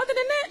 but you know, other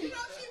than that,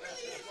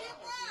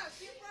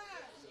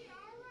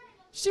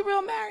 she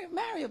real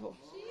marriable.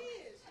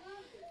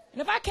 And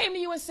if I came to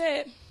you and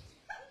said,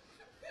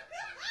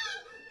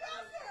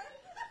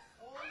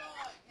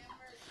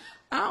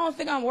 I don't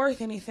think I'm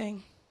worth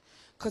anything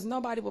because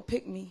nobody will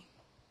pick me.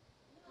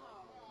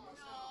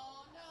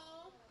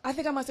 I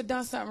think I must have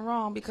done something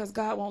wrong because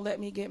God won't let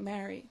me get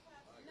married.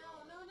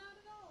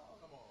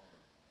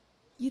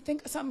 You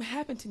think something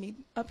happened to me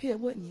up here,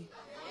 wouldn't you?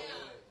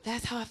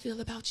 That's how I feel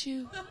about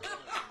you.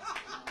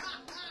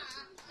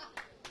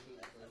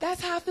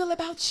 That's how I feel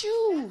about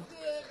you.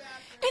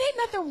 It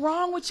ain't nothing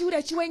wrong with you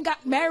that you ain't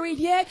got married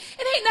yet.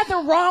 It ain't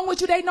nothing wrong with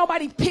you that ain't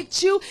nobody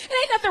picked you. It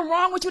ain't nothing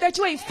wrong with you that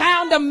you ain't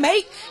found a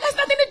mate. That's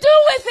nothing to do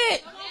with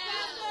it.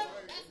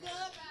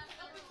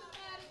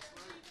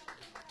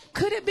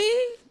 Could it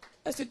be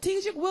a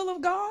strategic will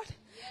of God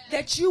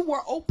that you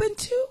were open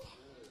to?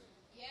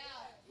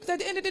 Because at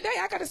the end of the day,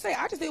 I got to say,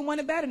 I just didn't want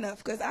it bad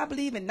enough because I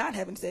believe in not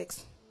having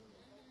sex.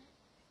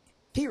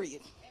 Period.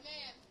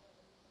 Amen.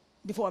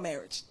 Before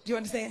marriage. Do you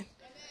understand? Amen.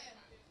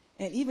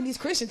 And even these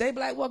Christians, they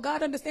be like, well,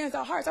 God understands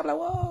our hearts. I'm like,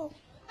 whoa.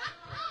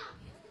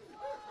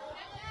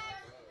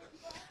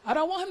 I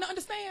don't want him to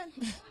understand.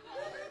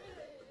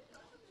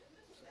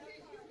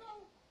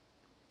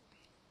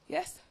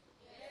 Yes?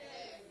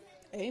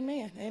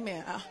 Amen.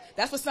 Amen.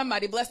 That's for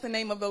somebody. Bless the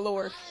name of the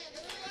Lord.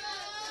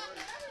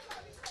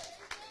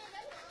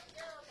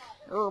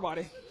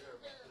 Everybody.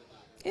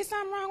 Is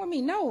something wrong with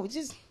me? No,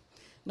 just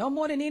no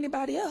more than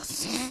anybody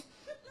else.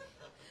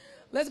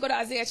 Let's go to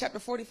Isaiah chapter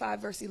 45,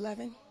 verse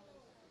 11.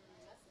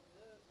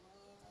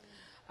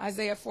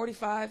 Isaiah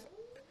 45,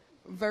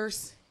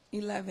 verse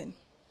 11.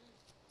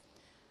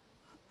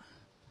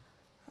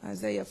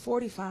 Isaiah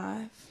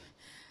 45.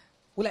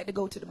 We like to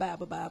go to the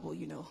Bible,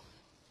 you know.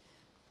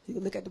 You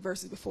can look at the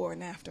verses before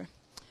and after.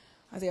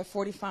 Isaiah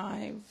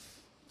 45.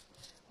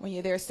 When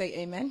you're there, say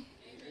amen.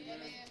 Amen.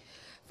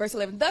 Verse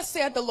 11. Thus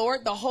saith the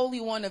Lord, the Holy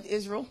One of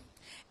Israel,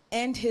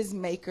 and his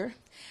Maker.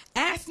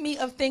 Ask me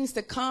of things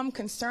to come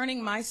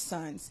concerning my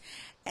sons,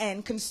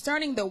 and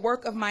concerning the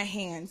work of my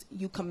hands,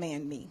 you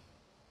command me.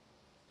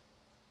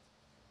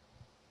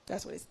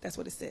 That's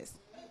what it says.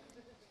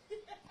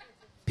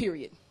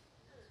 Period.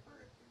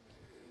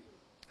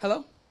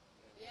 Hello?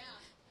 Yeah.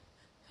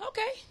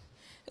 Okay.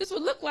 This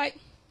would look like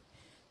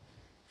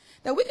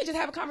that we could just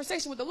have a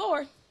conversation with the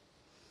Lord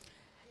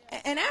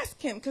and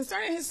ask him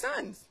concerning his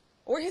sons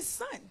or his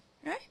son,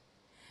 right?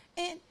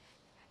 And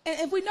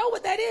if we know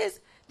what that is,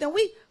 then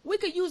we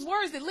could use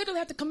words that literally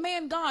have to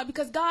command God,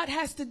 because God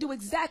has to do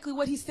exactly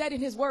what he said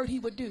in his word he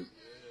would do.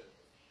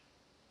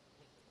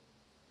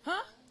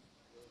 Huh?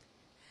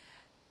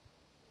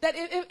 That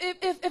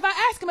if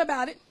I ask him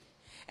about it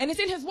and it's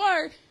in his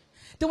word,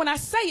 then when I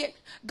say it,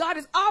 God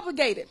is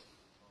obligated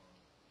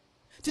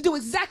to do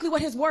exactly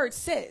what his word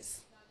says.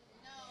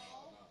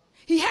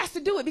 He has to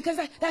do it because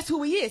that's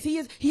who he is.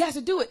 He has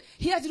to do it.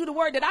 He has to do the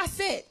word that I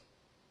said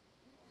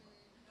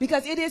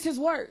because it is his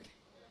word.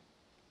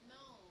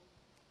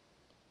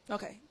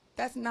 Okay,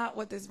 that's not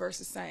what this verse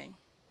is saying.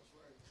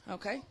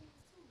 Okay?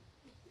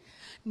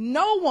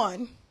 No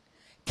one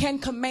can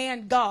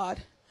command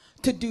God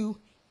to do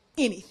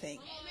anything.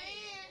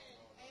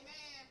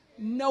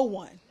 No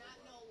one.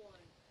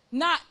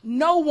 Not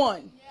no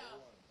one.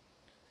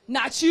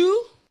 Not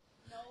you.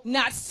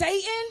 Not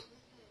Satan.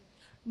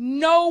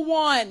 No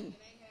one.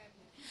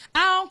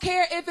 I don't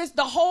care if it's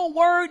the whole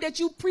word that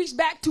you preach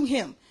back to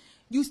him.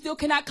 You still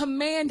cannot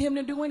command him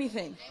to do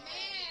anything.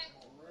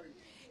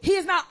 He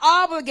is not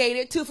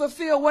obligated to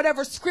fulfill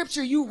whatever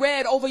scripture you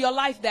read over your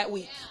life that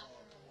week.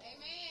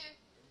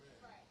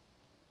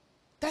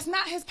 That's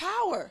not his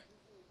power.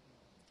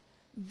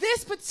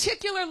 This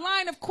particular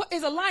line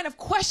is a line of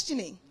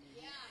questioning.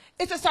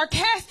 It's a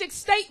sarcastic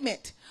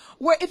statement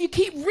where if you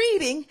keep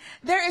reading,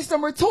 there is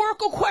some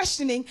rhetorical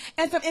questioning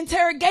and some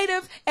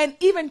interrogative and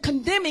even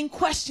condemning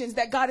questions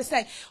that God is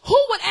saying. Who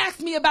would ask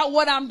me about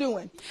what I'm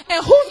doing?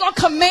 And who's going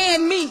to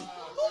command me?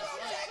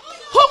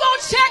 Who going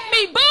to check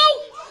me, boo?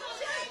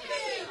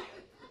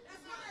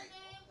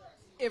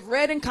 If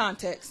read in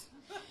context,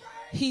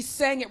 he's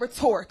saying it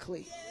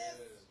rhetorically,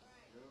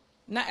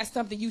 not as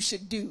something you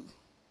should do.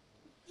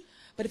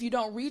 But if you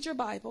don't read your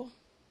Bible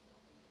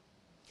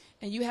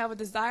and you have a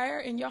desire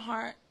in your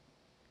heart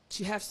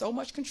to have so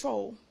much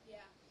control,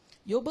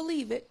 you'll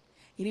believe it.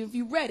 And even if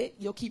you read it,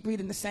 you'll keep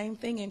reading the same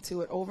thing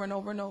into it over and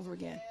over and over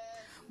again.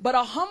 But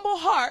a humble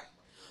heart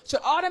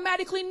should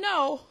automatically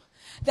know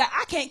that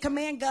I can't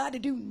command God to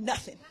do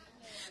nothing.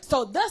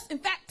 So thus, in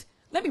fact,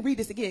 let me read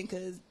this again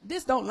because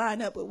this don't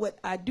line up with what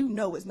I do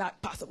know is not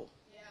possible.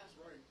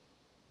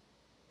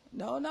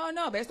 No.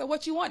 Based on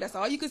what you want. That's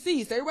all you can see.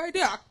 He said right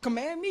there, I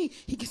command me.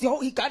 He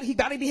got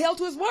to be held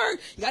to his word.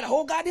 You got to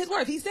hold God to his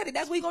word. If he said it,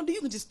 that's what he's going to do.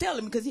 You can just tell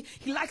him because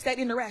he likes that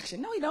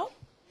interaction. No, he don't.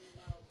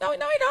 No, he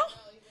don't.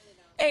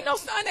 Ain't no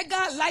sign that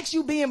God likes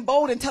you being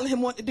bold and telling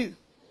him what to do.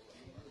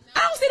 I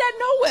don't see that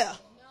nowhere.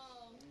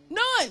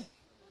 None.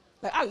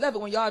 Like, I love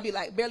it when y'all be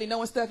like barely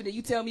knowing stuff and then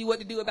you tell me what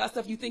to do about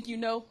stuff you think you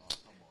know.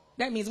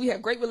 That means we have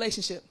a great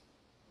relationship.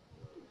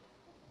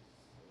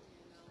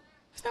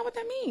 That's not what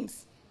that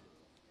means.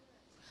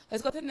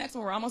 Let's go to the next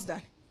one. We're almost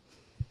done.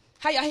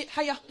 How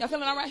y'all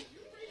feeling all right?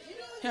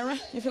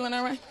 You feeling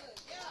all right?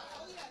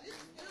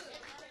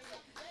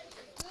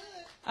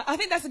 I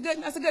think that's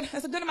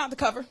a good amount to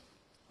cover.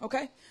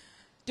 Okay?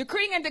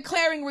 Decreeing and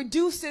declaring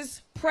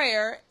reduces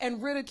prayer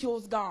and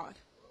ridicules God.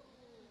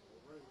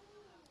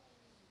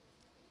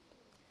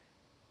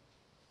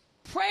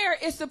 Prayer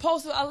is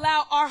supposed to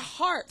allow our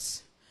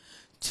hearts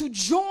to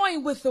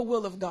join with the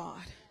will of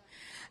God.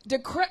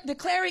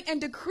 Declaring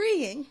and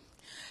decreeing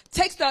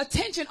takes the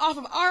attention off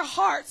of our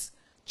hearts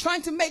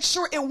trying to make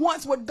sure it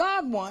wants what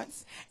God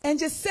wants and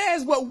just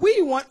says what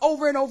we want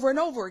over and over and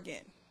over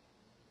again.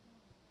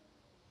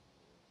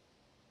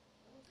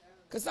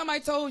 Because somebody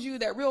told you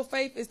that real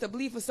faith is to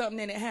believe for something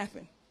and it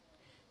happened.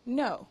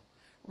 No.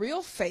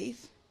 Real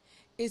faith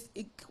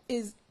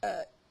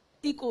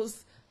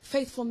equals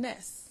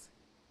faithfulness.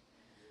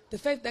 The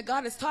faith that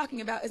God is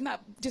talking about is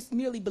not just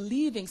merely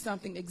believing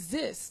something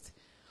exists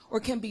or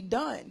can be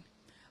done,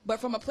 but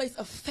from a place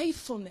of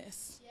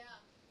faithfulness.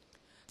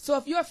 So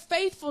if your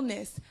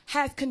faithfulness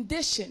has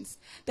conditions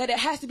that it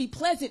has to be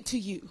pleasant to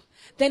you,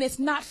 then it's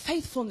not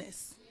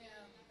faithfulness.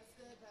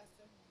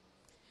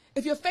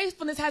 if your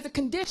faithfulness has a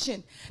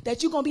condition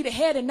that you're going to be the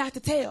head and not the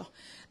tail,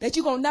 that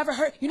you're going to never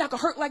hurt, you're not going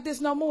to hurt like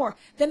this no more,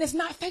 then it's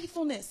not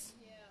faithfulness.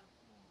 Yeah.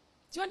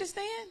 Do you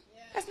understand?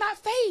 Yeah. That's not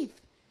faith.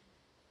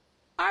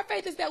 Our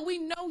faith is that we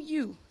know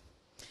you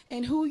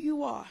and who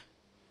you are.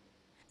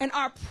 And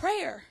our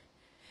prayer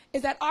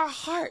is that our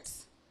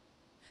hearts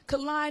could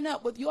line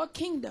up with your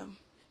kingdom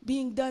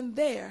being done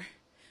there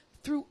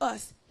through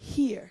us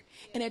here.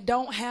 And it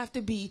don't have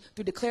to be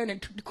through declaring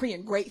and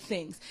decreeing great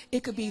things.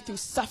 It could be through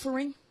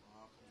suffering,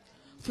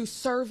 through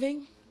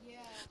serving,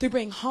 through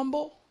being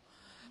humble,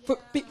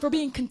 for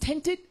being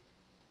contented.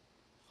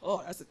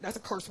 Oh, that's a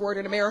curse word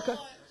in America.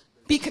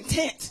 Be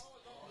content.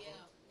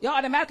 Y'all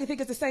automatically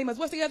think it's the same as,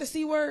 what's the other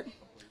C word?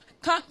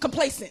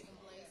 Complacent.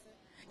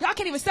 Y'all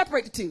can't even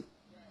separate the two,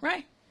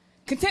 right?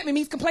 Contentment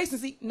means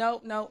complacency. No,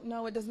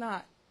 it does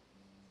not.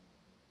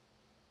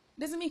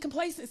 It doesn't mean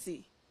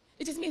complacency.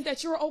 It just means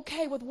that you're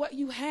okay with what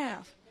you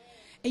have.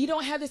 And you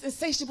don't have this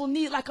insatiable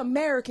need like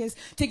Americans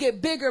to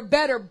get bigger,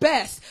 better,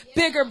 best.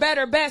 Bigger,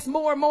 better, best,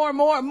 more.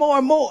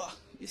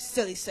 You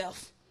silly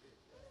self.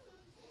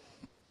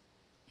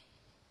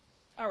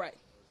 All right.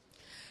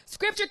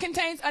 Scripture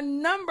contains a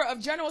number of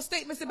general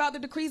statements about the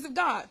decrees of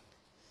God.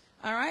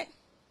 All right?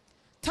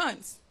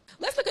 Tons.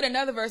 Let's look at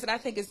another verse that I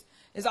think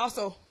is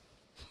also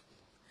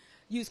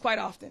used quite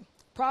often.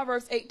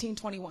 Proverbs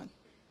 18:21.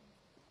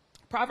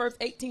 Proverbs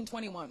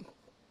 18:21.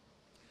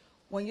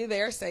 When you're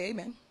there, say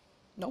amen.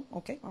 No?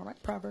 Okay. All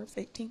right. Proverbs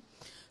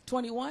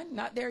 18:21.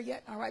 Not there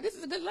yet. All right. This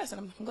is a good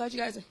lesson. I'm glad you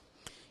guys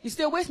you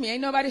still with me.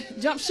 Ain't nobody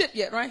jumped ship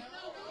yet, right?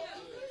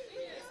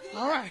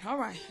 All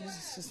right.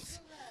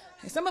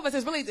 And some of us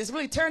is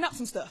really tearing up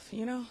some stuff,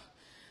 you know.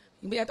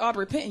 We have to all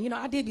repent. You know,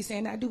 I did be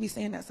saying that. I do be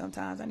saying that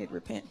sometimes. I need to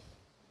repent.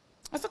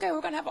 That's okay.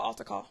 We're going to have an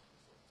altar call.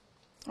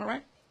 All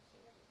right?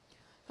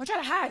 Don't try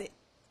to hide it.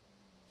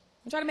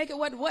 Don't try to make it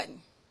what it wasn't.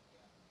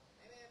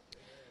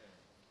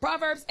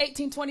 Proverbs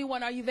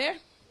 18:21. Are you there?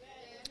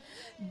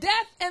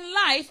 Death and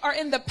life are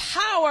in the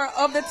power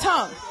of the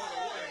tongue.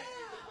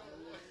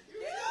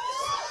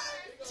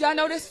 Do y'all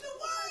know this?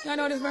 Y'all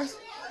know this verse?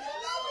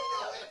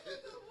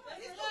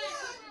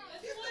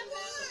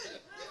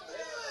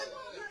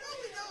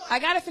 I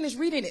got to finish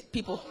reading it,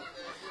 people.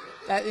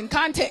 In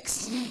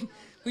context.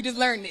 We just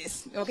learned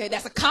this. Okay,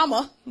 that's a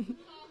comma.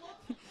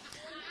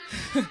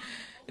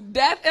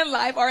 Death and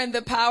life are in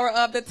the power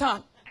of the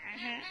tongue.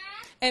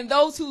 And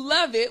those who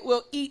love it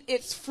will eat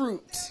its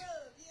fruit.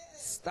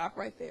 Stop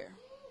right there.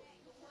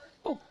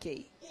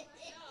 Okay.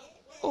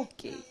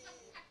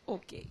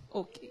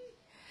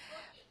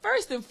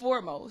 First and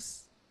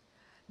foremost,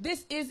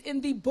 this is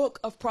in the book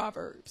of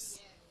Proverbs.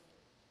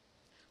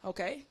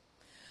 Okay?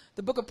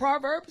 The book of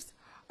Proverbs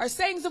are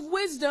sayings of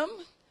wisdom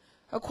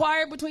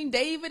acquired between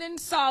David and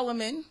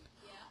Solomon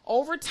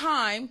over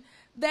time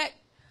that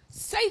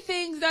say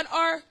things that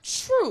are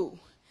true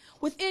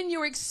within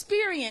your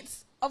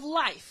experience of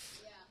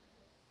life.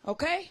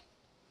 Okay?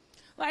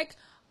 Like,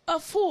 a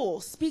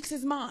fool speaks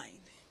his mind.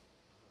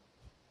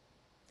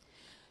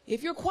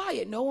 If you're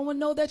quiet, no one will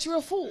know that you're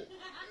a fool.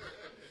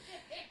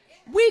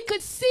 We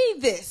could see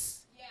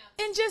this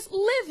in just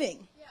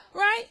living,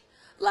 right?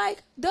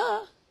 Like,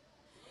 duh,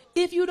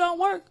 if you don't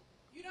work,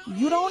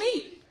 you don't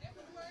eat.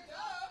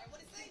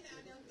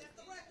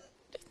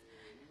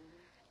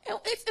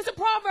 It's a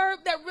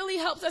proverb that really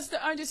helps us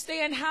to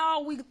understand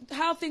how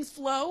things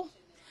flow,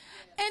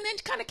 and then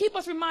kind of keep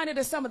us reminded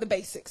of some of the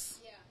basics.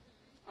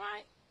 All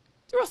right?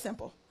 It's real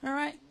simple. All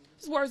right?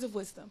 It's words of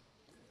wisdom.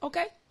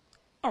 Okay?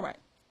 All right.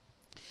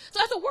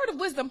 So as a word of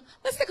wisdom,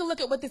 let's take a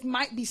look at what this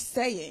might be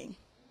saying,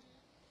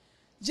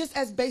 just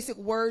as basic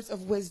words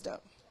of wisdom.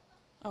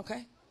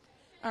 Okay?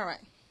 All right.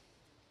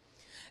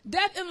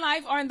 Death and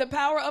life are in the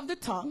power of the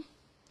tongue.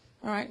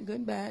 All right?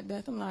 Good, bad,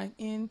 death and life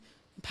in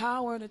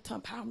power of the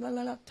tongue. Power, blah,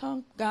 blah, blah,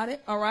 tongue. Got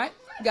it? All right?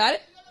 Got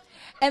it?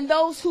 And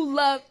those who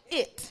love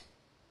it.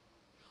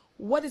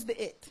 What is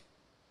the it?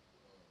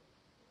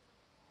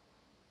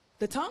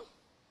 The tongue?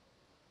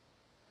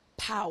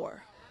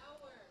 Power.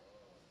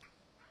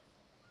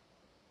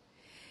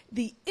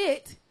 The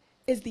it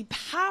is the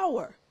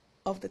power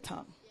of the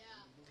tongue.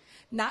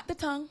 Not the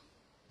tongue.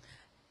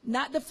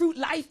 Not the fruit,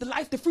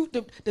 the fruit,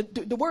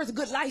 the words of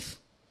good life.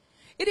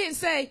 It didn't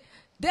say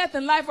death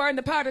and life are in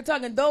the power of the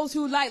tongue, and those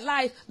who like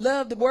life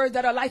love the words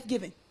that are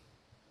life-giving.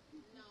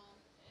 No.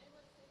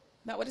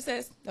 Not what it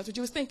says. That's what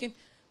you was thinking.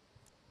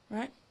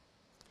 Right?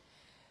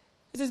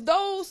 It says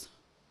those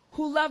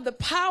who love the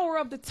power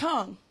of the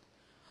tongue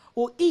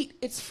will eat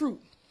its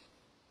fruit.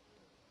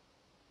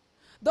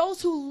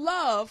 Those who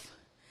love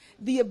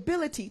the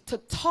ability to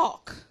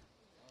talk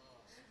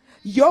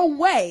your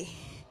way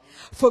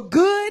for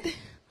good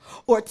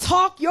or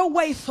talk your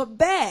way for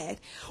bad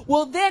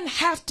will then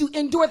have to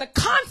endure the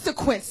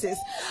consequences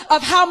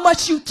of how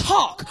much you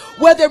talk,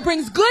 whether it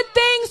brings good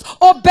things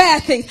or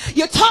bad things.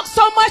 You talk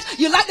so much,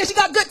 you like that you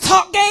got good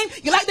talk game,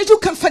 you like that you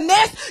can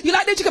finesse, you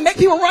like that you can make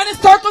people run in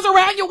circles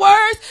around your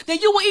words, then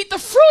you will eat the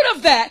fruit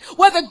of that,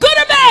 whether good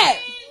or bad.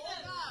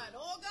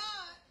 Oh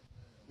God.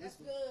 That's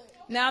good.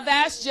 Now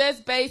that's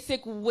just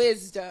basic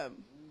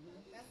wisdom.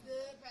 That's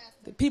good,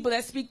 Pastor. The people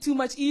that speak too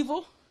much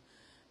evil,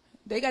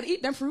 they got to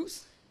eat them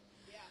fruits.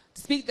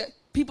 To speak the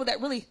people that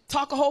really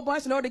talk a whole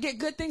bunch in order to get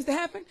good things to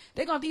happen,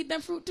 they're going to eat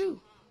them fruit too.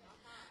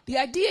 The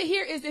idea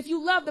here is if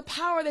you love the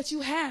power that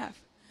you have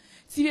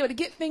to be able to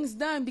get things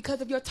done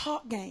because of your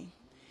talk game,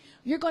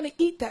 you're going to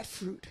eat that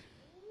fruit.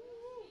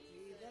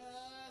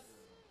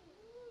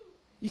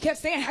 You kept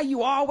saying how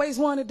you always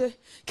wanted to,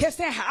 kept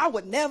saying how I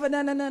would never,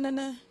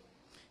 no.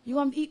 You're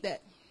going to eat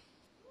that.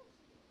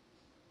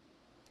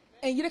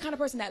 And you're the kind of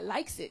person that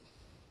likes it.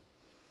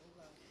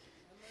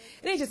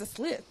 It ain't just a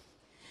slip.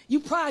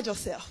 You pride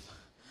yourself.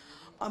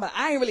 But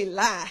I ain't really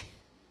lie.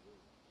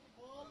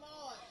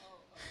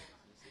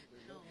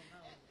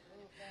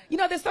 You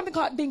know, there's something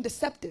called being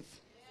deceptive.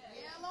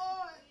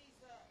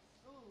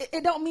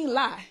 It don't mean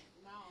lie.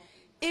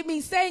 It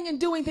means saying and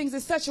doing things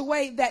in such a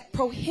way that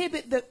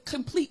prohibit the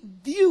complete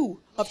view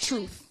of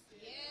truth.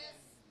 Yes.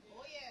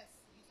 Oh, yes.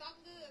 You talk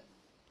good.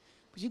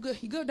 But you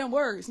good with them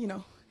words, you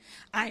know.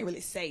 I ain't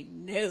really say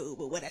no,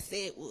 but what I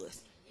said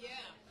was. Yeah.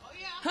 Oh,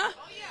 yeah. Huh?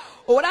 Oh, yeah.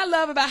 Or what I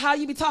love about how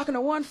you be talking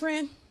to one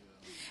friend,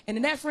 and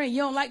then that friend,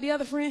 you don't like the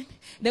other friend.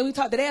 Then we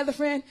talk to the other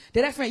friend,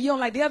 then that friend, you don't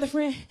like the other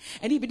friend.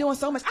 And he be doing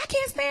so much. I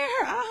can't stand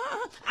her.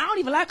 I don't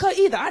even like her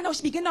either. I know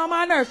she be getting on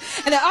my nerves.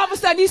 And then all of a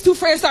sudden, these two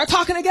friends start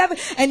talking together,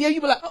 and you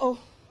be like, uh-oh.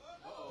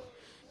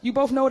 You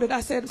both know that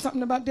I said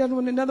something about the other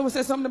one, and the other one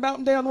said something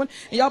about the other one,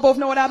 and y'all both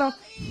know what I don't.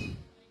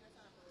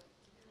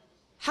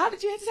 How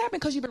did you have this happen?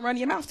 Because you've been running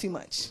your mouth too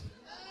much.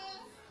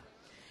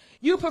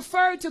 You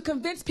prefer to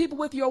convince people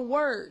with your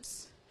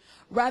words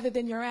rather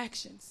than your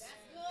actions. That's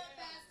good,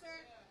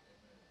 Pastor.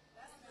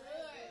 That's good.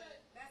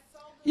 That's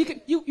so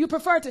good. You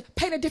prefer to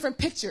paint a different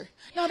picture.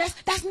 No,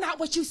 that's not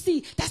what you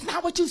see. That's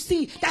not what you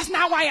see. That's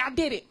not why I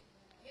did it.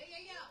 Yeah.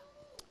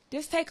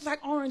 This tastes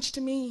like orange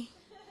to me.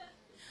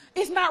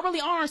 It's not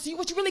really orange. So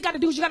what you really got to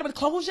do is you got to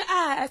close your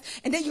eyes,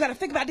 and then you got to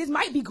think about this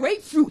might be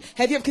grapefruit.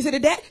 Have you ever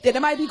considered that there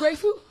might be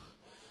grapefruit?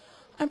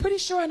 I'm pretty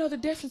sure I know the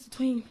difference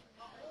between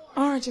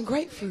orange and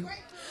grapefruit.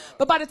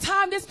 But by the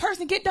time this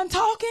person get done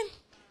talking,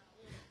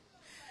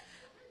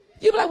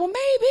 you be like, well,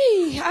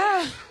 maybe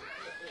it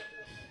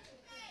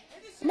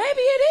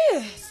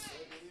is.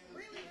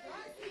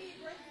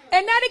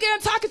 And now they get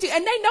done talking to you,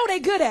 and they know they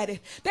good at it.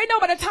 They know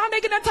by the time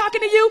they get done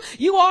talking to you,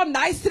 you all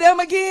nice to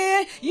them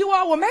again. You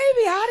all, well, maybe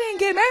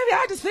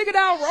I just figured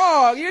out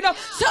wrong, you know.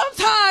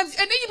 Sometimes,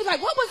 and then you be like,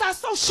 what was I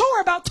so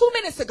sure about 2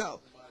 minutes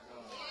ago?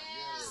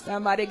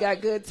 Somebody got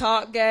good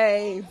talk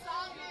game.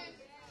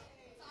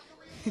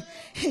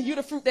 You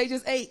the fruit they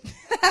just ate.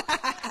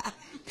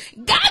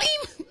 Got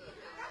him.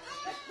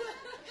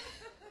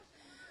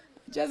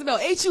 Jezebel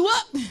ate you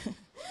up.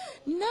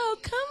 No,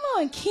 come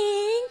on,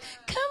 King.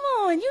 Come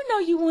on. You know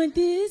you want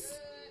this.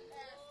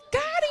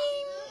 Got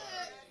him.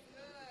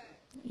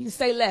 You can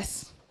say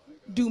less,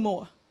 do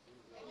more.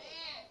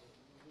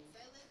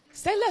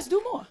 Say less,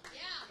 do more.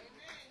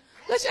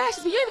 Let your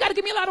actions be. You ain't got to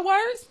give me a lot of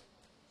words.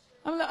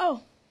 I'm like,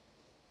 oh,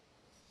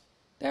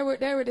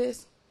 there it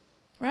is.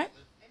 Right?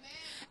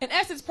 In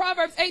essence,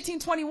 Proverbs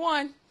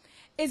 18:21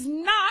 is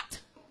not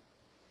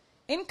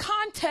in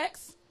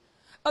context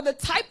of the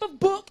type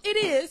of book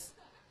it is,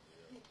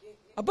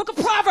 a book of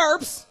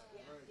Proverbs.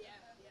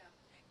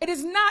 It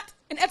is not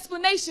an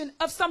explanation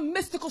of some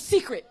mystical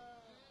secret.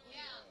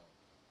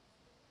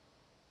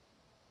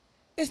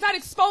 It's not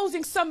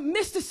exposing some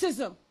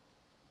mysticism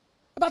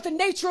about the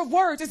nature of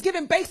words. It's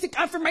giving basic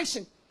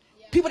information.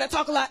 People that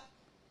talk a lot,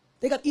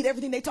 they got to eat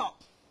everything they talk.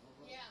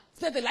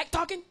 So if they like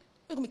talking,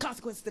 there's going to be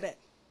consequences to that.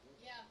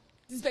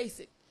 This is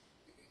basic.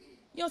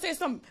 You don't say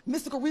some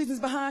mystical reasons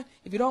behind.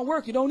 If you don't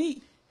work, you don't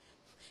eat.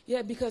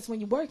 Yeah, because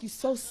when you work, you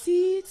sow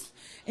seeds,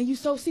 and you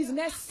sow seeds, and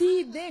that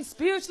seed then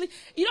spiritually,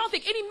 you don't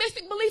think any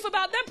mystic belief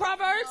about them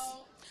Proverbs.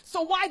 No.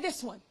 So why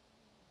this one?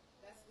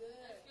 That's good.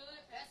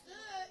 That's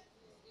good.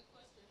 Good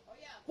question. Oh,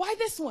 yeah. Why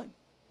this one?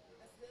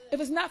 If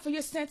it's not for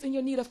your sense and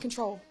your need of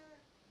control.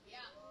 Yeah.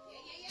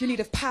 Your need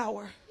of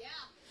power. Yeah.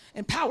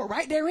 And power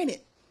right there in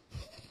it.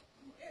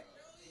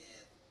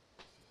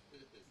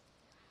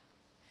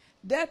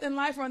 Death and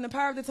life are in the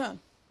power of the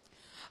tongue.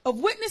 Of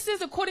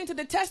witnesses according to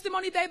the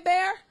testimony they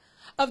bear.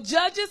 Of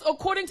judges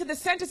according to the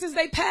sentences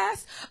they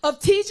pass. Of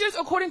teachers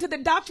according to the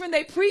doctrine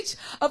they preach.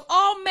 Of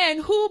all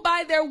men who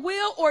by their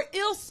will or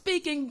ill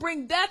speaking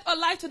bring death or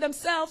life to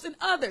themselves and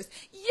others.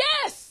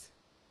 Yes.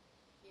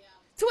 Yeah.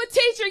 To a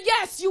teacher,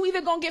 yes, you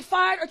either going to get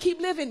fired or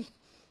keep living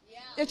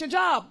at your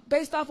job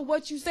based off of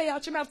what you say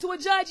out your mouth. To a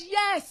judge,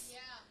 yes. Yeah.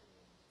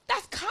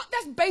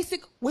 That's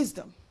basic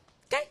wisdom.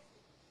 Okay?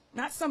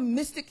 Not some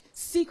mystic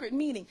secret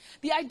meaning.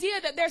 The idea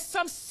that there's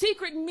some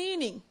secret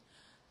meaning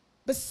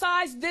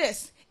besides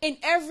this in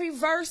every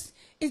verse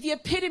is the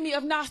epitome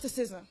of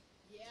Gnosticism.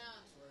 Yeah.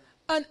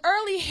 An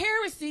early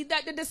heresy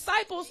that the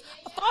disciples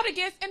fought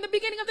against in the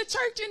beginning of the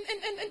church in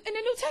the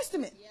New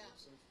Testament. Yeah.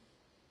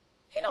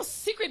 Ain't no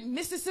secret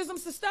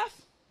mysticisms to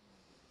stuff.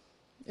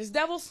 There's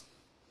devils.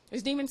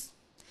 There's demons.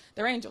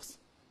 They're angels.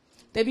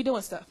 They be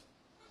doing stuff.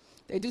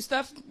 They do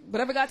stuff,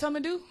 whatever God told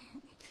them to do.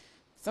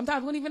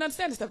 Sometimes we don't even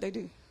understand the stuff they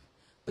do.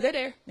 But they're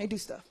there. They do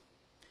stuff.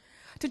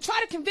 To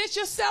try to convince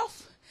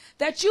yourself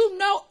that you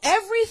know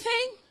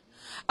everything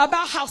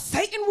about how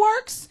Satan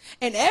works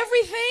and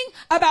everything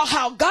about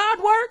how God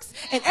works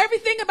and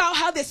everything about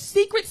how this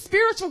secret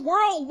spiritual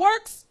world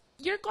works,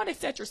 you're going to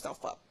set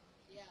yourself up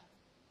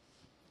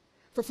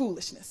for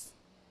foolishness.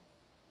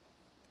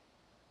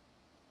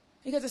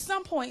 Because at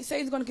some point,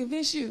 Satan's going to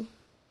convince you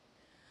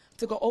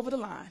to go over the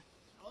line.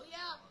 Oh, yeah.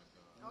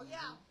 Oh, yeah.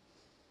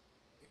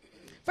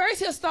 First,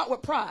 he'll start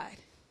with pride.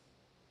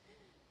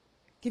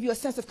 Give you a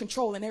sense of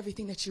control in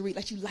everything that you read,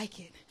 like you like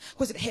it.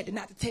 Was it the head and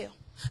not the tail?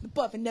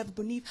 Above and never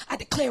beneath. I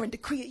declare and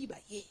decree it. You be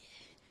like, yeah.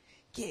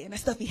 Yeah, and that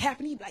stuff be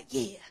happening. You be like,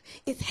 yeah,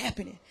 it's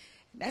happening.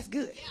 And that's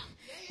good.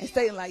 And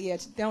Satan like, yeah,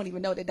 they don't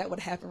even know that would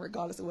happen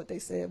regardless of what they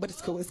said. But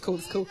it's cool, it's cool,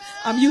 it's cool.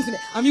 I'm using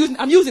it.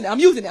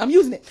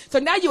 So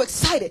now you're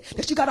excited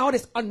that you got all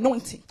this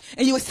anointing.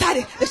 And you're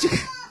excited that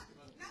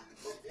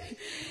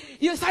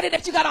you're excited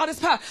that you got all this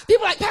power.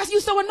 People are like, Pastor,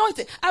 you're so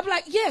anointed. I be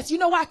like, yes, you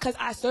know why? Because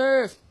I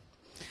serve.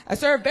 I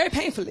serve very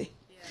painfully.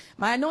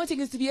 My anointing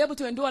is to be able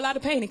to endure a lot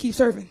of pain and keep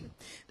serving.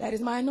 That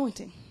is my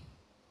anointing.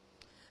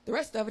 The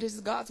rest of it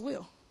is God's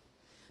will.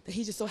 That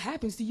he just so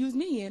happens to use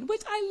me in,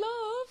 which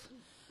I love.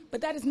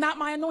 But that is not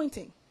my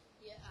anointing.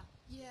 Yeah.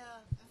 Yeah.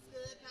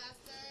 That's good,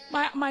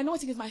 Pastor. My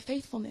anointing is my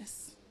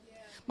faithfulness. Yeah.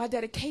 My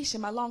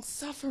dedication, my long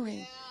suffering.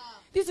 Yeah.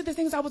 These are the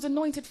things I was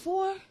anointed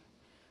for.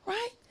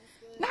 Right?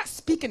 Not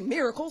speaking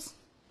miracles.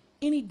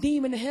 Any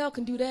demon in hell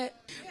can do that.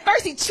 Yeah.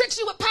 First, he tricks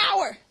you with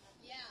power.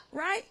 Yeah.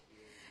 Right?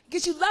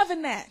 Gets you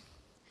loving that.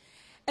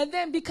 And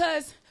then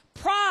because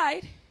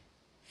pride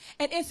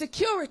and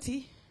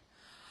insecurity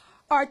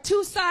are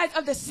two sides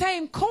of the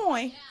same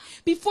coin, yeah.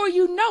 Before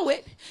you know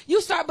it,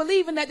 you start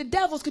believing that the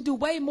devils could do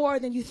way more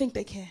than you think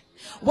they can.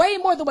 Yeah. Way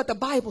more than what the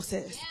Bible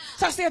says. Yeah.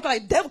 Start saying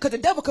like devil, because the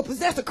devil could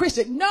possess a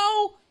Christian.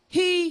 No,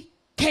 he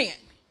can't.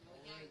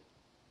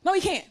 No,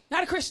 he can't.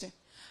 Not a Christian.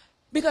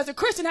 Because a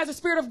Christian has the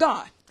Spirit of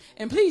God.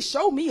 And please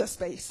show me a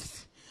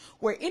space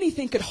where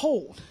anything could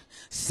hold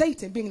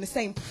Satan being in the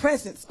same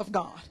presence of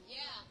God. Yeah.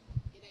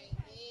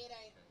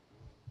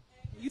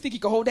 You think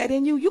you can hold that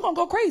in you? You're going to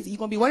go crazy. You're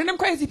going to be one of them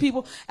crazy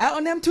people out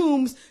on them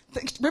tombs,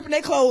 ripping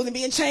their clothes and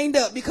being chained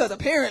up because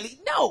apparently,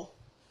 no,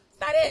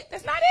 that's not it.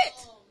 That's not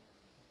it.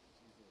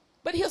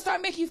 But he'll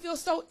start making you feel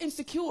so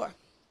insecure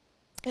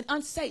and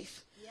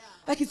unsafe. Yeah.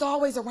 Like he's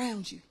always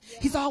around you. Yeah.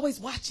 He's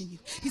always watching you.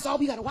 He's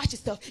always, you got to watch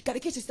yourself. You got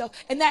to get yourself.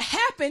 And that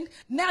happened.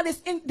 Now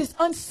this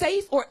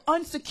unsafe or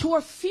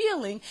unsecure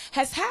feeling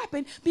has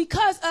happened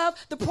because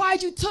of the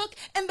pride you took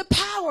and the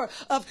power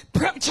of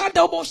get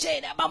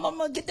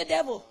the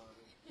devil.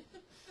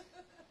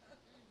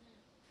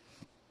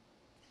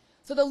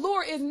 So the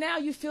lure is now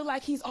you feel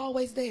like he's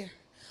always there,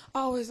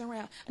 always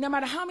around. And no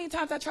matter how many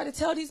times I try to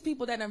tell these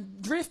people that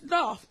have drifted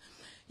off,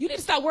 you need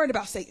to stop worrying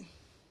about Satan.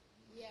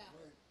 Yeah.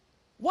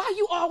 Why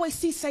you always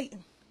see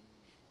Satan?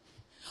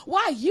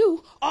 Why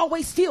you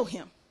always feel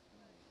him?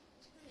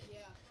 Yeah.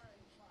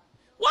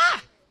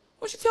 Why?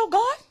 Won't you feel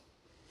God?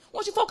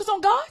 Won't you focus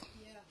on God?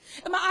 Yeah.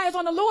 And my eyes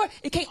on the Lord,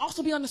 it can't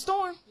also be on the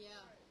storm. Yeah.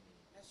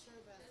 That's true.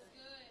 That's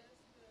good.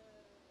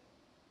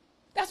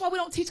 That's why we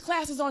don't teach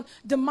classes on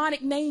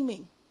demonic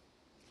naming.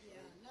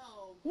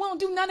 We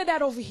don't do none of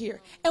that over here.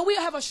 And we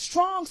have a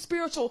strong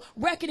spiritual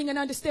reckoning and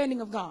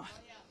understanding of God.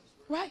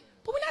 Right?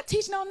 But we're not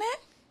teaching on that.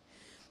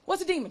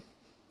 What's a demon?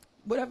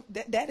 Whatever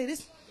that it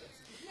is.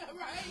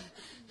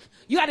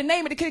 You got to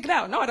name it to kick it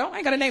out. No, I don't. I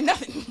ain't got to name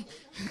nothing.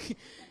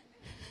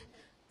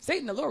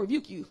 Satan, the Lord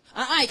rebuke you.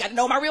 I ain't got to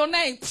know my real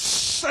name.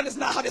 That is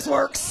not how this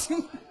works.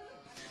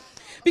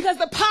 Because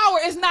the power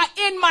is not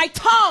in my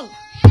tongue.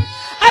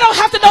 I don't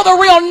have to know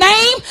the real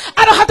name.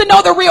 I don't have to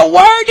know the real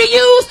word to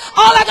use.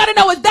 All I got to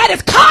know is that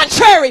is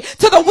contrary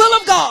to the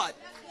will of God.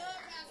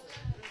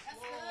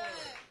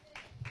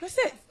 That's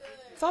it.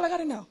 That's all I got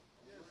to know.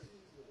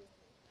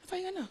 That's all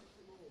you got to know.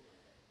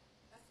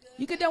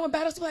 You get done with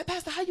battles, you're like,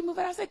 Pastor, how you move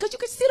it? I say, because you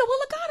can see the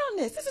will of God on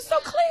this. This is so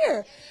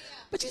clear.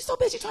 But you're so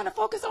busy trying to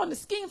focus on the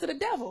schemes of the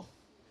devil.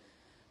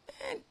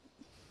 And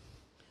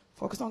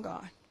focus on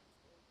God.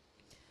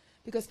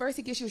 Because first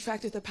he gets you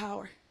attracted to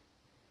power.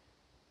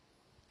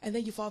 And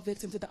then you fall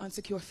victim to the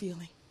unsecure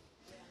feeling.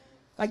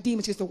 Like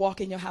demons used to walk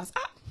in your house.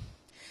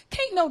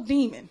 Can't no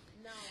demon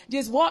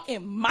just walk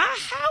in my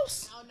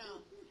house.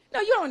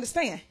 No, you don't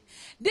understand.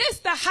 This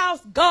the house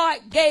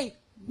God gave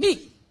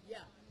me. Yeah.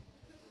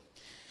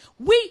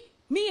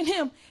 Me and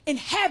him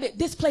inhabit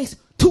this place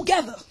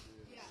together.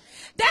 Yeah.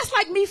 That's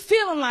like me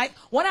feeling like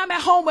when I'm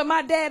at home with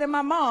my dad and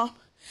my mom,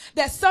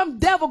 that some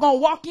devil gonna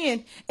walk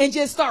in and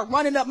just start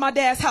running up my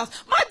dad's house.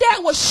 My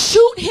dad would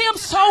shoot him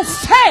so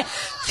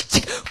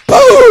fast.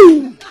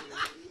 Boom!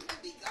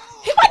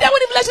 My dad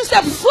wouldn't even let you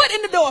step foot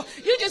in the door.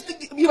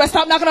 You better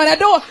stop knocking on that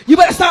door. You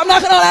better stop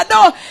knocking on that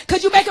door.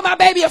 Because you're making my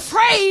baby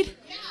afraid.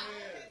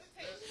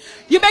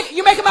 You're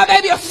making my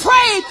baby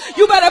afraid.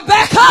 You better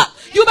back up.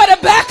 You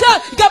better back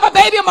up. You got my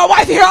baby and my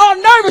wife here all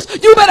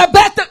nervous. You better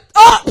back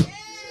up.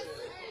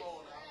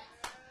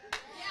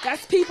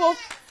 That's people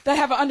that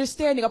have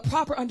a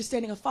proper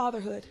understanding of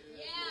fatherhood.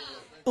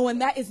 And when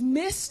that is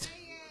missed,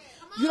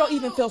 you don't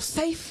even feel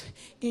safe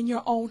in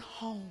your own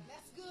home.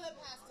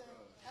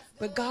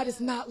 But God is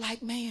not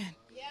like man.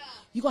 Yeah.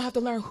 You're going to have to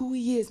learn who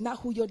he is, not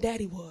who your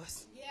daddy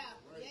was. Yeah.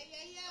 Yeah.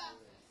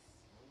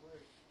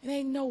 It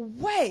ain't no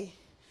way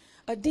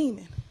a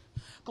demon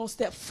going to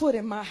step foot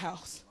in my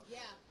house. Yeah.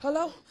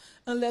 Hello?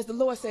 Unless the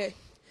Lord said,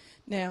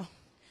 now,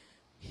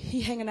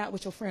 he hanging out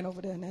with your friend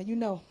over there. Now, you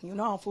know I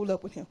don't fool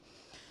up with him.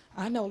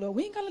 I know, Lord.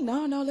 We ain't going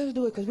to, no, let's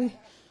do it because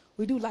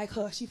we do like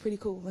her. She's pretty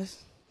cool. Let's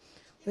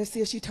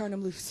see if she turn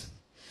him loose.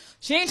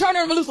 She ain't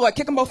turning him loose, Lord.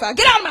 Kick them both out.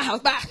 Get out of my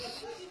house. Bye.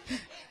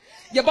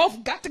 You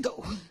both got to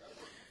go.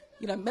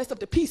 You done messed up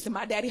the peace in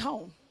my daddy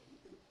home.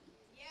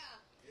 Yeah.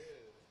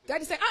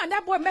 Daddy said,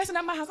 that boy messing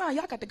up my house.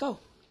 Y'all got to go.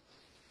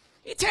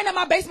 He tearing up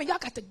my basement. Y'all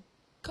got to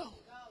go.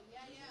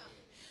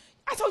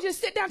 I told you to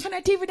sit down, turn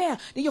that TV down.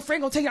 Then your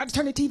friend gonna tell you how to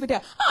turn the TV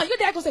down. Your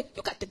dad gonna say,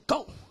 you got to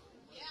go.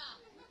 Yeah.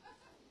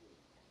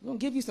 We're gonna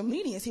give you some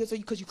lenience here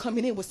because you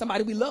coming in with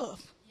somebody we love.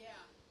 Yeah.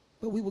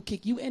 But we will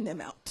kick you and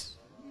them out.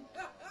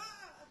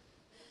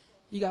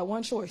 You got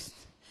one choice.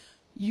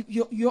 You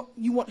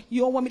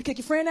don't want me to kick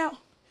your friend out?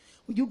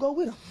 Well, you go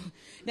with him.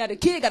 Now the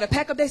kid got to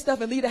pack up their stuff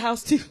and leave the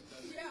house too.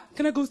 Yeah.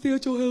 Can I go stay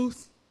at your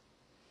house?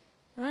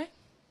 All right?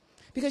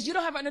 Because you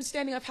don't have an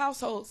understanding of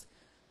households.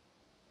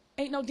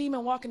 Ain't no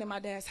demon walking in my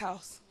dad's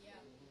house. Yeah.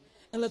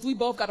 Unless we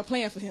both got a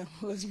plan for him.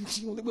 What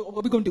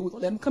we going to do? We're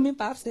going to let him come in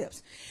 5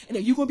 steps. And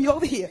then you're going to be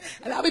over here.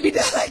 And I'll be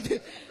down like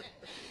this.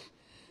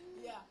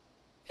 Yeah.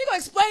 He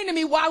going to explain to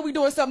me why we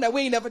doing something that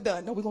we ain't never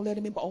done. No, we're going to let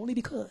him in, but only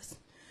because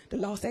the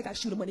law said I got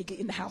to shoot him when they get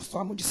in the house. So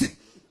I'm going to just say,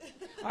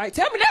 all right,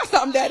 tell me now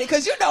something, Daddy,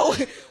 because you know,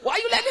 why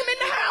you letting him in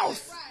the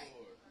house? Right.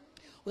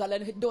 We got to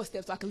let him hit the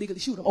doorstep so I can legally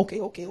shoot him. Okay.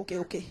 We're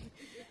going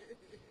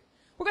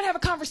to have a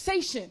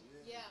conversation.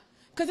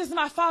 Because this is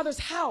my Father's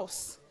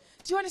house.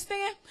 Do you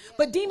understand?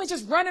 But demons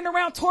just running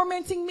around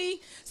tormenting me.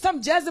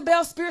 Some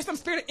Jezebel spirit, some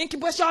spirit of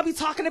incubus y'all be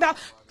talking about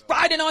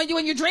riding on you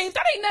in your dreams.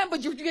 That ain't nothing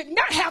but you're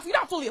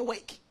not fully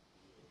awake.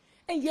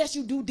 And yes,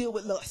 you do deal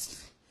with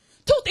lust.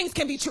 2 things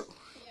can be true.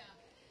 Yeah.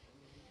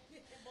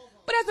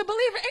 But as a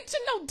believer, ain't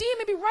you no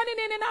demon be running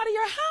in and out of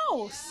your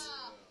house?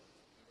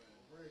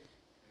 Yeah.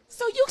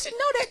 So you should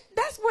know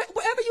that's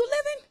wherever you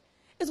living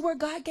is where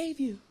God gave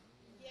you.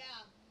 Yeah.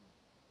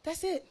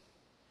 That's it.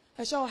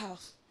 That's your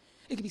house.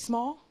 It could be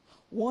small,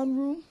 1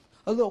 room,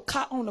 a little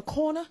cot on the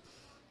corner.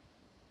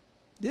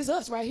 This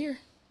us right here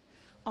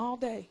all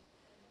day.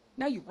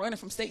 Now you running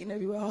from Satan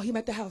everywhere. Oh, him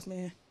at the house,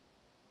 man.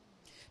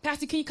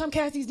 Pastor, can you come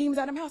cast these demons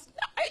out of my house?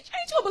 No, ain't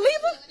you a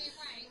believer?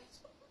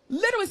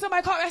 Literally,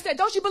 somebody called me. I said,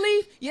 don't you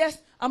believe? Yes,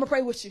 I'm going to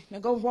pray with you. Now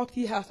go walk to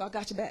your house. I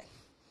got your back.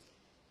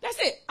 That's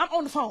it. I'm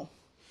on the phone.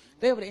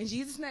 They over there in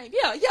Jesus' name.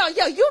 Yeah,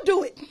 you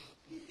do it.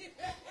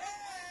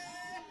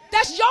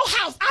 That's your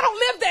house. I don't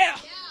live there.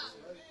 Yeah.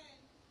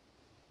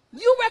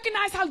 You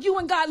recognize how you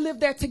and God live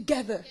there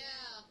together.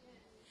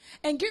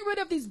 Yeah. And get rid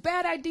of these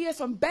bad ideas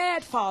from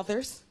bad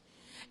fathers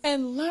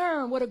and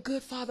learn what a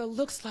good father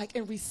looks like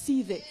and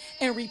receive it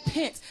and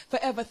repent for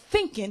ever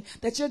thinking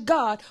that your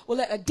God will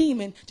let a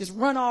demon just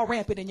run all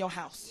rampant in your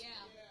house. Yeah.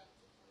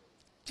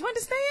 Do you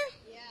understand?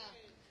 Yeah.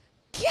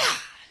 God.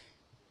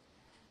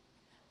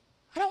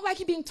 I don't like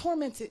you being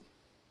tormented.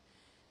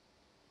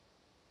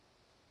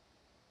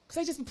 Because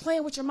they just be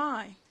playing with your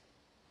mind.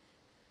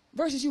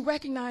 Versus you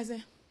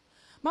recognizing,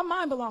 my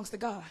mind belongs to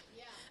God.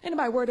 Yeah. Ain't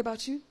nobody worried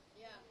about you.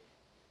 Yeah.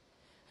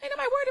 Ain't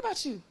nobody worried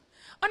about you.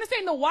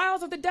 Understanding the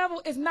wiles of the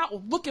devil is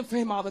not looking for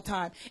him all the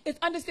time. It's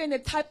understanding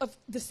the type of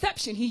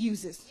deception he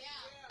uses. Yeah.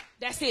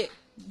 That's it.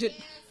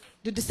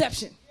 The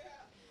deception. Yeah.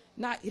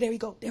 Not, there we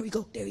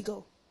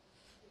go.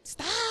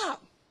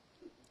 Stop.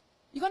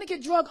 You're going to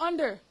get drug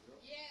under.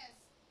 Yes.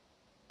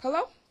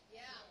 Hello?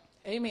 Yeah.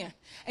 Amen.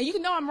 And you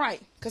can know I'm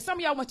right. Because some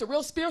of y'all went to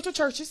real spiritual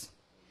churches.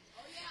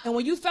 Oh, yeah. And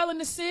when you fell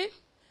into sin,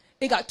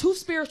 it got too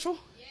spiritual.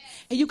 Yes.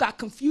 And you got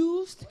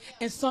confused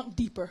and sunk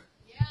deeper.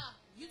 Yeah.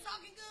 You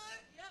talking good?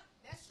 Yep.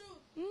 That's true.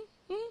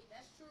 Mm-hmm.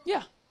 That's true.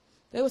 Yeah.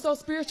 They were so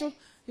spiritual.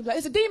 You'd be like,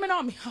 it's a demon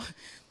on me.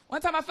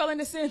 One time I fell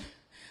into sin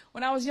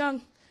when I was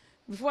young.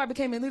 Before I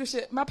became in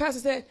leadership, my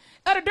pastor said,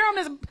 Elder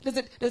Durham,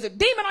 there's a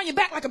demon on your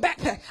back like a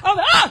backpack. I was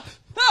like, ah!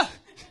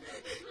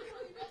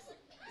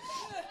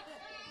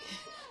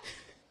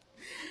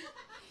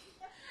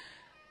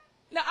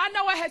 Now, I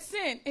know I had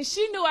sinned, and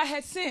she knew I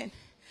had sinned.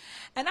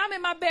 And I'm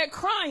in my bed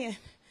crying,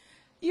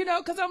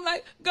 because I'm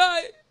like,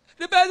 God,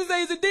 the pastor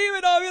says a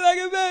demon on me like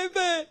a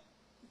backpack.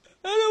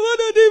 I don't want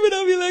no demon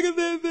on me like a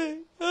backpack.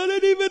 I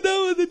didn't even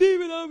know it was a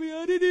demon on me.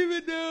 I didn't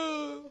even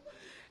know.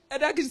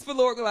 And I could just feel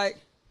the Lord like,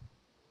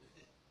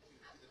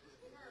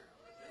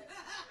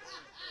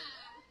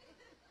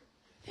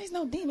 there's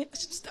no demon.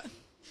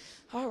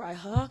 All right,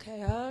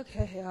 okay,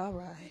 all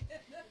right.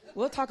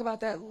 We'll talk about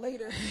that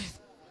later.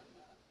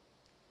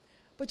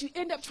 But you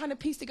end up trying to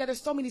piece together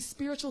so many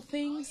spiritual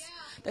things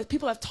that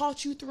people have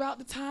taught you throughout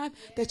the time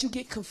that you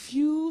get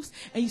confused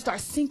and you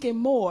start sinking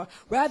more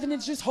rather than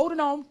just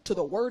holding on to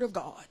the word of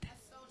God.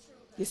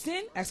 You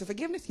sin, ask for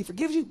forgiveness, he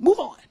forgives you, move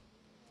on.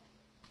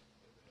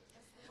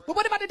 But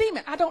what about the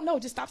demon? I don't know,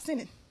 just stop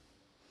sinning.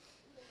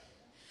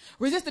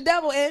 Resist the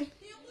devil and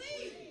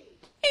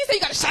he said you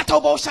got to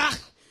chateau shot,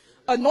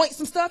 anoint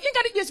some stuff. You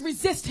got to just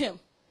resist him.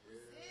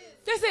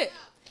 That's it.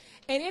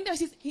 And in there,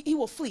 he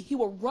will flee. He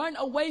will run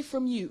away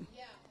from you.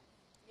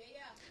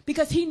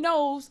 Because he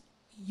knows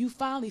you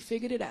finally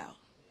figured it out.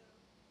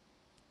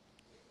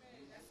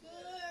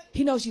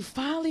 He knows you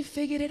finally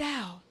figured it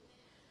out.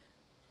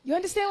 You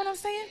understand what I'm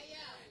saying?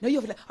 No,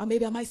 you'll be like, oh,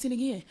 maybe I might sin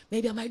again.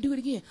 Maybe I might do it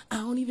again. I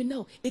don't even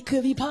know. It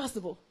could be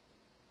possible.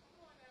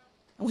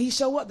 And when he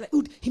show up, like,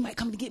 ooh, he might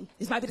come to get me.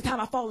 This might be the time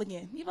I fall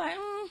again. You're like,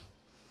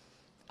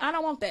 I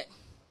don't want that.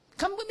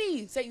 Come with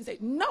me. Satan say,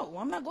 no,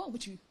 I'm not going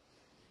with you.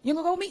 You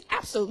gonna go with me?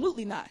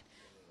 Absolutely not.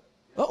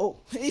 Uh-oh.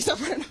 He's up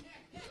right now.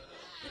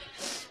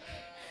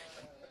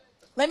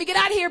 Let me get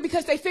out of here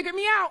because they figured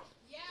me out.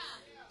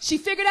 He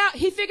figured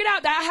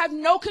out that I have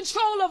no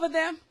control over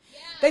them.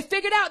 They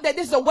figured out that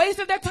this is a waste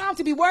of their time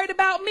to be worried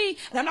about me.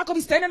 And I'm not going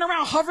to be standing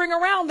around hovering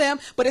around them.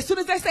 But as soon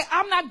as they say,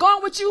 I'm not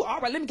going with you. All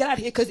right, let me get out of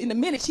here. Because in a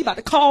minute, she about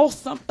to call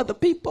some other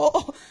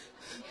people.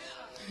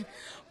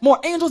 More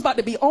angels about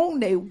to be on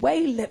their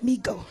way. Let me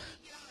go.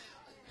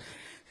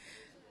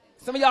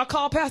 Some of y'all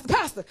call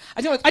Pastor.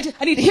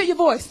 I need to hear your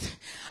voice.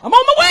 I'm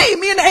on my way.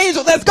 Me and the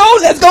angel.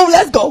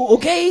 Let's go.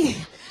 Okay.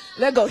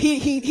 Let go.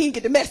 He didn't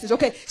get the message.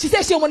 Okay. She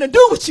said she don't want to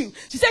do with you.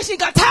 She said she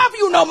ain't got time for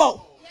you no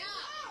more.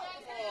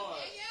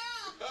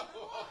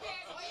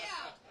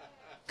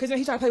 Because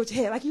he trying to play with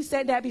your head. Like you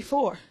said that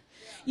before.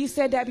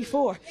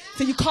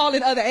 So you call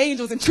in other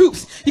angels and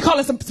troops. You call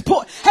in some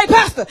support. Hey,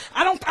 Pastor,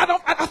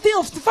 I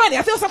feel funny.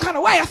 I feel some kind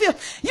of way. I feel,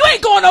 you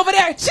ain't going over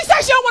there. She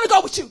said she don't want to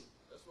go with you.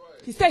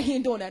 He said he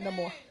ain't doing that no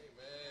more.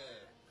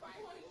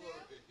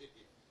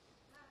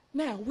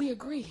 Now we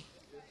agree.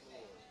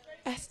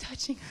 As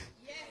touching.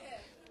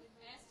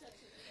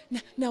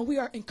 Now we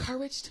are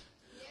encouraged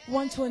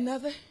one to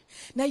another.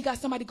 Now you got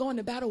somebody going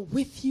to battle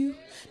with you,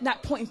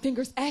 not pointing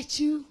fingers at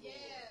you.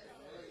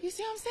 You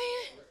see what I'm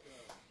saying?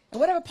 And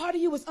whatever part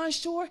of you was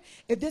unsure,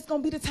 if this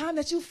going to be the time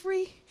that you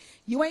free,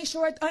 you ain't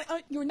sure.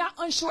 You're not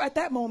unsure at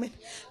that moment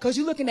because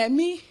you're looking at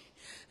me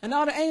and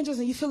all the angels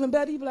and you feeling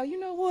better. You be like, you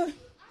know what?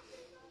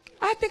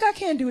 I think I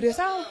can do this.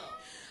 I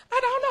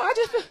don't know. I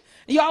just feel.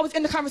 You always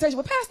end the conversation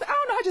with Pastor. I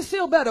don't know. I just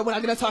feel better when I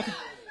get done talking.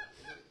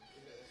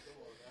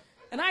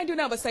 And I ain't do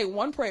nothing but say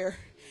one prayer.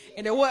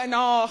 And it wasn't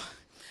all,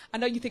 I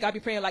know you think I'd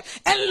be praying like,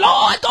 and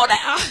Lord, go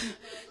down.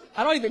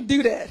 I don't even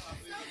do that.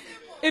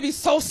 It'd be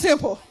so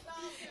simple.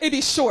 It'd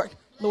be short.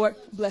 Lord,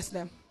 bless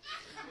them.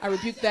 I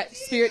rebuke that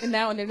spirit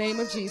now in the name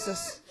of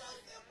Jesus.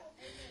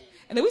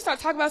 And then we start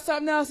talking about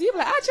something else. You be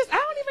like, I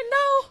don't even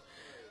know.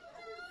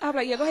 I'll be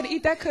like, yeah, go ahead and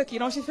eat that cookie.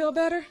 Don't you feel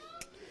better?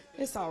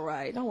 It's all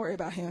right. Don't worry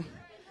about him.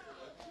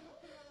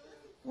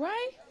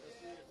 Right?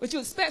 But you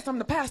expect from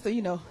the pastor,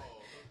 you know.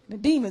 The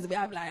demons will be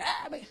like,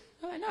 I'm like,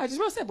 no, it's just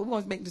real simple. We're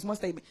going to make just one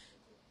statement.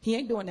 He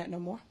ain't doing that no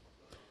more.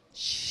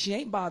 She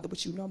ain't bothered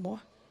with you no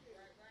more.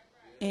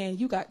 And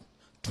you got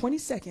 20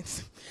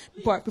 seconds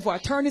before I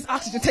turn this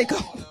oxygen take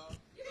up.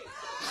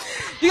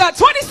 You got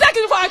 20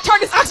 seconds before I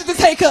turn this oxygen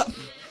take up.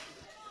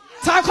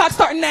 Time clock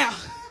starting now.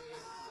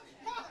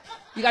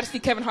 You got to see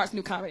Kevin Hart's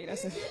new comedy.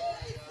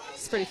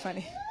 It's pretty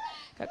funny.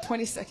 Got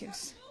 20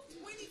 seconds.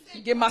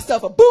 Give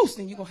myself a boost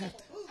and you're going to have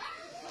to.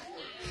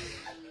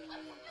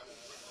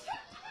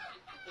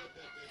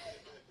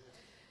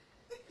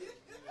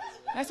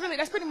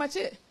 That's pretty much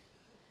it.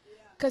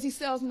 Because he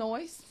sells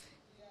noise.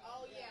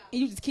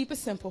 And you just keep it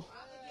simple.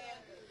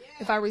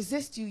 If I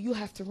resist you, you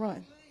have to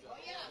run.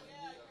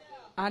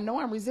 I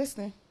know I'm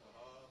resisting.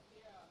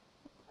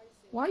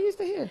 Why are you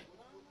still here?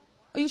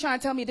 Are you trying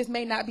to tell me this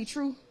may not be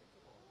true?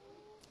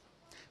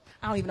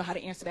 I don't even know how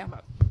to answer that.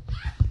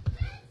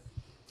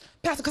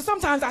 Pastor, because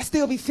sometimes I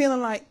still be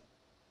feeling like,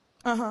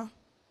 But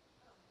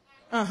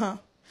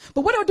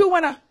what do I do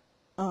when I,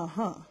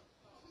 All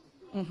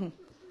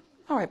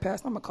right,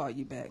 Pastor, I'm going to call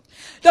you back.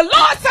 The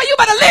Lord said you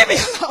better leave me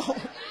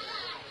alone.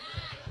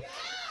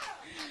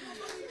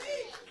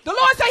 The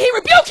Lord said he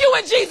rebuke you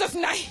in Jesus'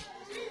 name.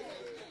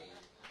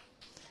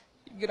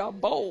 You get all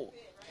bold.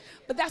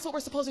 But that's what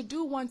we're supposed to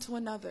do one to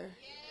another.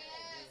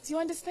 Do you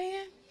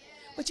understand?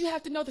 But you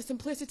have to know the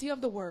simplicity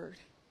of the word.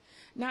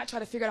 Not try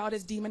to figure out all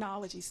this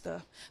demonology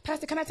stuff.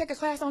 Pastor, can I take a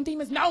class on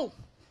demons? No.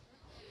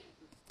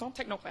 Don't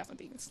take no class on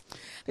demons.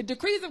 The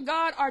decrees of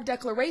God are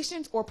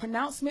declarations or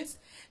pronouncements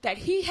that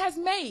he has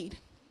made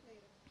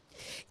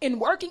in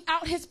working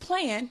out his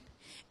plan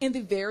in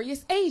the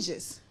various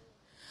ages.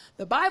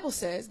 The Bible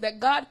says that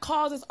God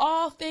causes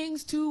all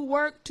things to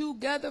work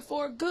together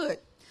for good.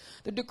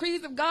 The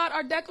decrees of God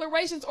are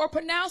declarations or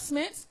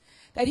pronouncements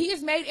that he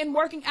has made in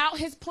working out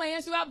his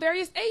plans throughout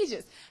various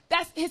ages.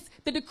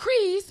 The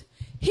decrees,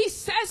 he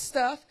says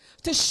stuff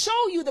to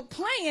show you the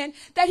plan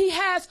that he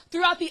has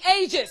throughout the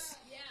ages.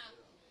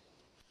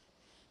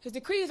 His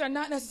decrees are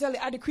not necessarily,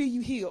 I decree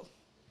you healed.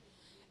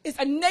 It's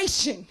a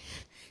nation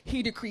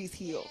he decrees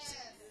healed.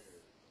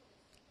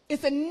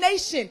 It's a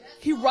nation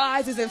he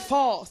rises and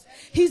falls.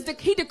 He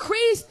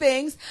decrees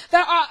things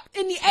that are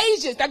in the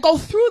ages, that go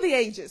through the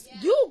ages.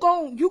 You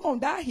gonna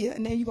die here,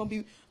 and then you're going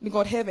to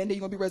go to heaven, and then you're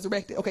going to be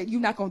resurrected. Okay,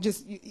 you're not going to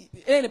just, it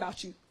ain't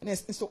about you. And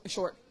it's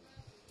short.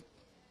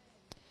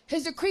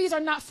 His decrees are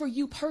not for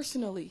you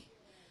personally,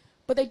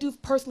 but they do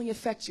personally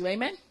affect you.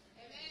 Amen?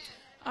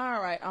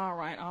 All right, all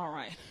right, all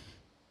right.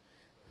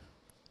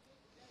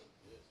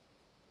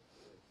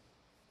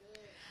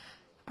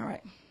 All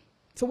right.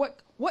 So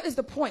what is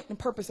the point and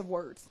purpose of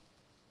words?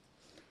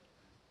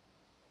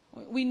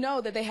 We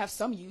know that they have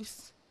some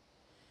use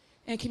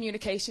in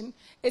communication.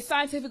 It's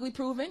scientifically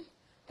proven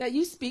that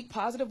you speak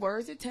positive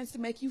words, it tends to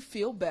make you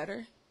feel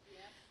better. Yeah.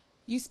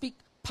 You speak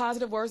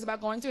positive words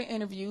about going to an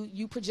interview,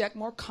 you project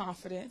more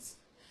confidence.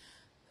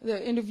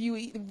 The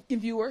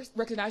interviewer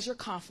recognizes your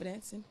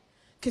confidence and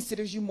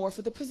considers you more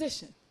for the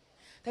position.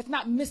 That's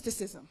not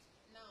mysticism.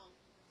 No.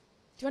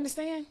 Do you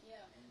understand? Yeah.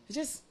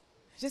 It's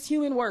just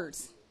human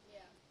words. Yeah.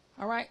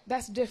 All right?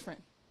 That's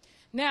different.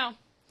 Now,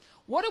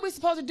 what are we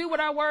supposed to do with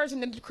our words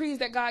and the decrees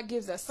that God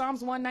gives us?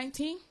 Psalms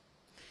 119,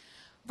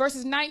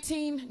 verses 9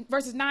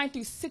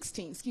 through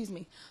 16,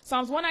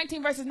 Psalms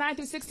 119, verses 9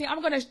 through 16.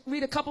 I'm going to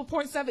read a couple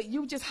points of it.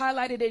 You just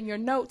highlighted it in your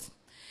notes.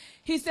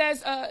 He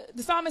says,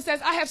 the psalmist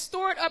says, I have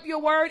stored up your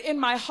word in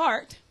my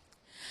heart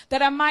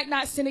that I might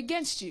not sin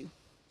against you.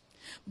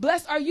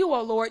 Blessed are you,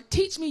 O Lord.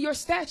 Teach me your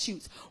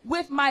statutes.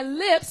 With my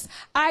lips,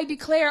 I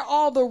declare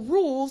all the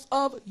rules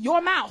of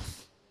your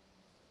mouth.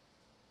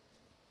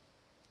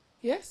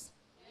 Yes?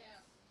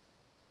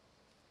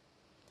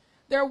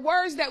 There are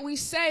words that we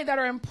say that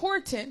are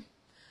important,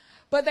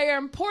 but they are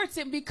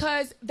important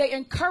because they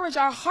encourage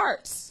our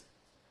hearts.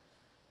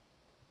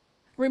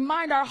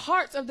 Remind our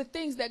hearts of the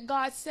things that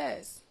God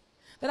says,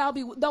 that I'll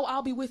be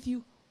with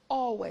you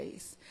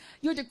always.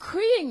 You're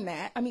decreeing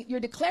that. You're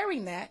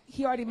declaring that.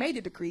 He already made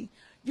a decree.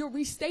 You're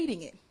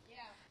restating it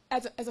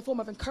as a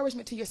form of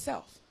encouragement to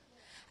yourself,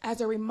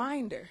 as a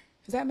reminder.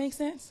 Does that make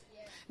sense?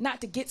 Yeah.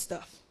 Not to get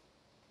stuff.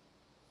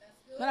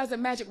 Not as a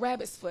magic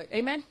rabbit's foot.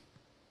 Amen?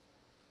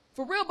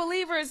 For real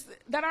believers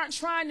that aren't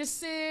trying to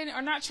sin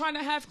or not trying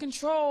to have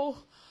control,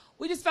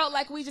 we just felt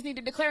like we just need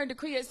to declare and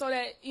decree it so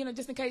that,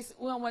 just in case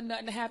we don't want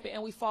nothing to happen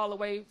and we fall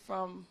away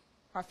from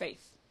our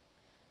faith.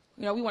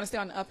 We want to stay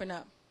on the up and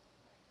up.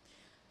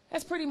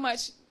 That's pretty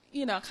much,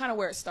 kind of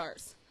where it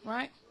starts,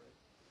 right?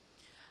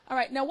 All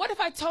right, now what if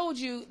I told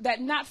you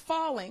that not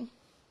falling,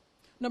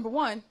 number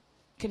one,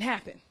 can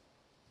happen?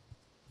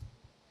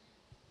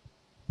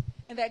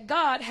 And that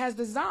God has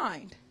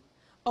designed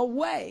a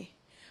way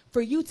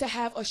for you to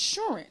have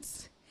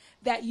assurance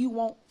that you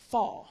won't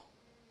fall.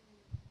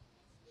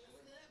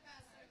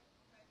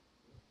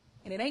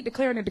 And it ain't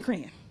declaring and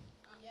decreeing.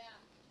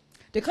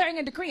 Declaring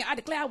and decreeing, I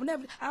declare I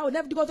will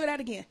never go through that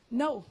again.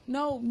 No,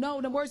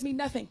 the words mean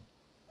nothing.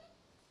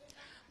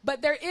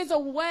 But there is a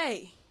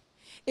way,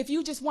 if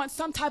you just want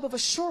some type of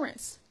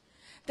assurance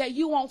that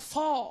you won't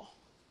fall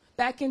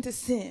back into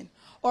sin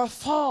or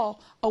fall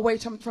away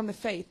from the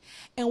faith.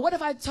 And what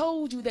if I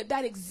told you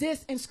that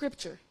exists in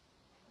Scripture?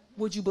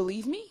 Would you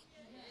believe me?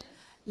 Yes.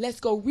 Let's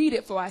go read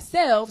it for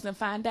ourselves and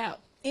find out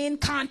in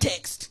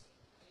context.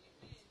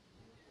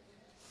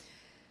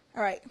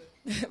 All right.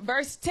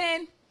 Verse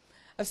 10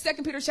 of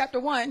 2 Peter chapter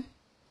 1.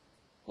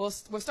 We'll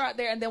start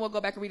there and then we'll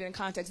go back and read it in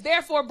context.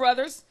 Therefore,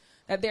 brothers,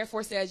 that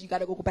therefore says you got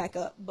to go back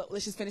up, but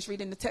let's just finish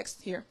reading the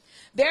text here.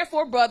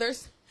 Therefore,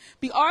 brothers,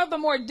 be all the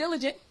more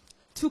diligent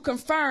to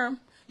confirm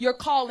your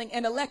calling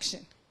and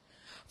election.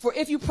 For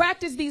if you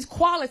practice these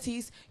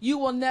qualities, you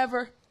will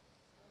never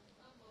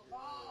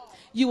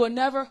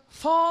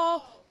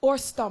fall or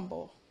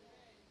stumble.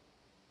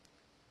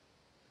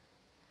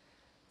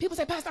 People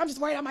say, Pastor, I'm just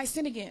worried I might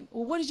sin again.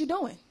 Well, what is you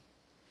doing?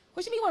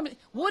 What do you mean?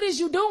 What is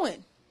you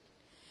doing?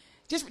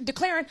 Just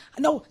declaring,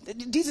 no,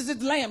 Jesus is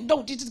the Lamb.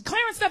 No, just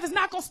declaring stuff is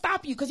not going to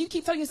stop you because you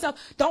keep telling yourself,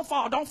 don't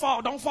fall, don't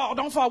fall, don't fall,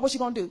 don't fall. What you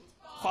going to do?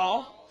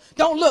 Fall.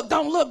 Don't look,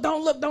 don't look,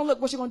 don't look, don't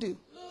look. What you going to do?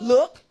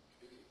 Look.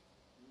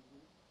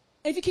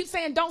 If you keep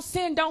saying, don't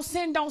sin, don't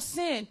sin, don't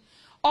sin,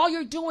 all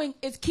you're doing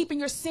is keeping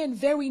your sin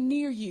very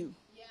near you.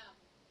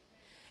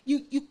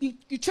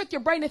 You trick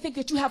your brain to think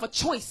that you have a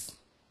choice.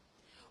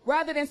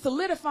 Rather than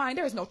solidifying,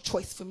 there is no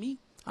choice for me.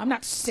 I'm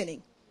not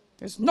sinning.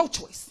 There's no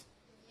choice.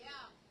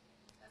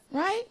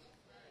 Right?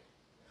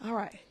 All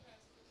right.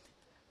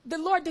 The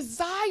Lord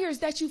desires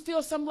that you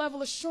feel some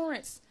level of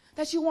assurance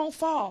that you won't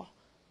fall.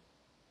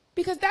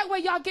 Because that way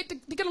y'all get to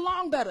get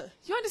along better.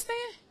 You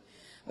understand?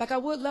 Like I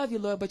would love you,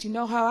 Lord, but you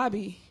know how I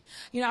be.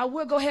 I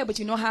would go ahead, but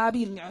you know how I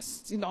be,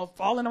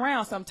 falling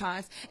around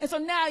sometimes. And so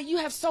now you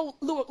have so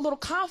little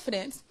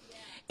confidence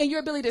in your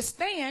ability to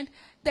stand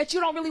that you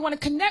don't really want to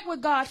connect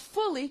with God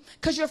fully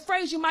because you're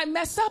afraid you might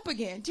mess up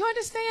again. Do you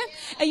understand?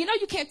 And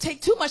you can't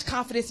take too much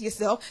confidence in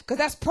yourself because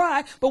that's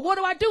pride. But what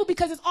do I do?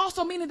 Because it's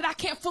also meaning that I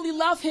can't fully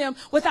love him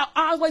without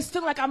always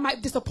feeling like I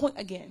might disappoint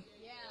again.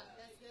 Yeah,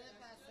 that's good,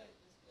 Pastor.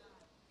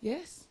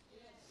 Yes?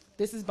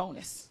 This is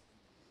bonus.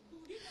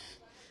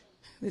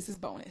 This is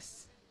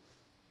bonus.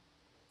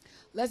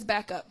 Let's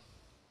back up.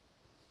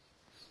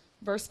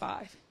 Verse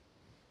 5.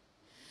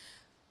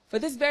 For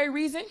this very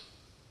reason,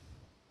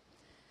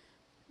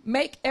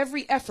 make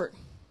every effort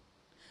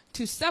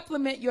to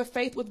supplement your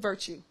faith with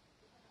virtue,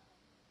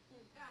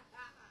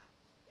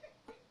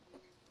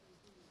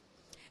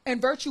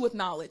 and virtue with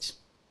knowledge,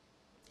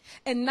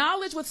 and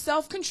knowledge with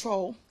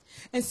self-control,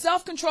 And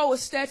self-control with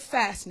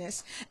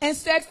steadfastness, and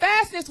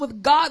steadfastness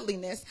with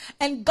godliness,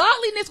 and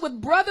godliness with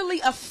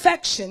brotherly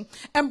affection,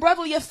 and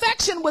brotherly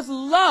affection with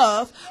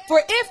love.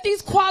 For if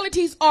these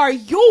qualities are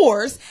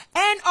yours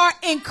and are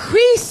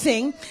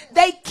increasing,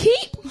 they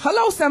keep,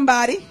 hello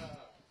somebody,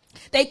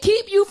 they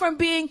keep you from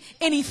being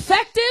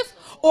ineffective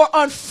or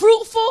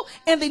unfruitful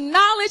in the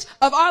knowledge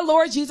of our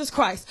Lord Jesus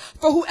Christ.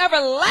 For whoever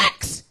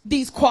lacks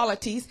these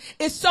qualities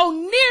is so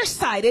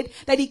nearsighted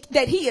that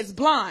he is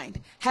blind,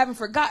 having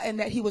forgotten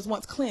that he was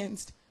once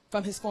cleansed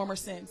from his former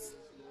sins.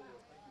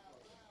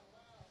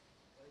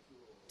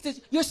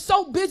 You're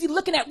so busy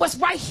looking at what's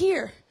right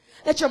here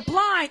that you're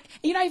blind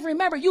and you don't even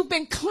remember you've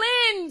been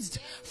cleansed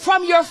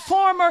from your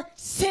former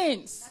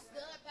sins.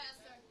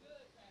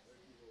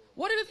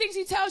 What are the things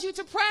he tells you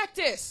to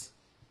practice?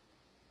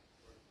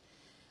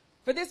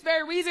 For this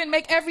very reason,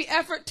 make every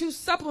effort to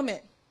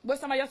supplement.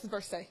 What's somebody else's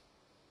verse say?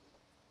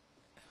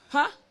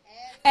 Huh?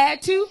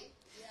 Add to?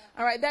 Yeah.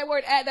 All right,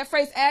 that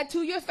phrase, add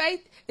to your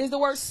faith, is the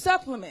word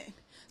supplement.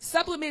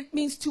 Supplement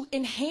means to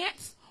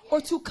enhance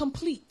or to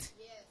complete.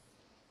 Yes.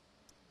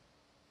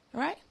 All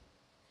right?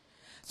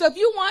 So if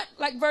you want,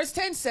 like verse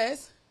 10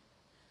 says,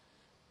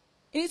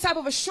 any type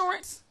of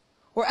assurance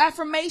or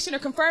affirmation or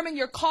confirming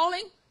your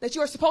calling, that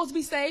you are supposed to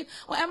be saved.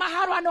 Well,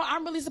 how do I know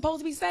I'm really supposed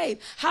to be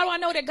saved? How do I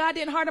know that God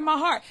didn't harden my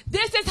heart?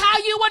 This is how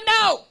you would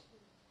know.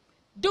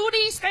 Do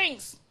these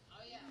things.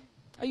 Oh, yeah.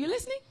 Are you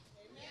listening?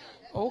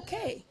 Amen.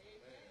 Okay.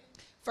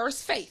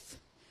 First, faith.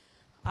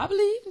 I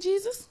believe in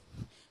Jesus.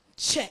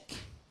 Check.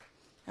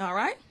 All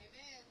right.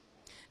 Amen.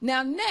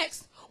 Now,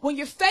 next, when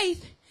your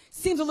faith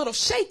seems a little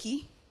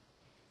shaky,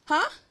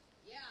 huh?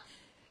 Yeah.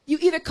 You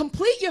either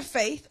complete your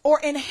faith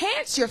or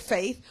enhance your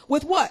faith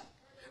with what?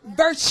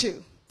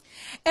 Virtue.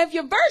 If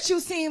your virtue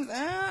seems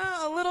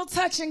a little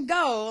touch and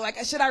go, like,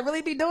 should I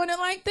really be doing it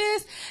like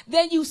this?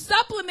 Then you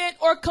supplement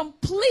or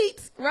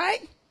complete,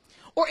 right?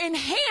 Or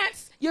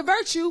enhance your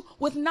virtue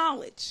with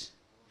knowledge.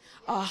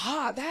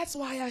 Aha, that's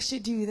why I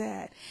should do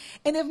that.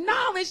 And if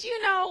knowledge,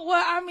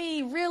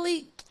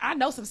 really, I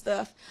know some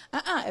stuff.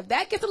 If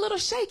that gets a little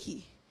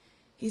shaky,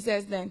 he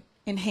says then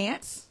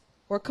enhance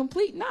or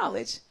complete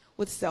knowledge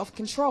with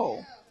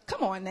self-control.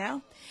 Come on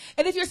now.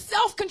 And if your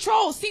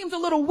self-control seems a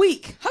little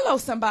weak, hello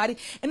somebody,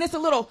 and it's a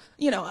little,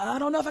 I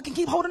don't know if I can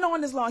keep holding on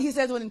this long. He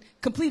says when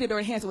complete it or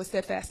enhance it with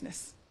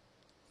steadfastness.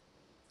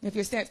 If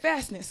your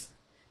steadfastness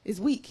is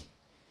weak,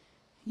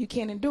 you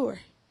can't endure.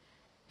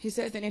 He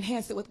says then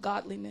enhance it with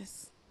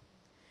godliness.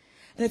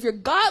 And if your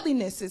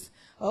godliness is,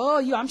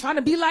 I'm trying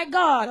to be like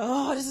God.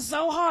 Oh, this is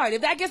so hard.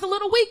 If that gets a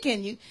little weak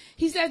in you,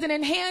 he says then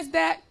enhance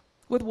that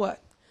with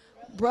what?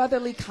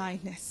 Brotherly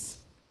kindness.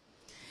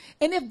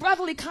 And if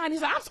brotherly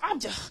kindness, I'm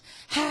just,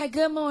 hi,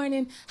 good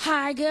morning.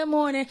 Hi, good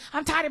morning.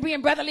 I'm tired of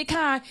being brotherly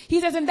kind.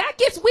 He says, and that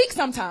gets weak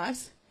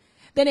sometimes,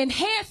 then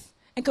enhance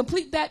and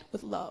complete that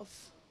with love.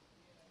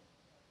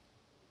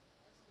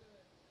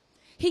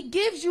 He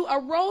gives you a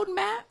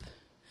roadmap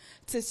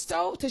to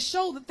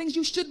show the things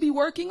you should be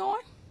working on.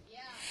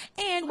 Yeah.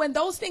 And when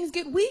those things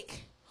get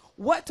weak,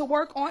 what to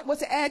work on, what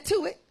to add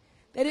to it,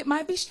 that it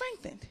might be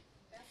strengthened.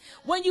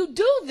 When you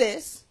do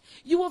this,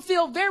 you will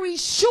feel very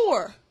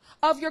sure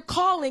of your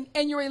calling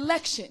and your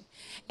election.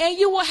 And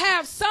you will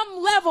have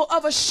some level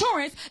of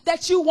assurance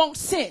that you won't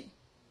sin.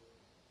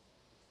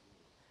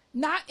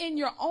 Not in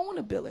your own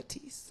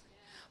abilities,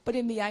 but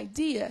in the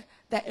idea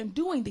that in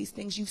doing these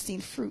things, you've seen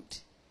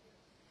fruit.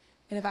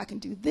 And if I can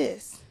do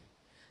this,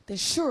 then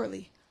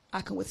surely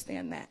I can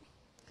withstand that.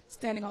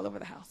 Standing all over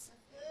the house.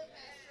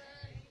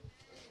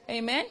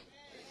 Amen?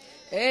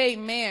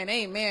 Amen,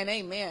 amen,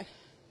 amen.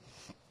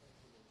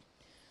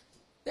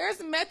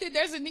 There's a method,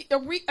 there's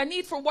a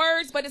need for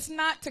words, but it's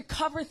not to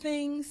cover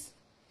things.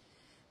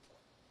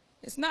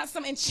 It's not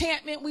some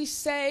enchantment we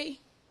say.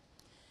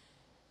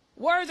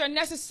 Words are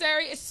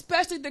necessary,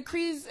 especially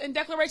decrees and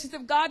declarations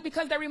of God,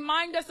 because they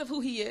remind us of who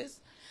he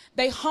is.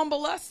 They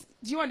humble us.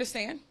 Do you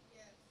understand?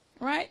 Yes.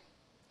 Right?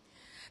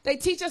 They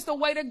teach us the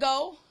way to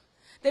go.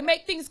 They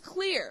make things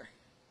clear.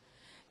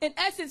 In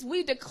essence,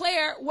 we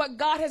declare what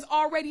God has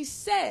already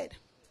said.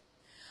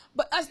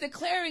 But us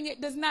declaring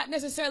it does not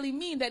necessarily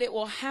mean that it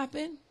will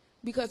happen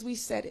because we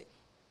said it.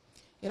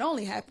 It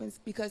only happens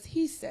because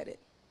he said it.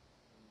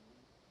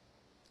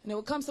 And when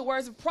it comes to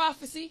words of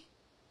prophecy,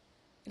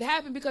 it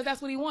happened because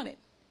that's what he wanted.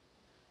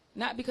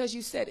 Not because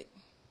you said it.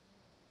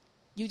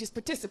 You just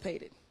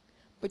participated.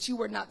 But you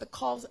were not the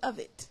cause of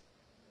it.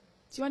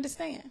 Do you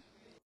understand?